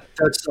 No, I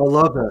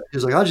love that.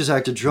 He's like, I just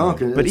acted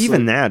drunk. Yeah. But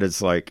even that,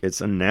 it's like, it's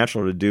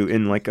unnatural to do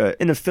in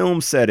in a film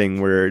setting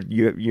where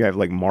you have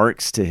like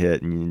marks to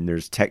hit and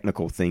there's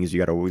technical things you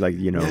got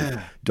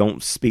to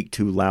don't speak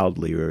too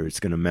loudly or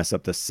it's going to mess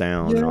up the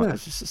sound. Yeah.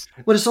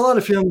 But it's a lot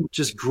of him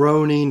just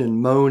groaning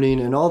and moaning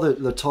and all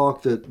the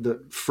talk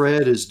that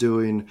Fred is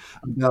doing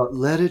about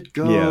let it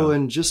go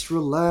and just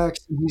relax.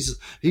 And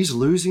he's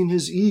losing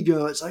his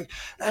ego. It's like,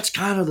 that's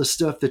kind of the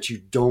stuff that you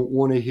don't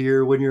want to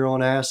hear when you're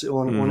on acid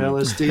on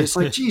LSD. It's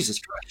like, Jesus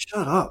Christ,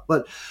 shut up.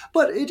 But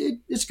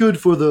it's good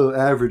for the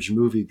average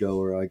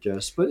moviegoer, I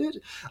guess. But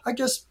I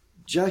guess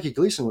Jackie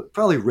Gleason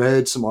probably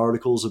read some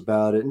articles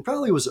about it and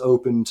probably was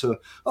open to,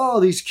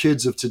 these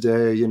kids of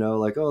today,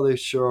 like, they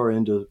sure are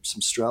into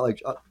some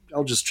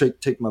I'll just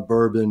take my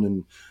bourbon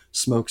and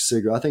smoke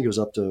cigarettes. I think it was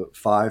up to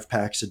 5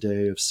 packs a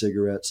day of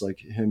cigarettes, like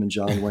him and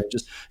John Wayne.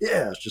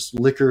 Just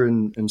liquor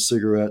and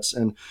cigarettes,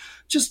 and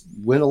just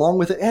went along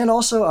with it. And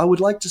also, I would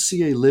like to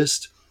see a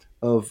list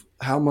of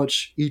how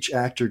much each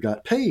actor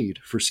got paid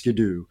for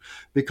Skidoo,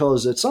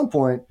 because at some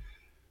point,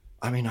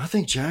 I mean, I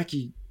think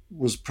Jackie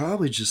was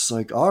probably just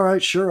like, all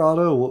right, sure,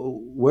 Otto,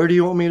 where do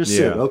you want me to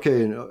sit?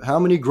 Okay, how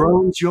many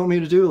groans do you want me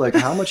to do? Like,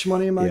 how much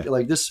money am I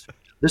like this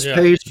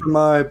pays for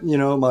my,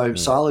 my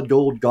solid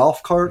gold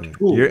golf cart.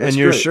 Ooh,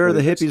 you're sure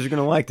the hippies are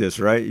going to like this,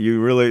 right?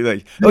 You really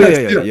like,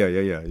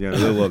 yeah.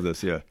 They'll love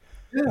this. Yeah.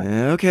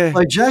 Okay.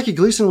 Like Jackie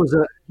Gleason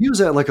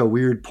was at like a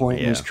weird point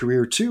in his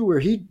career too, where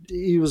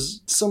he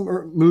was some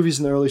movies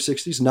in the early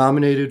 60s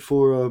nominated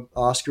for an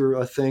Oscar,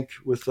 I think,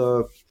 with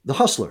The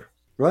Hustler.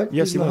 Right?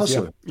 Yes, he was.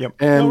 Hustler. Yep.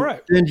 And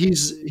then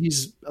this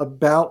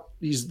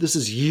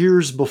is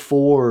years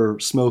before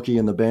Smokey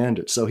and the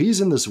Bandit. So he's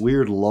in this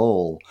weird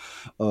lull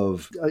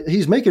of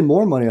he's making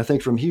more money, I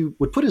think, he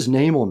would put his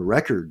name on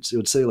records. It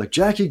would say like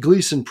Jackie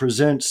Gleason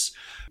presents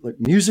like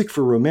music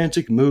for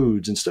romantic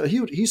moods and stuff.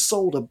 He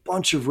sold a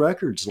bunch of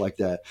records like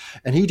that,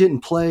 and he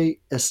didn't play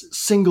a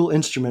single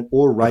instrument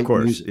or write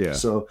music. Yeah.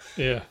 So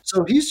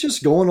he's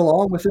just going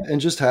along with it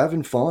and just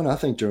having fun, I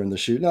think, during the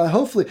shoot. Now,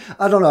 hopefully,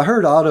 I don't know. I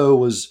heard Otto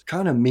was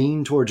kind of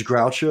mean towards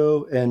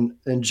Groucho, and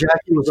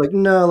Jackie was like,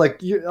 no,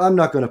 like I'm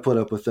not going to put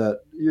up with that.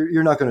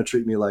 You're not going to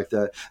treat me like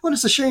that. Well,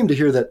 it's a shame to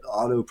hear that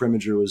Otto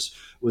Preminger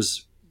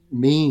was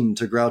mean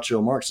to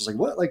Groucho Marx. It's like,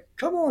 what? Like,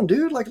 come on,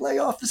 dude, like lay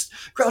off this.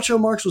 Groucho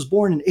Marx was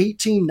born in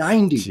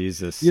 1890.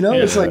 Jesus.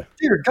 It's like,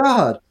 dear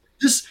God,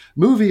 this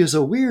movie is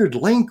a weird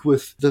link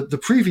with the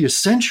previous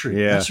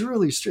century. Yeah. That's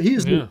really strange. He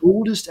is the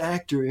oldest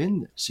actor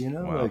in this,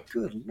 like,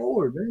 good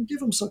Lord, man,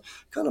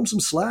 cut him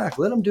some slack.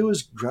 Let him do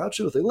his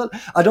Groucho thing.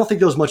 I don't think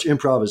there was much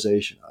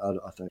improvisation. I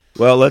think.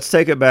 Well, let's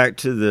take it back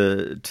to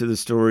the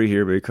story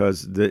here,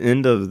 because the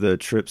end of the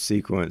trip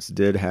sequence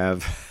did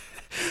have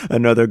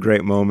another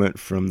great moment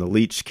from the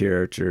Leach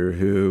character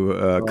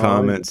who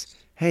comments,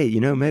 hey,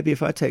 maybe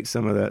if I take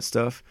some of that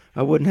stuff,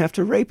 I wouldn't have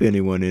to rape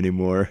anyone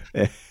anymore.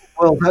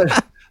 Well,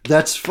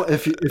 that's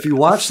if you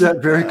watch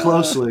that very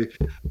closely,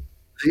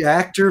 the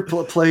actor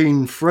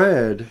playing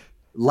Fred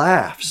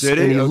laughs and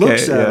he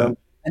looks at him.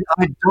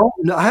 And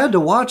I had to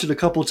watch it a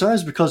couple of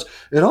times because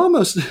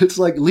it's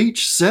like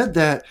Leach said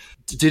that.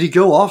 Did he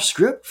go off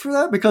script for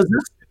that? Because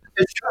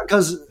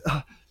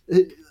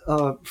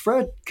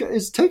Fred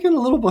is taken a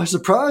little by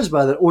surprise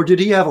by that, or did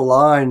he have a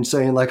line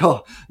saying like,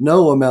 "Oh,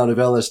 no amount of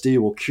LSD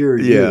will cure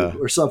you,"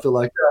 or something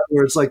like that?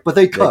 Where it's like, but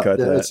they cut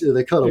that.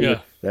 They cut it.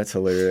 That's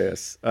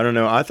hilarious. I don't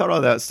know. I thought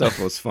all that stuff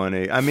was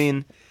funny. I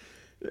mean,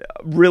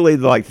 really,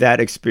 like that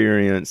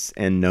experience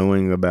and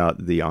knowing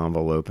about the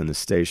envelope and the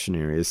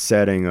stationery is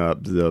setting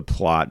up the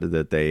plot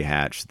that they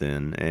hatched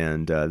then,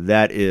 and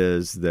that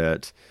is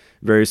that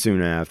very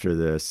soon after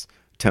this,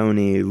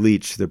 Tony,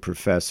 Leach, the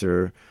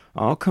professor,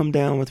 all come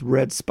down with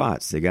red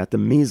spots. They got the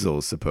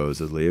measles,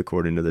 supposedly,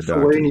 according to the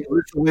doctor.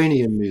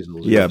 Lithuanian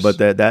measles. Yeah, but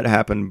that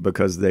happened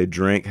because they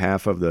drank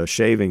half of the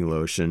shaving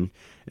lotion,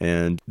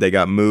 and they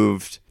got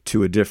moved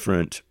to a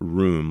different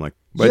room.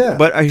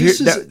 But I hear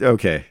that.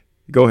 Okay,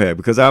 go ahead,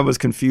 because I was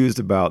confused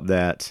about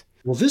that.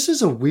 Well, this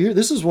is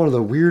one of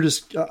the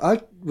weirdest. I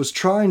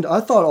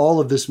thought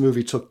all of this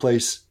movie took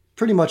place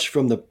pretty much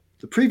from the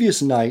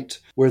previous night,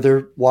 where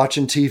they're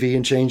watching TV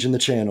and changing the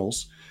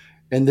channels.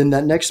 And then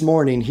that next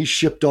morning, he's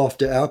shipped off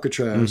to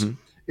Alcatraz.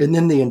 Mm-hmm. And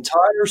then the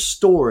entire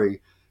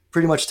story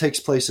pretty much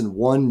takes place in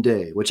one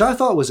day, which I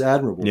thought was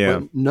admirable. Yeah.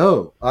 But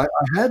no, I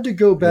had to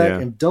go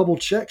back and double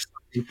check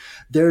something.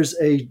 There's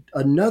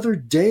another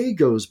day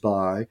goes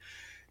by,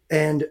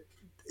 and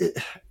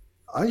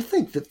I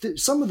think that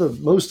some of the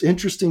most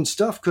interesting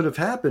stuff could have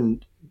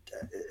happened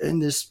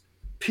in this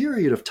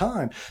period of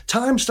time.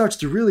 Time starts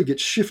to really get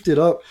shifted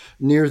up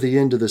near the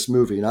end of this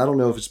movie. And I don't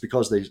know if it's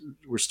because they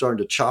were starting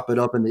to chop it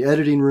up in the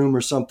editing room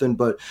or something,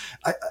 but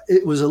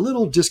it was a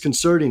little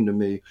disconcerting to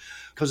me,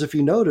 because if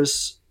you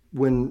notice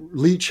when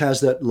Leach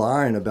has that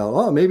line about,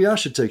 oh, maybe I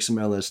should take some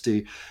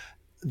LSD,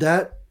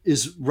 that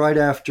is right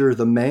after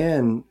the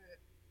man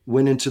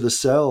went into the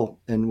cell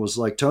and was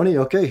like, Tony,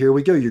 okay, here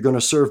we go. You're going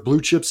to serve blue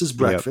chips as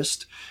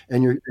breakfast. Yep.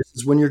 And this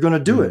is when you're going to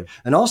do it.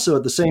 And also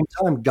at the same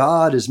time,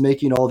 God is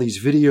making all these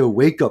video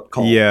wake-up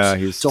calls. Yeah,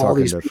 he's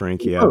talking to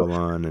Frankie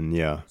Avalon, and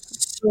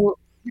So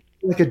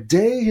like a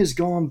day has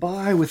gone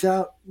by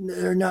without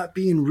there not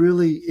being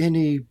really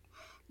any,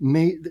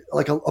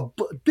 like a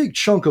big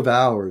chunk of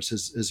hours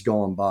has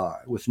gone by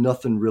with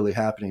nothing really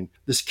happening.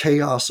 This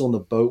chaos on the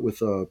boat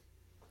with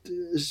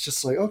it's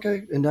just like,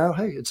 okay, and now,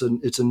 hey, it's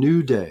a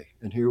new day,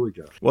 and here we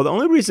go. Well, the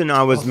only reason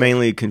I was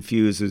mainly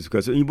confused is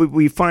because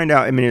we find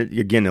out, I mean,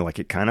 again, like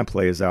it kind of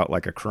plays out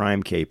like a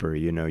crime caper,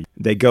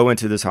 They go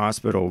into this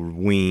hospital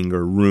wing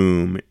or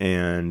room,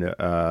 and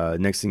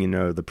next thing you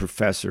know, the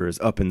professor is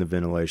up in the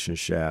ventilation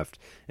shaft,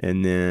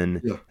 and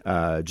then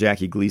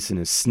Jackie Gleason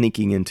is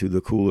sneaking into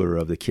the cooler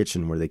of the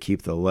kitchen where they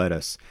keep the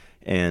lettuce,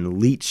 and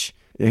Leach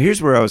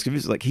Here's where I was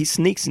confused. Like, he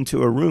sneaks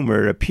into a room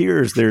where it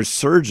appears there's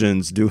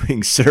surgeons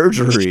doing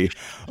surgery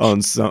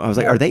on some. I was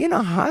like, are they in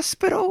a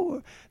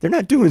hospital? They're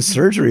not doing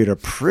surgery at a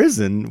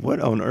prison.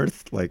 What on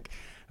earth? Like,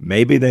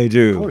 maybe they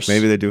do.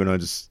 Maybe they do, and I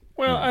just.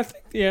 Well, I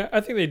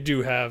think they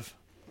do have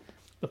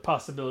the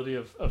possibility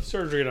of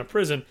surgery in a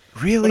prison.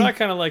 Really? What I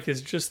kind of like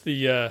is just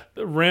the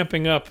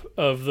ramping up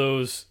of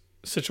those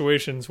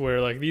situations where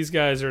like these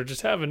guys are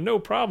just having no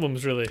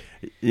problems really.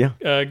 Yeah.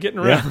 Getting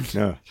around.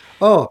 Yeah.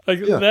 Oh,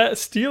 that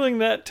stealing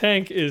that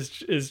tank is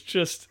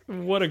just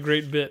what a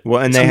great bit.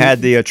 Well, and they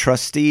had the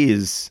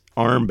trustees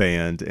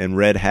armband and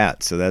red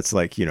hat, so that's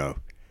like, you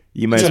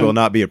might as well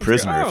not be a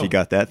prisoner if you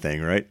got that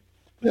thing, right?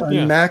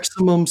 Yeah.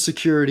 Maximum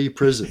security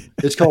prison.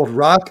 It's called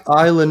Rock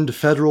Island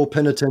Federal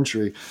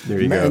Penitentiary. There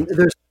you go.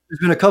 There's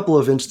been a couple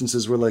of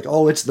instances where like,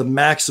 oh, it's the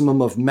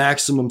maximum of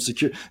maximum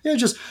security. Yeah,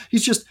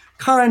 he's just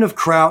kind of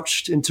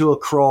crouched into a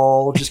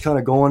crawl, just kind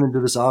of going into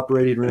this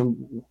operating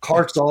room,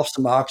 carts off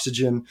some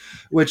oxygen,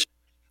 which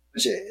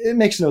it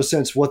makes no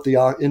sense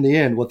in the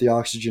end what the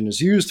oxygen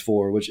is used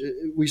for. Which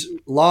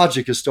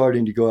logic is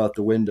starting to go out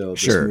the window of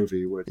this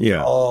movie. Where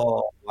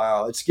oh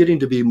wow, it's getting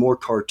to be more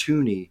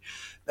cartoony.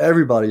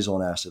 Everybody's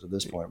on acid at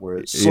this point where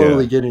it's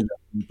slowly getting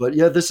 – but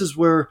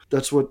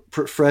that's what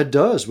Fred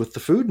does with the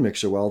food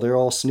mixer while they're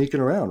all sneaking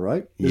around,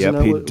 right? He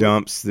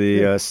dumps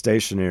the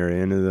stationery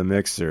into the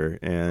mixer,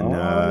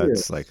 and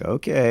it's like,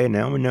 okay,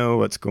 now we know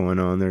what's going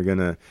on. They're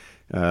going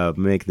to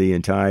make the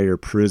entire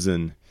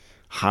prison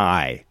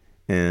high,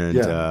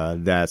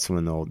 and that's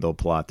when they'll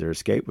plot their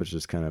escape, which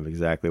is kind of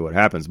exactly what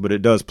happens. But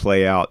it does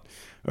play out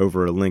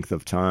over a length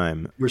of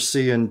time. We're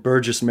seeing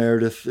Burgess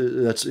Meredith.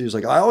 He's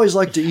like, I always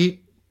like to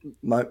eat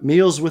my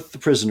meals with the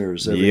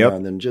prisoners every now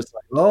and then, just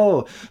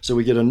like, so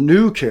we get a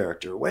new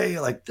character way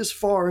like this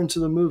far into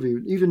the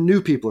movie. Even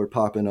new people are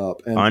popping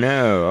up. And I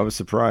know, I was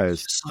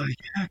surprised. It's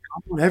like,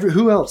 come on,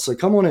 who else? Like,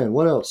 come on in.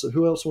 What else?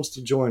 Who else wants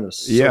to join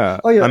us?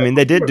 I mean,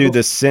 they did do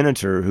the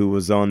senator who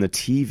was on the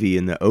TV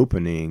in the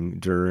opening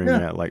during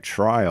that like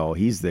trial.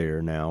 He's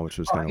there now, which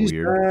was kind of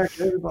weird. Back.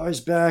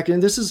 Everybody's back,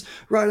 and this is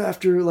right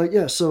after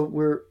so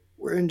we're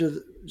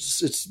into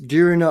it's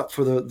gearing up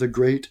for the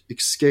great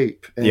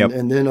escape,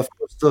 and then of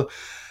course the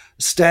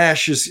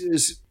Stash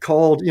is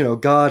called,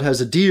 God has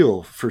a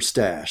deal for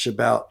Stash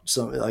about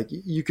something like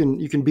you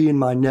can be in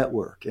my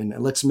network and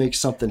let's make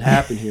something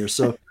happen here.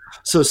 So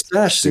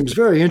Stash seems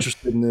very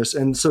interested in this,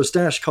 and so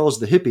Stash calls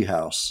the hippie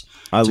house.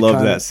 I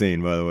love that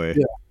scene, by the way.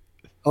 Yeah.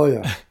 Oh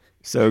yeah.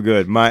 So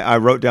good. I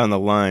wrote down the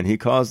line. He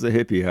calls the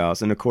hippie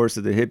house, and of course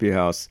at the hippie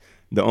house,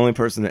 the only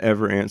person that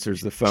ever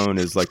answers the phone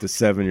is like the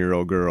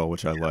 7-year-old girl,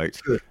 which I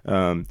liked.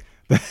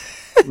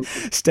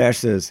 Stash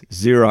says,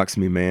 "Xerox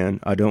me,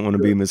 man. I don't want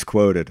to be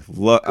misquoted."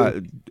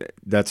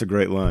 That's a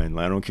great line.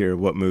 I don't care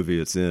what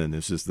movie it's in.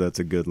 It's just that's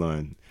a good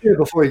line. Yeah,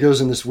 before he goes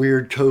in this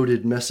weird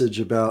coded message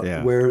about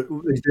where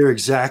their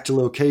exact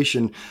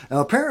location.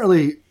 Now,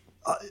 apparently,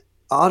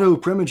 Otto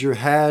Preminger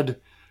had.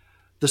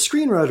 The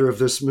screenwriter of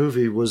this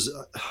movie was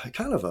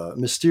kind of a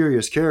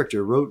mysterious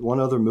character, wrote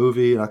one other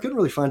movie, and I couldn't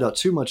really find out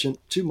too much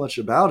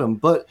about him,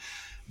 but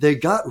they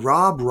got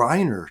Rob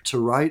Reiner to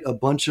write a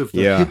bunch of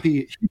the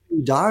hippie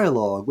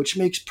dialogue, which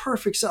makes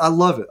perfect sense. I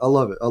love it. I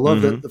love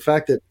the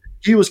fact that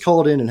he was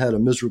called in and had a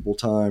miserable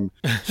time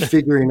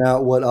figuring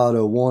out what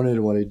Otto wanted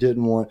and what he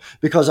didn't want,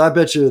 because I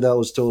bet you that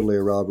was totally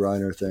a Rob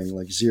Reiner thing,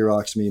 like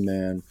Xerox me,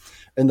 man.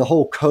 And the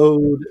whole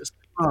code –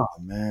 oh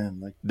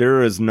man!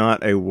 There is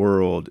not a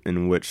world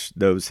in which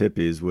those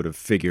hippies would have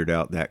figured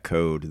out that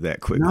code that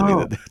quickly.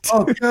 No.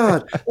 Oh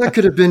God, that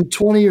could have been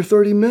 20 or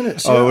 30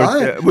 minutes.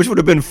 Which would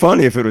have been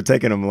funny if it would have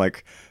taken them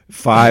like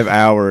 5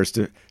 hours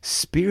to.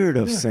 Spirit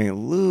of St.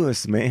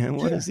 Louis, man.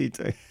 What does he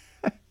take?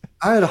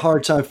 I had a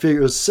hard time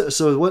figuring.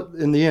 So what?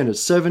 In the end,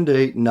 it's 7 to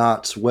 8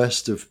 knots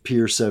west of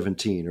Pier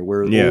 17, or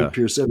where old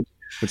Pier 17.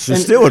 Which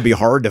still would be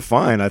hard to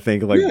find, I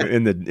think,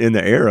 in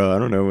the era. I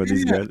don't know what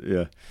these guys.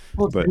 Yeah.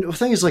 Well, but the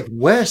thing is, like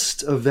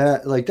west of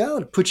that, like that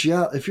would put you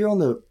out if you're on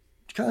the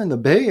kind of in the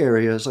Bay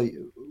Area. It's like,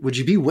 would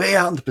you be way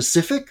out in the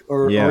Pacific,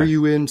 or are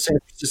you in San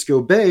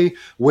Francisco Bay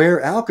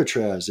where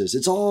Alcatraz is?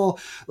 It's all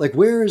like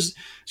it's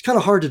kind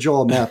of hard to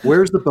draw a map.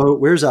 Where's the boat?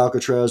 Where's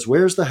Alcatraz?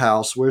 Where's the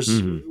house? Where's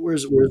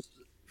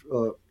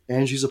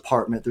Angie's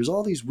apartment? There's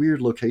all these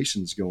weird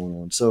locations going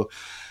on. So.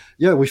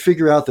 Yeah, we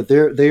figure out that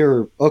they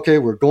are okay.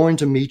 We're going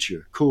to meet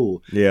you.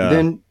 Cool. Yeah.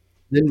 Then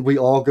we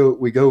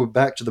go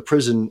back to the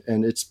prison,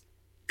 and it's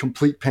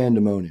complete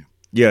pandemonium.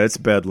 Yeah, it's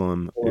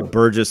bedlam.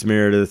 Burgess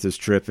Meredith is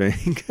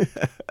tripping.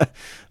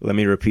 Let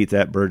me repeat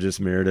that. Burgess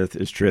Meredith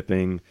is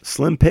tripping.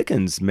 Slim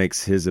Pickens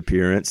makes his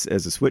appearance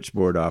as a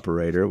switchboard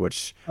operator,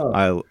 which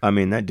I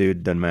mean, that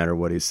dude doesn't matter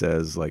what he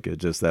says. Like,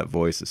 just that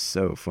voice is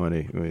so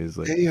funny. I mean, he's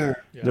like,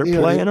 they're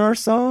playing our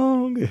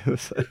song.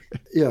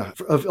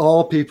 Of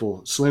all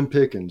people, Slim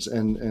Pickens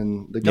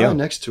and the guy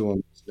next to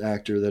him,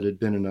 actor that had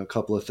been in a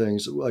couple of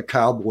things, like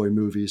cowboy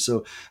movies.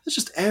 So it's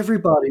just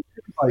everybody,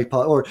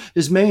 or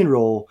his main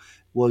role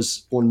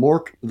was on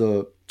Mork,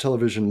 the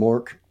television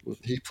Mork.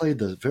 He played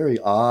the very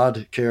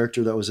odd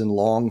character that was in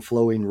long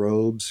flowing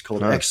robes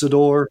called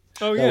Exodore.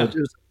 Oh yeah, it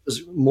was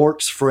was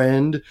Mork's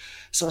friend.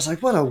 So I was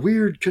like, what a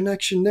weird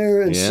connection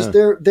there. And it's just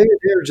they're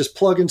just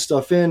plugging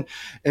stuff in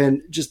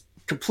and just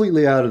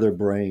completely out of their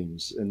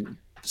brains and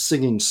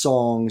singing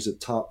songs at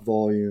top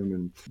volume.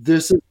 And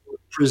this is what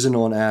Prison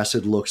on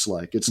Acid looks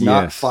like. It's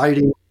not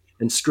fighting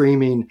and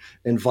screaming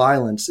and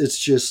violence. It's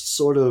just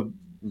sort of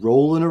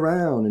rolling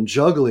around and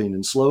juggling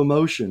in slow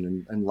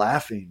motion and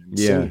laughing and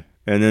singing.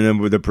 And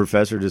then the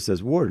professor just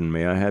says, "Warden,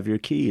 may I have your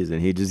keys?"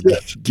 And he just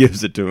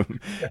gives it to him.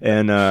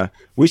 And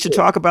we should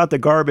talk about the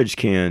garbage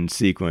can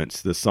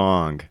sequence, the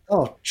song.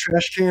 Oh,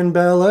 Trash Can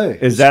Ballet.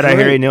 Is that great. A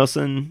Harry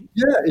Nilsson?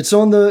 Yeah, it's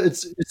on the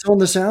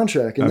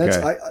soundtrack, and that's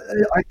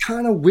I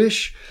kind of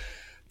wish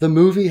the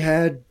movie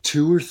had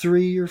 2 or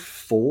 3 or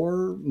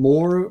 4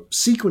 more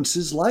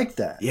sequences like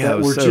that. Yeah, that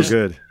it was so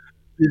good.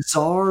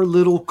 Bizarre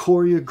little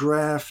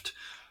choreographed,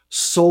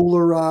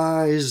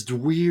 solarized,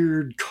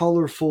 weird,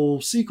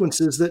 colorful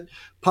sequences that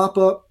pop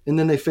up and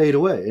then they fade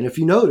away. And if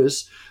you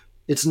notice,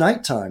 it's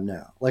nighttime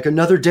now. Like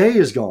another day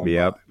is gone.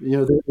 Yep. By. You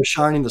know, they're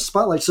shining the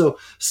spotlight. So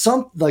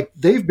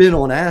they've been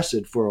on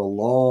acid for a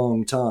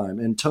long time.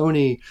 And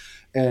Tony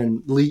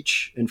and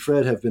Leach and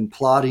Fred have been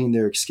plotting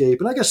their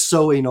escape. And I guess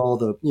sewing all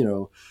the,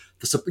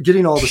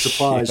 getting all the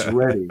supplies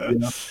ready. You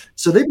know?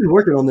 So they've been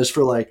working on this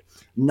for like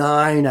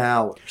 9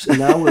 hours. And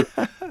now we're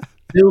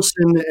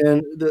Nilsson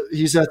and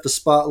he's at the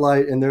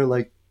spotlight, and they're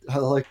like,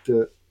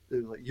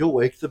 "You'll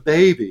wake the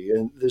baby,"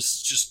 and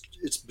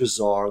it's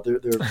bizarre.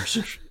 They're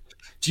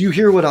do you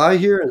hear what I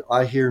hear?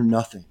 I hear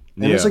nothing.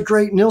 And it's a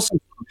great Nilsson.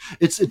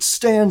 It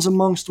stands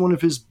amongst one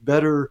of his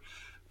better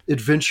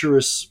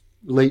adventurous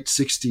late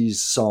 60s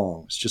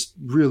songs. Just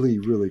really,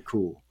 really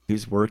cool.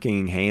 He's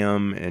working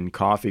ham and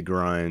coffee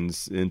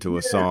grinds into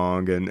a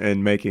song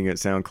and making it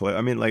sound clever.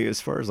 I mean, like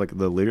as far as like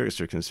the lyrics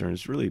are concerned,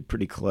 it's really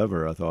pretty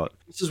clever, I thought.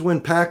 This is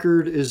when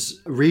Packard is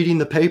reading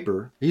the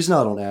paper. He's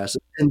not on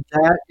acid. And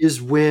that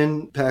is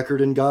when Packard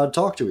and God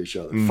talk to each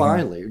other,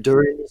 finally,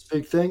 during this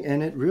big thing.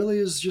 And it really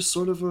is just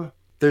sort of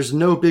there's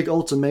no big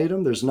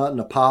ultimatum. There's not an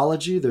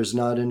apology. There's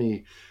not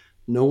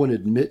no one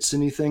admits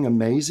anything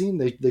amazing.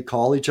 They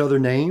call each other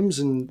names,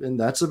 and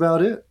that's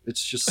about it.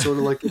 It's just sort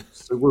of like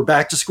we're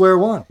back to square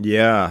one.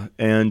 Yeah,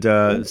 and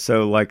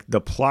so like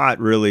the plot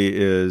really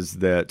is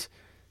that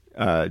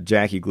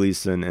Jackie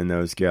Gleason and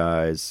those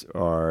guys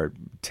are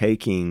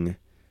taking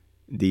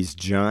these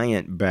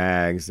giant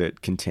bags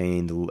that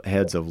contain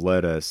heads of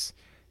lettuce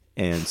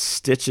and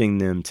stitching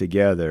them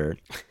together.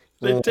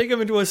 They take them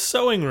into a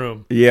sewing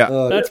room.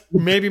 Yeah. That's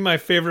maybe my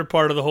favorite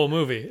part of the whole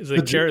movie. Is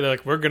they're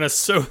like, we're going to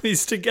sew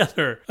these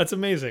together. That's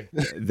amazing.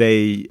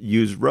 They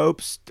use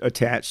ropes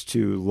attached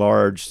to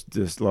large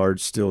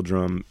steel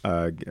drum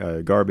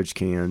garbage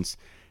cans,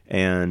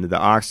 and the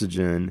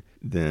oxygen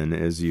then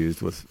is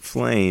used with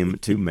flame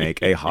to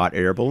make a hot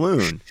air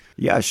balloon.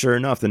 Yeah, sure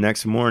enough, the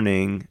next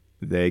morning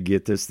they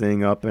get this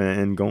thing up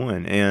and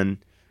going. And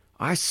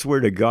I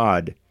swear to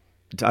Groucho.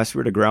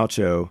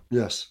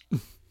 Yes.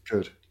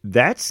 Good.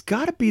 That's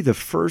got to be the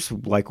first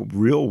like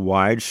real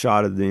wide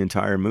shot of the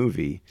entire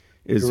movie.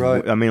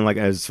 Right. I mean, like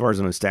as far as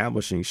an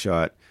establishing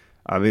shot,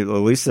 I mean, at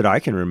least that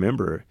I can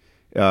remember,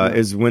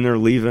 is when they're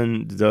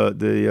leaving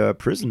the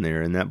prison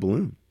there in that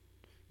balloon,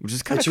 which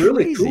is kind of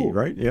really crazy, cool.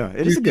 Right? Yeah,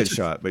 it is a good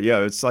shot, but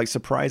yeah, it's like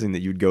surprising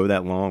that you'd go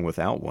that long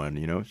without one.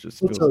 You know,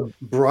 it's a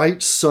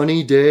bright,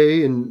 sunny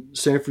day in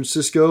San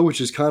Francisco,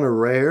 which is kind of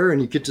rare, and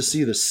you get to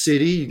see the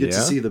city, you get to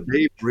see the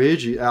Bay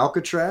Bridge,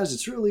 Alcatraz.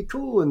 It's really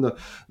cool, and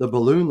the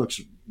balloon looks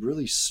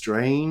really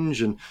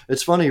strange. And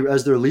it's funny,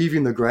 as they're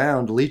leaving the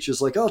ground, Leach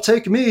is like, "Oh,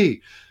 take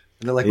me,"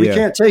 and they're like, "We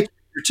can't take you.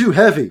 You're too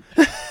heavy."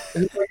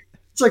 And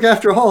it's like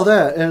after all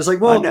that, and it's like,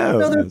 well,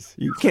 no,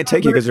 you can't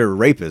take you because you're a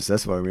rapist.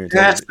 That's why we're.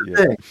 That's the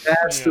thing.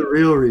 That's the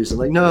real reason.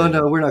 Like, no,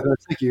 we're not going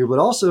to take you. But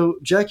also,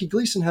 Jackie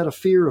Gleason had a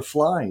fear of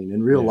flying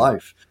in real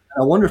life.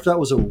 And I wonder if that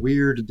was a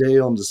weird day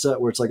on the set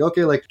where it's like,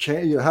 okay, like,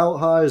 how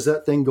high is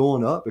that thing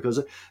going up? Because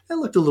it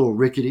looked a little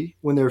rickety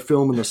when they were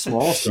filming the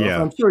small stuff.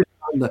 Yeah. I'm sure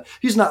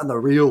he's not in the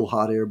real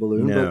hot air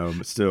balloon. No,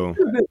 but still.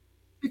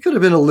 He could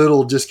have been a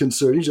little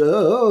disconcerting. He's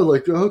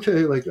like, okay,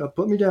 like,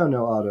 put me down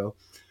now, Otto.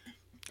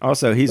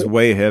 Also, he's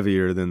way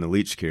heavier than the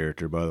Leach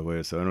character, by the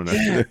way, so I don't know.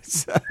 Yeah,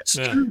 it's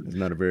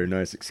not a very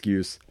nice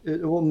excuse.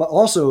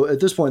 Also, at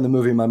this point in the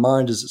movie, my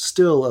mind is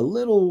still a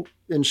little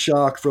in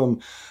shock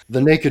from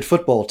the naked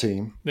football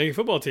team. Naked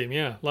football team,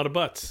 yeah. A lot of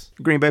butts.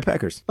 Green Bay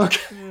Packers.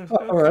 Okay.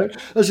 All right.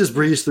 Let's just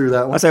breeze through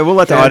that one. I say we'll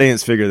let the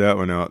audience figure that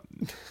one out.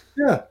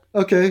 Yeah.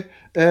 Okay.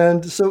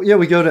 And so,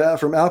 we go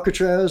from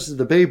Alcatraz to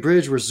the Bay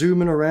Bridge. We're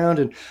zooming around.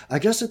 And I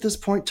guess at this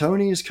point,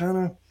 Tony is kind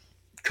of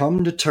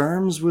come to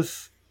terms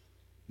with,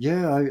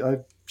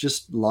 I've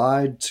just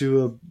lied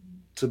to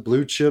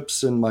Blue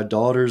Chips, and my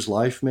daughter's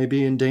life may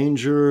be in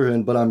danger.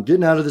 But I'm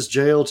getting out of this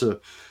jail to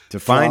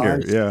find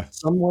her.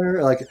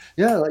 Somewhere.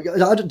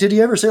 Did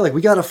he ever say like,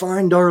 we got to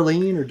find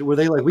Darlene, or were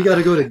they like, we got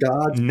to go to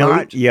God's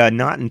boat?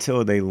 Not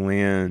until they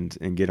land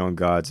and get on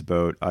God's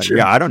boat.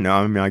 I don't know.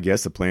 I mean, I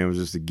guess the plan was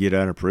just to get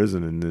out of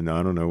prison, and then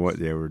I don't know what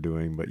they were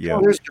doing, but yeah.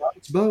 Oh, there's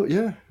God's boat.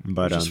 Yeah.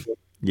 But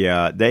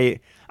Yeah, the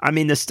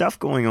stuff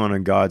going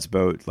on God's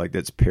boat, like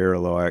that's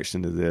parallel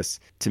action to this,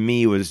 to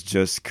me was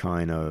just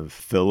kind of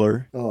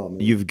filler. Oh, man.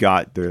 You've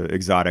got the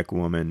exotic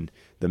woman,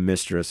 the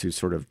mistress, who's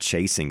sort of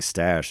chasing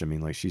Stash. I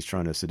mean, like she's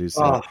trying to seduce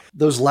him.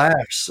 Those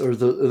laughs or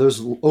those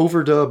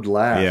overdubbed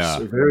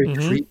laughs are very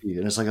creepy,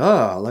 and it's like,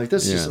 like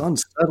this is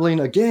unsettling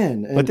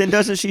again. And, but then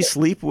doesn't she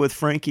sleep with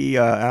Frankie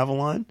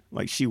Avalon?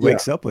 Like she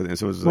wakes up with him,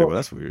 so it's like, well,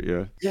 that's weird.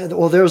 Yeah. Yeah.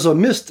 Well, there was a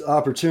missed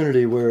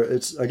opportunity where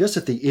it's, I guess,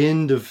 at the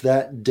end of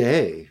that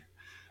day,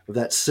 of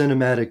that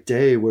cinematic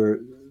day, where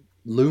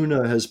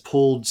Luna has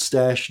pulled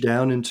Stash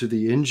down into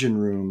the engine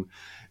room,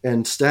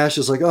 and Stash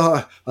is like,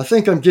 I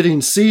think I'm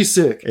getting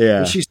seasick. Yeah.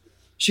 And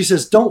she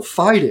says, don't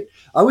fight it.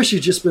 I wish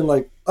you'd just been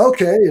like,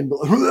 okay. And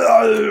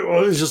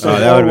it's just like,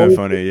 that would have been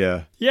funny.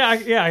 Yeah. Yeah.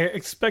 I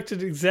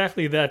expected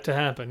exactly that to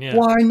happen. Yeah.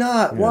 Why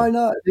not? Yeah. Why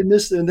not? They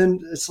missed it. And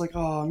then it's like,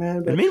 oh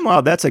man. And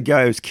meanwhile, that's a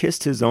guy who's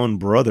kissed his own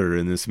brother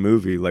in this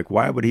movie. Like,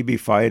 why would he be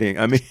fighting?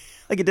 I mean,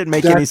 like it didn't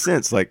make any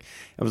sense. Like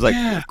I was like,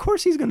 of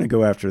course he's going to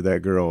go after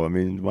that girl. I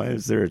mean, why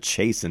is there a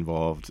chase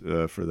involved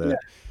for that?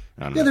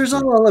 Yeah, there's a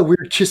lot of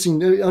weird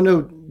kissing. I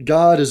know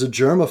God is a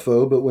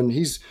germaphobe, but when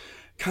he's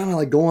kind of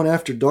like going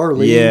after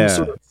Darlene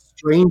sort of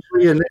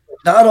strangely and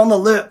not on the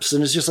lips,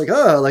 and it's just like,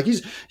 like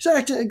he's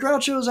acting,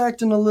 Groucho's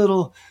acting a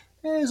little,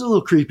 he's a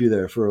little creepy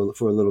there for a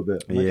little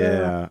bit.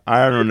 Like,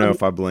 I don't know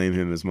if I blame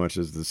him as much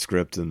as the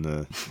script and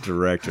the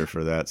director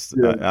for that.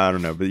 I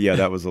don't know, but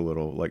that was a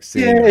little like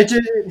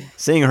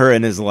seeing her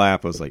in his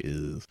lap was like,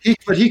 ew.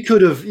 But he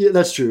could have. Yeah,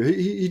 that's true.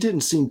 He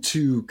didn't seem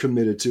too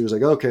committed to. It was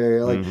like, okay,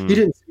 like he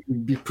didn't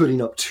be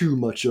putting up too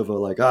much of a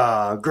like,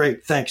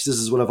 great, thanks. This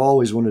is what I've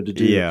always wanted to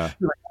do. Yeah.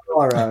 Like,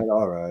 all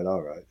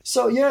right.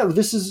 So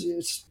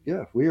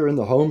we are in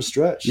the home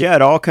stretch. Yeah,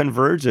 it all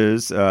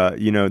converges.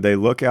 They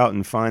look out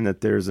and find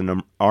that there's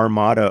an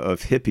armada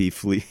of hippie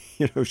fleet,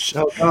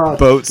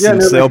 boats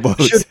and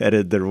sailboats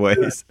headed their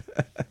ways.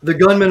 The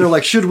gunmen are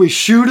like, should we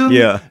shoot them?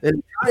 Yeah.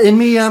 And in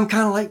me, I'm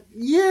kind of like,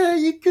 yeah,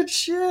 you could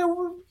share.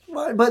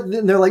 But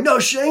then they're like, no,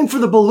 shame for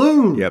the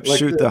balloon. Yep, like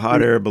shoot the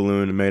hot air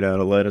balloon made out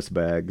of lettuce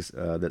bags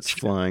that's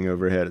flying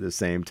overhead at the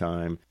same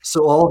time.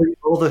 So all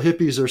the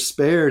hippies are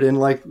spared, and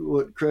like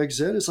what Craig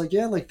said, it's like,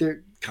 like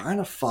they're kind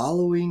of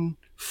following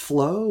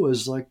Flo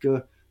as like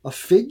a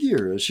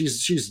figure.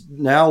 She's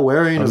now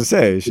wearing. I was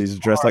gonna say she's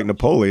dressed like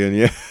Napoleon.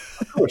 Yeah,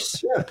 of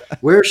course. Yeah,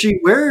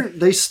 where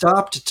they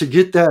stopped to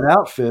get that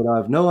outfit, I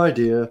have no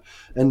idea,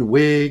 and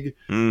wig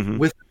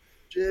with.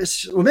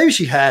 Well, maybe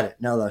she had it.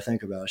 Now that I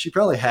think about it, she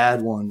probably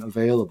had one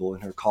available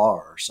in her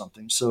car or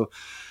something. So,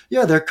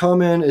 they're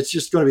coming. It's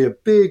just going to be a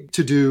big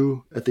to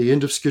do at the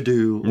end of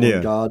Skidoo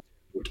on God,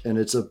 and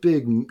it's a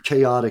big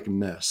chaotic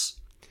mess.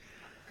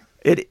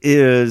 It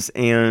is,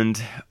 and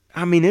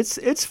I mean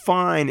it's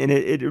fine, and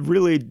it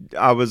really.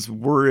 I was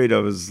worried. I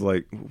was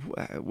like,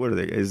 what are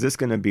they? Is this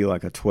going to be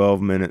like a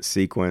 12-minute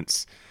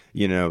sequence?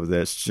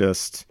 That's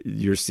just,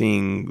 you're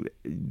seeing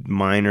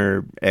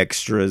minor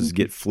extras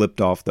get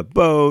flipped off the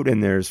boat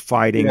and there's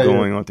fighting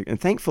going on.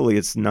 And thankfully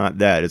it's not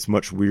that. It's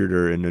much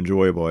weirder and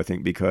enjoyable, I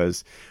think,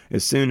 because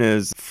as soon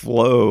as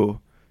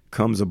Flo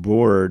comes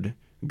aboard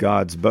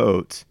God's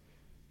boat,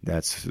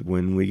 that's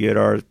when we get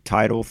our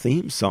title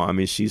theme song. I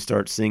mean, she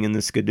starts singing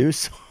the Skidoo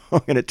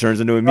song and it turns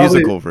into a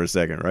musical for a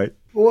second, right?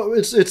 Well,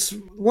 it's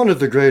one of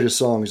the greatest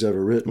songs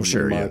ever written,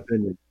 in my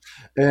opinion.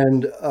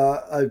 And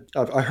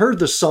I heard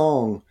the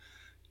song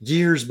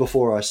years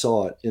before I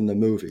saw it in the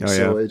movie.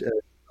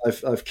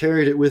 I've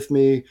carried it with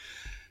me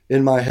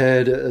in my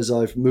head as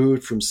I've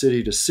moved from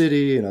city to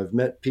city, and I've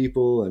met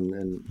people,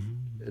 and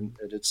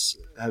it's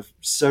have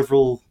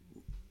several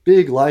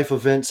big life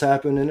events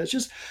happen, and it's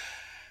just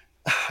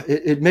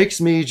it makes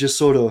me just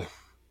sort of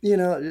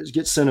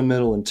get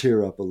sentimental and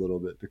tear up a little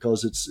bit,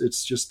 because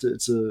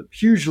it's a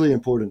hugely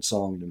important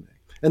song to me,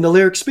 and the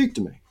lyrics speak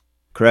to me.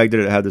 Craig, did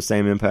it have the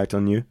same impact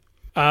on you?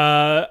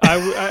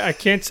 I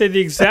can't say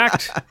the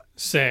exact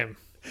same.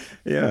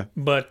 Yeah.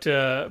 But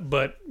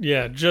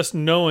yeah, just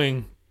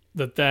knowing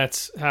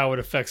that's how it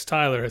affects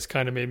Tyler has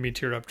kind of made me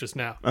tear up just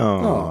now.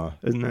 Oh,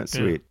 isn't that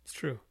sweet? Yeah, it's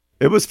true.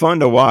 It was fun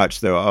to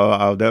watch, though.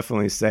 I'll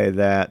definitely say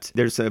that.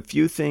 There's a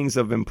few things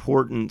of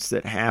importance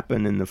that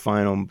happen in the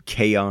final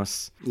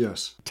chaos.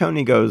 Yes.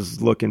 Tony goes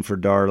looking for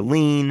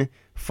Darlene,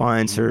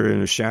 finds her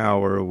in a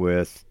shower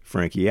with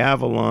Frankie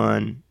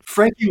Avalon.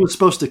 Frankie was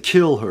supposed to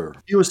kill her.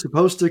 He was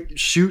supposed to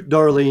shoot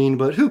Darlene,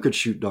 but who could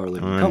shoot Darlene?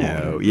 Come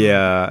on.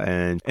 Yeah,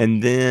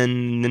 and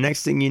then the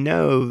next thing you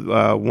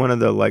know, one of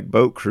the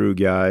boat crew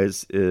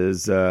guys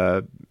is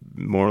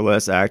more or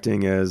less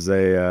acting as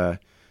a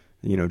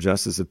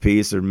justice of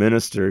peace or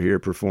minister here,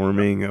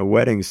 performing a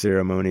wedding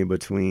ceremony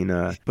between.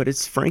 But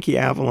it's Frankie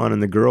Avalon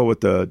and the girl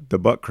with the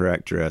butt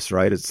crack dress,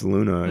 right? It's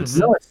Luna.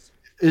 It's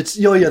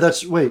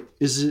that's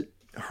is it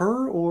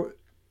her or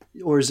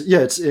is it? Yeah,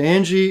 it's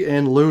Angie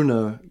and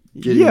Luna.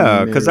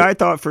 Because I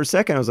thought for a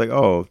second, I was like,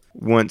 oh,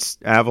 once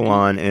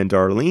Avalon and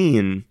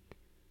Darlene,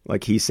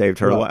 he saved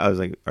her life. I was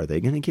like, are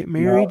they going to get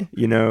married?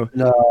 No.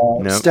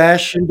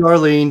 Stash and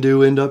Darlene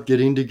do end up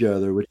getting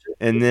together.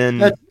 And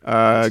then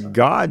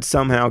God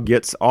somehow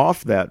gets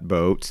off that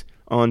boat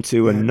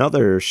onto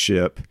another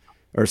ship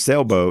or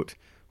sailboat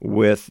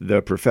with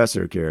the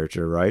professor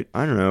character, right?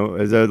 I don't know.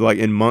 Is it like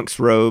in monk's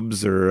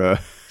robes or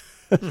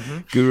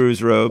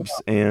guru's robes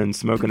and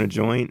smoking a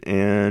joint,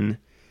 and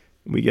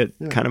we get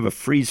kind of a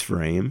freeze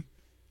frame,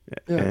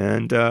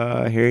 and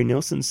Harry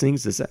Nilsson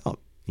sings this out.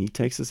 He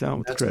takes us out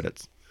with the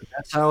credits.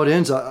 That's how it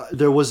ends.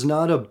 There was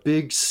not a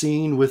big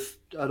scene with.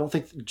 I don't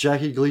think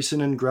Jackie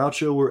Gleason and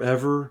Groucho were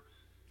ever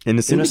in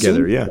the scene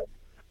together. Yeah,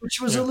 which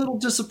was a little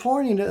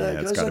disappointing.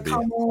 I was like,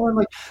 come on,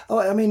 like,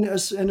 I mean,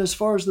 as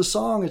far as the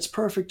song, it's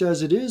perfect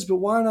as it is. But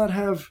why not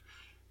have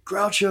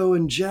Groucho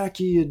and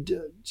Jackie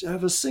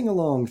have a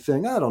sing-along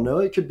thing? I don't know.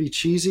 It could be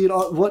cheesy.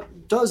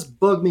 What does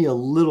bug me a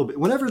little bit,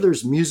 whenever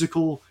there's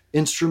musical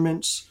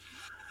instruments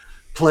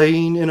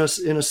playing in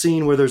a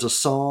scene where there's a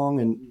song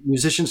and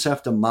musicians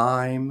have to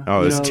mime.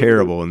 Oh, it's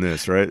terrible in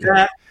this, right?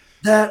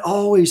 That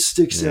always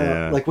sticks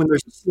out. Like when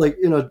there's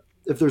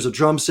if there's a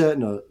drum set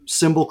and a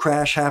cymbal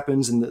crash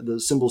happens and the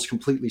cymbal's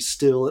completely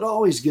still, it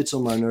always gets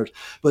on my nerves.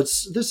 But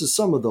this is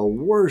some of the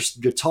worst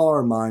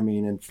guitar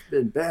miming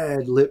and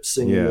bad lip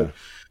singing. Yeah.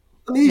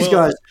 I mean, these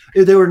guys,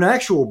 they were an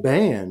actual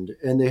band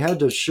and they had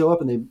to show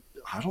up and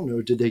I don't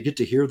know, did they get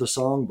to hear the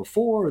song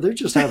before? Or they're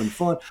just having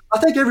fun. I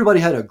think everybody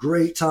had a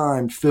great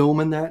time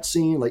filming that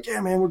scene. Like,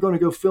 yeah, man, we're going to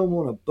go film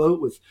on a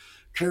boat with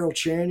Carol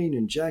Channing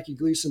and Jackie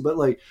Gleason. But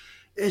like,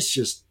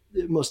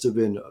 it must have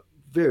been a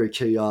very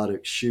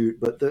chaotic shoot.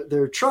 But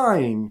they're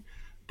trying,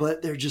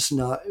 but they're just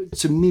not,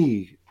 to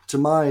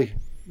my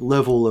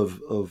level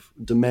of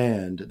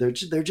demand, they're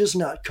just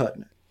not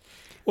cutting it.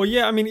 Well,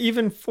 yeah, I mean,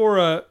 even for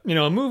a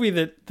movie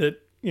that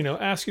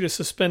asks you to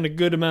suspend a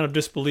good amount of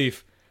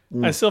disbelief,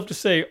 I still have to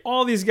say,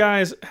 all these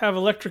guys have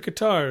electric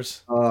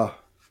guitars.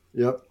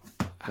 Yep.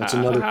 That's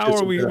another. How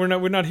are we? We're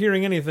not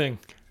hearing anything.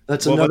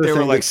 That's another. But there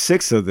thing were like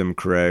 6 of them,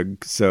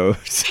 Craig. So.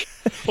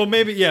 Well,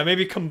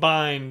 maybe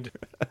combined.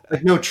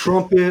 Like no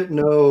trumpet,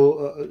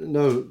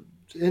 no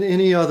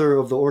any other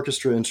of the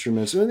orchestra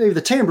instruments. Maybe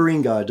the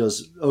tambourine guy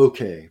does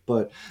okay,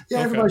 but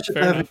everybody's just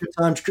having a good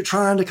time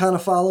trying to kind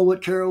of follow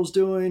what Carol's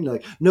doing.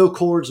 Like no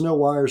chords, no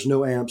wires,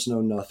 no amps,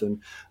 no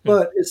nothing.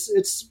 But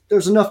it's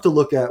there's enough to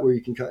look at where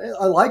you can.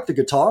 I like the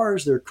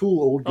guitars; they're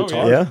cool old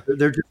guitars.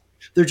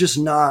 They're just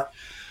not.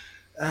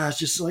 It's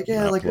just like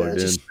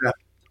just scrap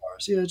guitars.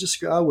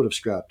 I would have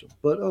scrapped them.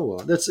 But oh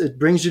well, it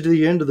brings you to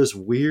the end of this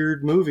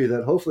weird movie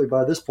that hopefully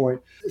by this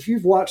point, if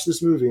you've watched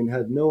this movie and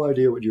had no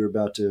idea what you're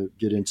about to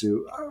get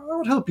into, I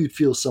would hope you'd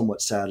feel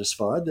somewhat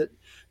satisfied that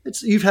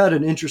you've had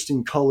an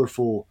interesting,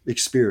 colorful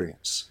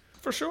experience.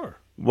 For sure.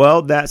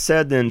 Well, that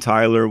said, then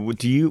Tyler,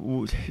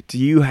 do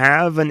you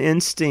have an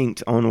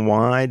instinct on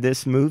why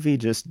this movie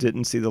just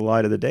didn't see the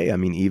light of the day? I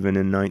mean, even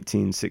in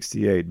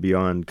 1968,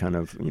 beyond kind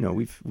of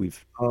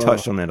we've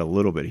touched on that a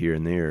little bit here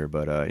and there,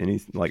 but any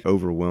like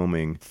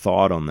overwhelming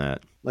thought on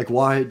that? Like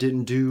why it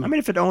didn't do? I mean,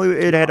 if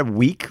it had a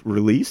week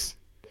release.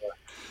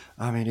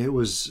 I mean, it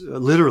was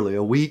literally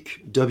a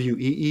week.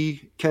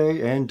 WEEK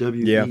and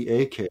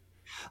WEAK. Yeah.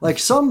 Like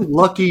some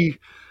lucky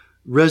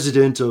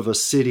resident of a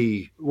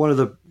city, one of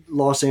the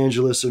Los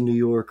Angeles or New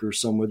York or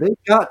somewhere, they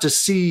got to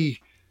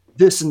see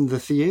this in the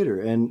theater.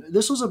 And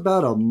this was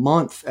about a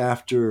month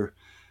after,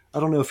 I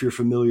don't know if you're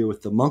familiar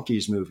with the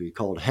Monkees movie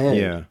called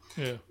Head.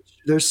 Yeah.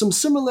 There's some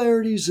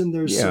similarities and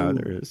there is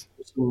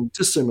some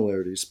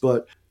dissimilarities,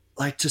 but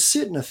like to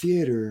sit in a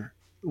theater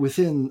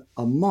within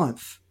a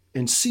month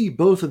and see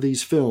both of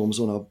these films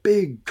on a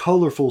big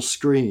colorful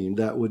screen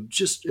that would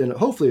and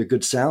hopefully a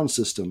good sound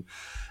system,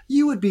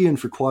 you would be in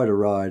for quite a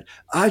ride.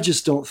 I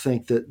just don't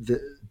think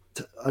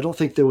I don't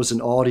think there was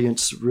an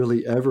audience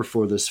really ever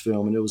for this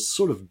film, and it was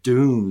sort of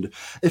doomed.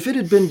 If it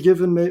had been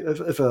given,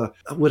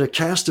 would a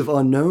cast of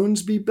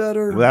unknowns be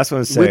better? Well, that's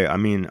what I say. I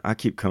mean, I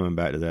keep coming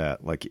back to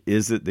that. Like,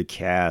 is it the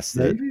cast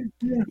that,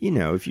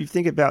 if you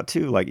think about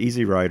too, like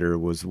Easy Rider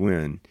was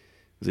when?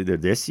 Was it either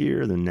this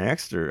year or the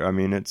next? Or, I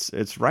mean,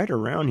 it's right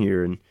around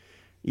here. And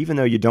even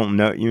though you don't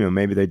know,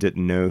 maybe they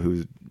didn't know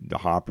who the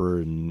Hopper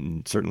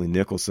and certainly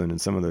Nicholson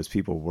and some of those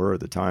people were at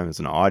the time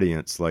as an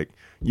audience, like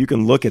you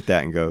can look at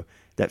that and go,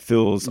 that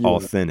feels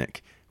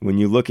authentic. When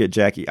you look at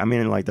Jackie, I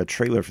mean, like the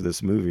trailer for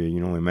this movie, you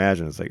can only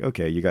imagine. It's like,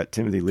 okay, you got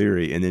Timothy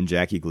Leary and then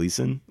Jackie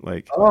Gleason.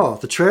 Like,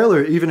 the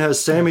trailer even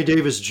has Sammy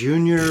Davis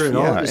Jr. and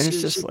all. And it's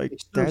just like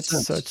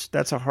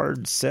that's a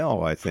hard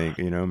sell. I think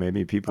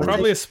maybe people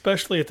probably,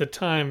 especially at the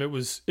time, it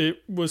was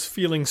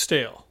feeling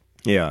stale.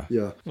 Yeah.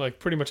 Like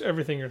pretty much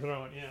everything you're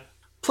throwing. Yeah.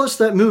 Plus,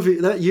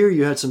 that year,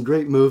 you had some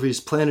great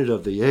movies. Planet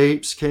of the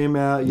Apes came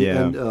out.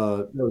 And,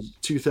 that was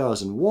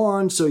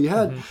 2001. So you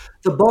had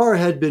the bar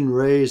had been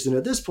raised, and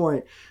at this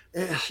point,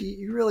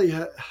 you really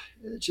had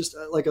just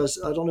like I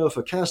don't know if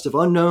a cast of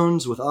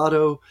unknowns with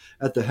Otto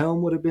at the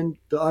helm would have been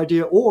the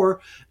idea,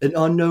 or an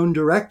unknown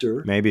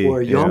director, maybe,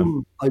 or a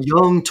young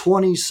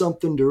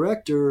 20-something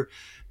director,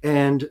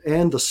 and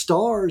the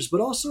stars, but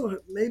also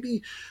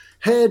maybe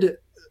the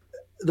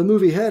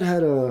movie had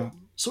a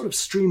sort of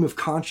stream of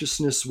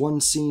consciousness. One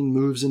scene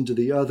moves into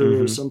the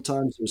other. Or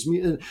sometimes there's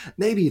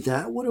maybe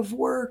that would have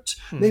worked.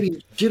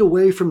 Maybe get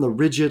away from the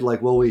rigid,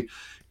 like, well,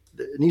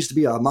 it needs to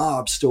be a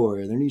mob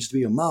story. There needs to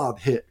be a mob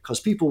hit because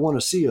people want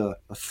to see a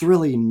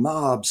thrilling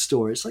mob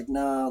story. It's like,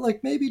 no,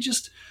 like maybe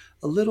just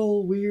a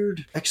little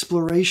weird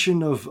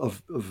exploration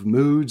of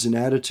moods and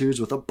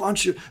attitudes with a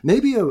bunch of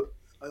maybe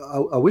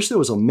I wish there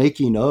was a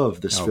making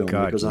of this film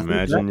God, because I think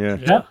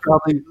imagine, that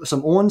probably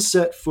some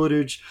on-set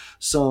footage,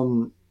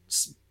 some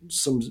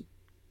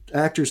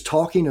actors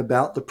talking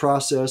about the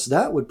process.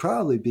 That would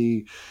probably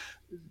be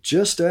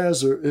just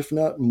as, or if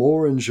not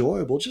more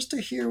enjoyable, just to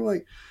hear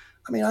like.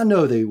 I mean, I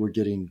know they were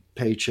getting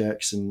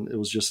paychecks and it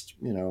was just,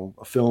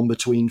 a film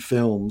between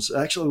films.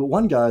 Actually,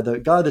 one guy, the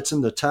guy that's in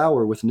the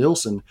tower with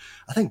Nilsson,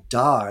 I think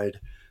died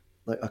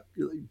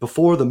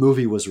before the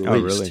movie was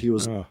released. Oh, really? He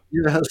was,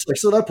 it's like,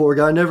 so that poor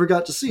guy never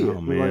got to see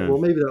it. Man. Like, well,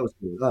 maybe that was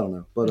good. I don't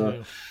know.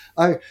 But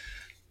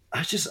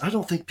I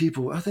don't think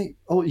people,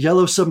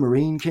 Yellow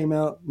Submarine came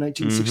out in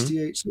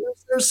 1968. So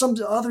there's some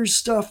other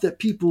stuff that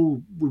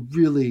people were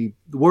really,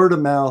 word of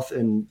mouth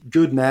and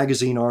good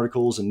magazine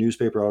articles and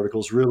newspaper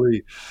articles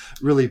really,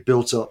 really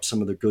built up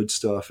some of the good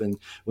stuff. And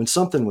when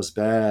something was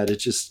bad, it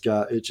just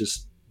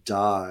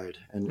died.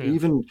 And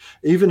even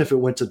if it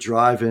went to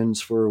drive-ins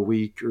for a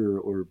week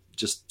or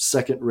just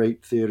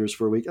second-rate theaters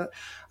for a week,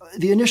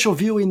 the initial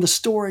viewing, the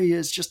story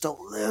is just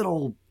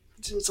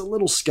it's a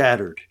little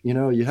scattered.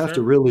 You have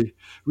to really,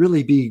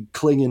 really be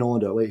clinging on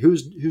to, wait,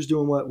 who's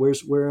doing what?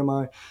 Where am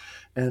I?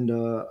 And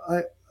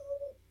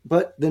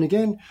but then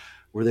again,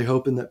 were they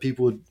hoping that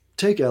people would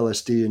take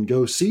LSD and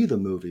go see the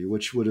movie,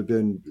 which would have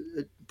been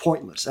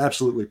pointless,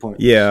 absolutely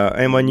pointless. Yeah,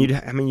 and when you'd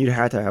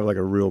have to have like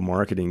a real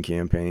marketing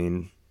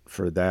campaign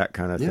for that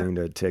kind of thing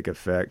to take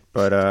effect.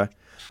 But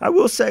I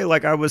will say,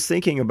 like, I was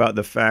thinking about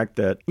the fact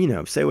that,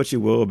 say what you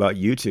will about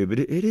YouTube,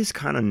 it is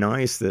kind of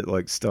nice that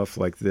like stuff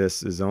like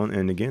this is on.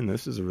 And again,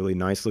 this is a really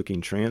nice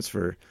looking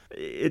transfer.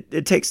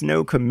 It takes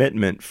no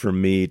commitment for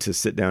me to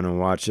sit down and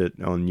watch it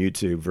on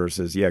YouTube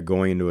versus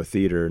going into a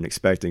theater and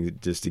expecting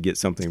just to get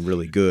something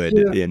really good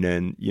and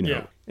then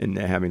and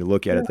having to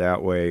look at it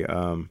that way.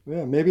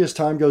 Maybe as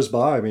time goes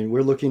by, I mean,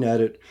 we're looking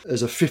at it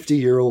as a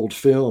 50-year-old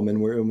film,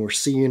 and we're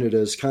seeing it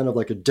as kind of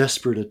like a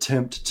desperate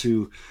attempt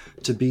to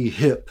be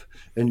hip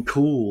and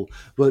cool.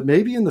 But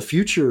maybe in the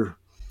future,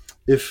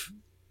 if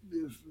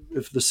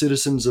the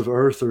citizens of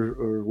Earth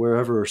or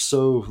wherever are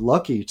so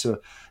lucky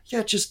to,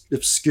 just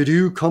if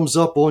Skidoo comes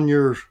up on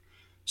your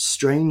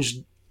strange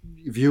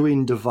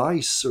viewing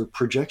device or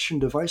projection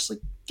device, like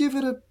give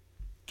it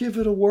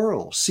a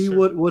whirl. See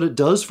what it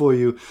does for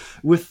you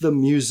with the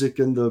music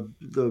and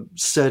the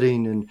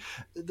setting and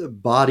the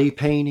body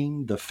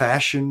painting, the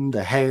fashion,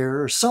 the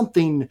hair.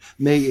 Something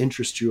may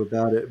interest you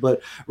about it.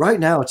 But right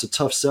now it's a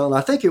tough sell. And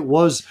I think it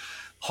was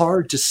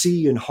hard to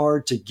see and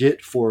hard to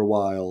get for a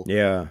while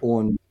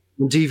on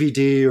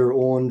DVD or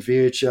on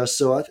VHS.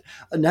 So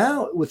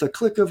now with a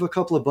click of a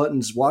couple of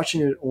buttons,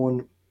 watching it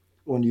on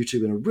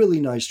YouTube in a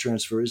really nice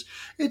transfer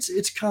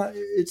it's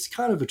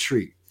kind of a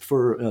treat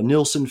for a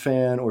Nilsson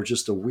fan or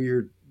just a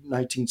weird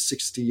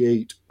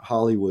 1968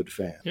 Hollywood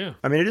fan. Yeah.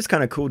 I mean, it is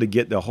kind of cool to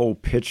get the whole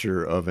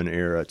picture of an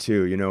era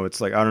too.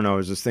 It's like, I don't know, I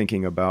was just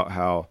thinking about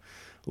how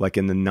like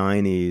in the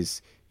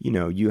 90s,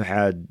 you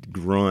had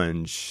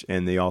grunge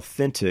and the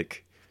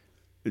authentic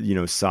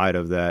side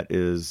of that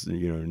is,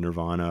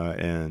 Nirvana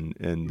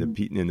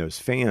and those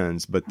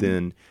fans. But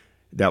then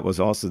that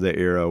was also the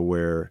era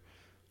where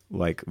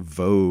like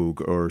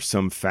Vogue or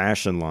some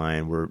fashion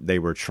line where they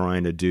were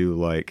trying to do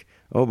like,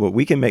 oh, but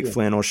we can make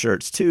flannel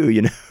shirts too,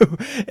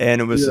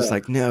 and it was just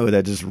like, no,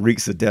 that just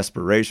reeks of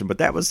desperation. But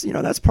that was,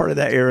 that's part of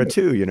that era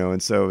too,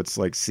 and so it's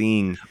like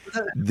seeing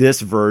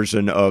this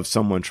version of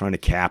someone trying to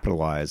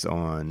capitalize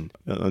on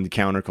the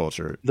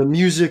counterculture. The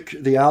music,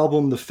 the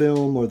album, the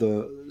film,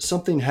 or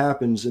something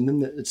happens, and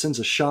then it sends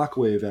a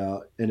shockwave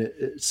out, and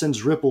it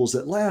sends ripples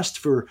that last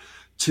for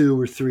 2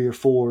 or 3 or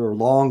 4 or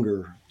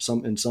longer.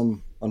 In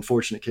some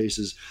unfortunate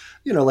cases,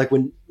 like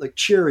when like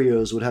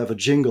Cheerios would have a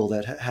jingle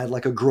that had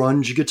like a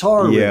grunge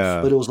guitar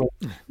riff, but it was like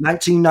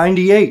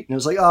 1998, and it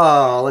was like,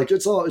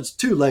 it's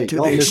too late, to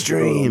the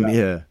extreme.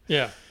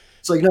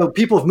 It's like, no,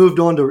 people have moved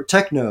on to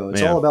techno.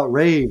 It's all about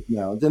rave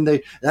now. Then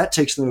that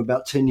takes them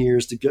about 10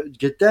 years to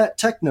get that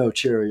techno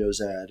Cheerios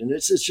ad, and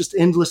it's just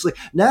endlessly.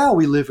 Now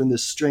we live in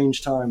this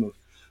strange time of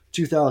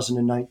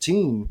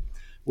 2019.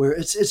 Where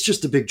it's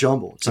just a big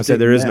jumble. I said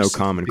there is no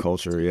common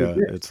culture.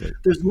 It's like,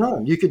 there's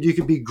none. You could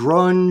be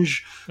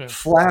grunge,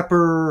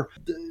 flapper,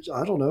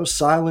 I don't know,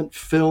 silent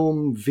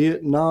film,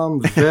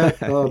 Vietnam vet,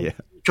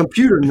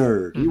 computer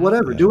nerd,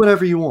 whatever. Do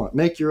whatever you want.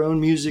 Make your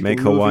own music. Make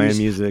Hawaiian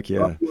music.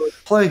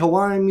 Play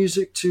Hawaiian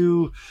music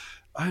to,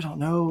 I don't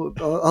know,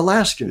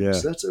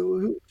 Alaskans. That's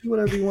do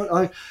whatever you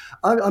want.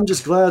 I'm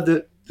just glad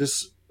that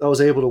I was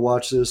able to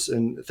watch this,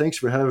 and thanks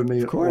for having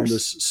me on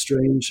this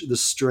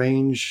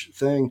strange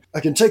thing. I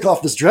can take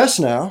off this dress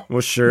now.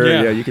 Well, sure.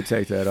 Yeah, you can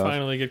take that off.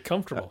 Finally get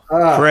comfortable.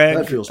 Craig,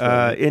 that feels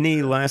better.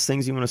 Any last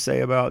things you want to say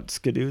about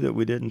Skidoo that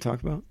we didn't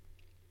talk about?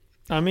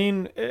 I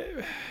mean,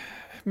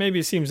 maybe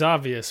it seems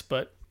obvious,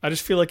 but I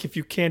just feel like if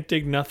you can't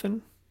dig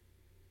nothing,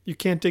 you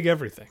can't dig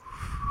everything.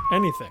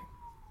 Anything.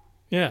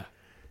 Yeah.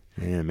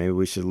 Yeah, maybe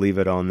we should leave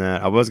it on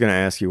that. I was going to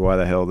ask you why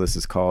the hell this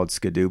is called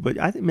Skidoo, but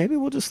I think maybe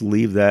we'll just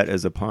leave that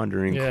as a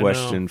pondering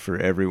question for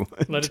everyone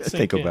to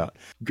think about.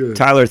 Good.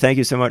 Tyler, thank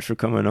you so much for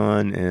coming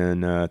on,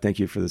 and thank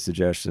you for the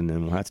suggestion,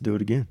 and we'll have to do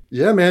it again.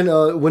 Yeah, man.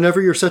 Whenever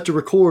you're set to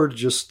record,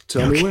 just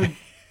tell me when.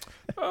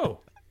 Oh.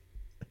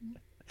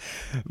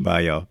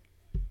 Bye, y'all.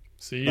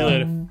 See you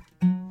later.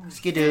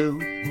 Skidoo,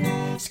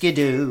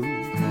 skidoo.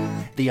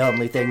 The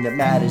only thing that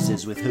matters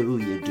is with who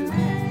you do.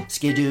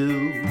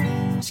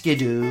 Skidoo,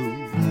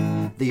 skidoo.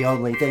 The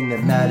only thing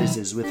that matters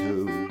is with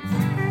who.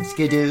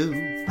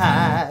 Skidoo,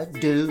 I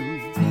do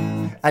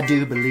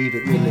believe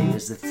it really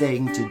is the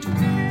thing to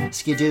do.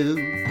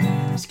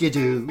 Skidoo,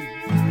 skidoo.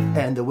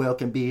 And the world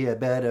can be a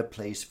better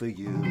place for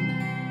you.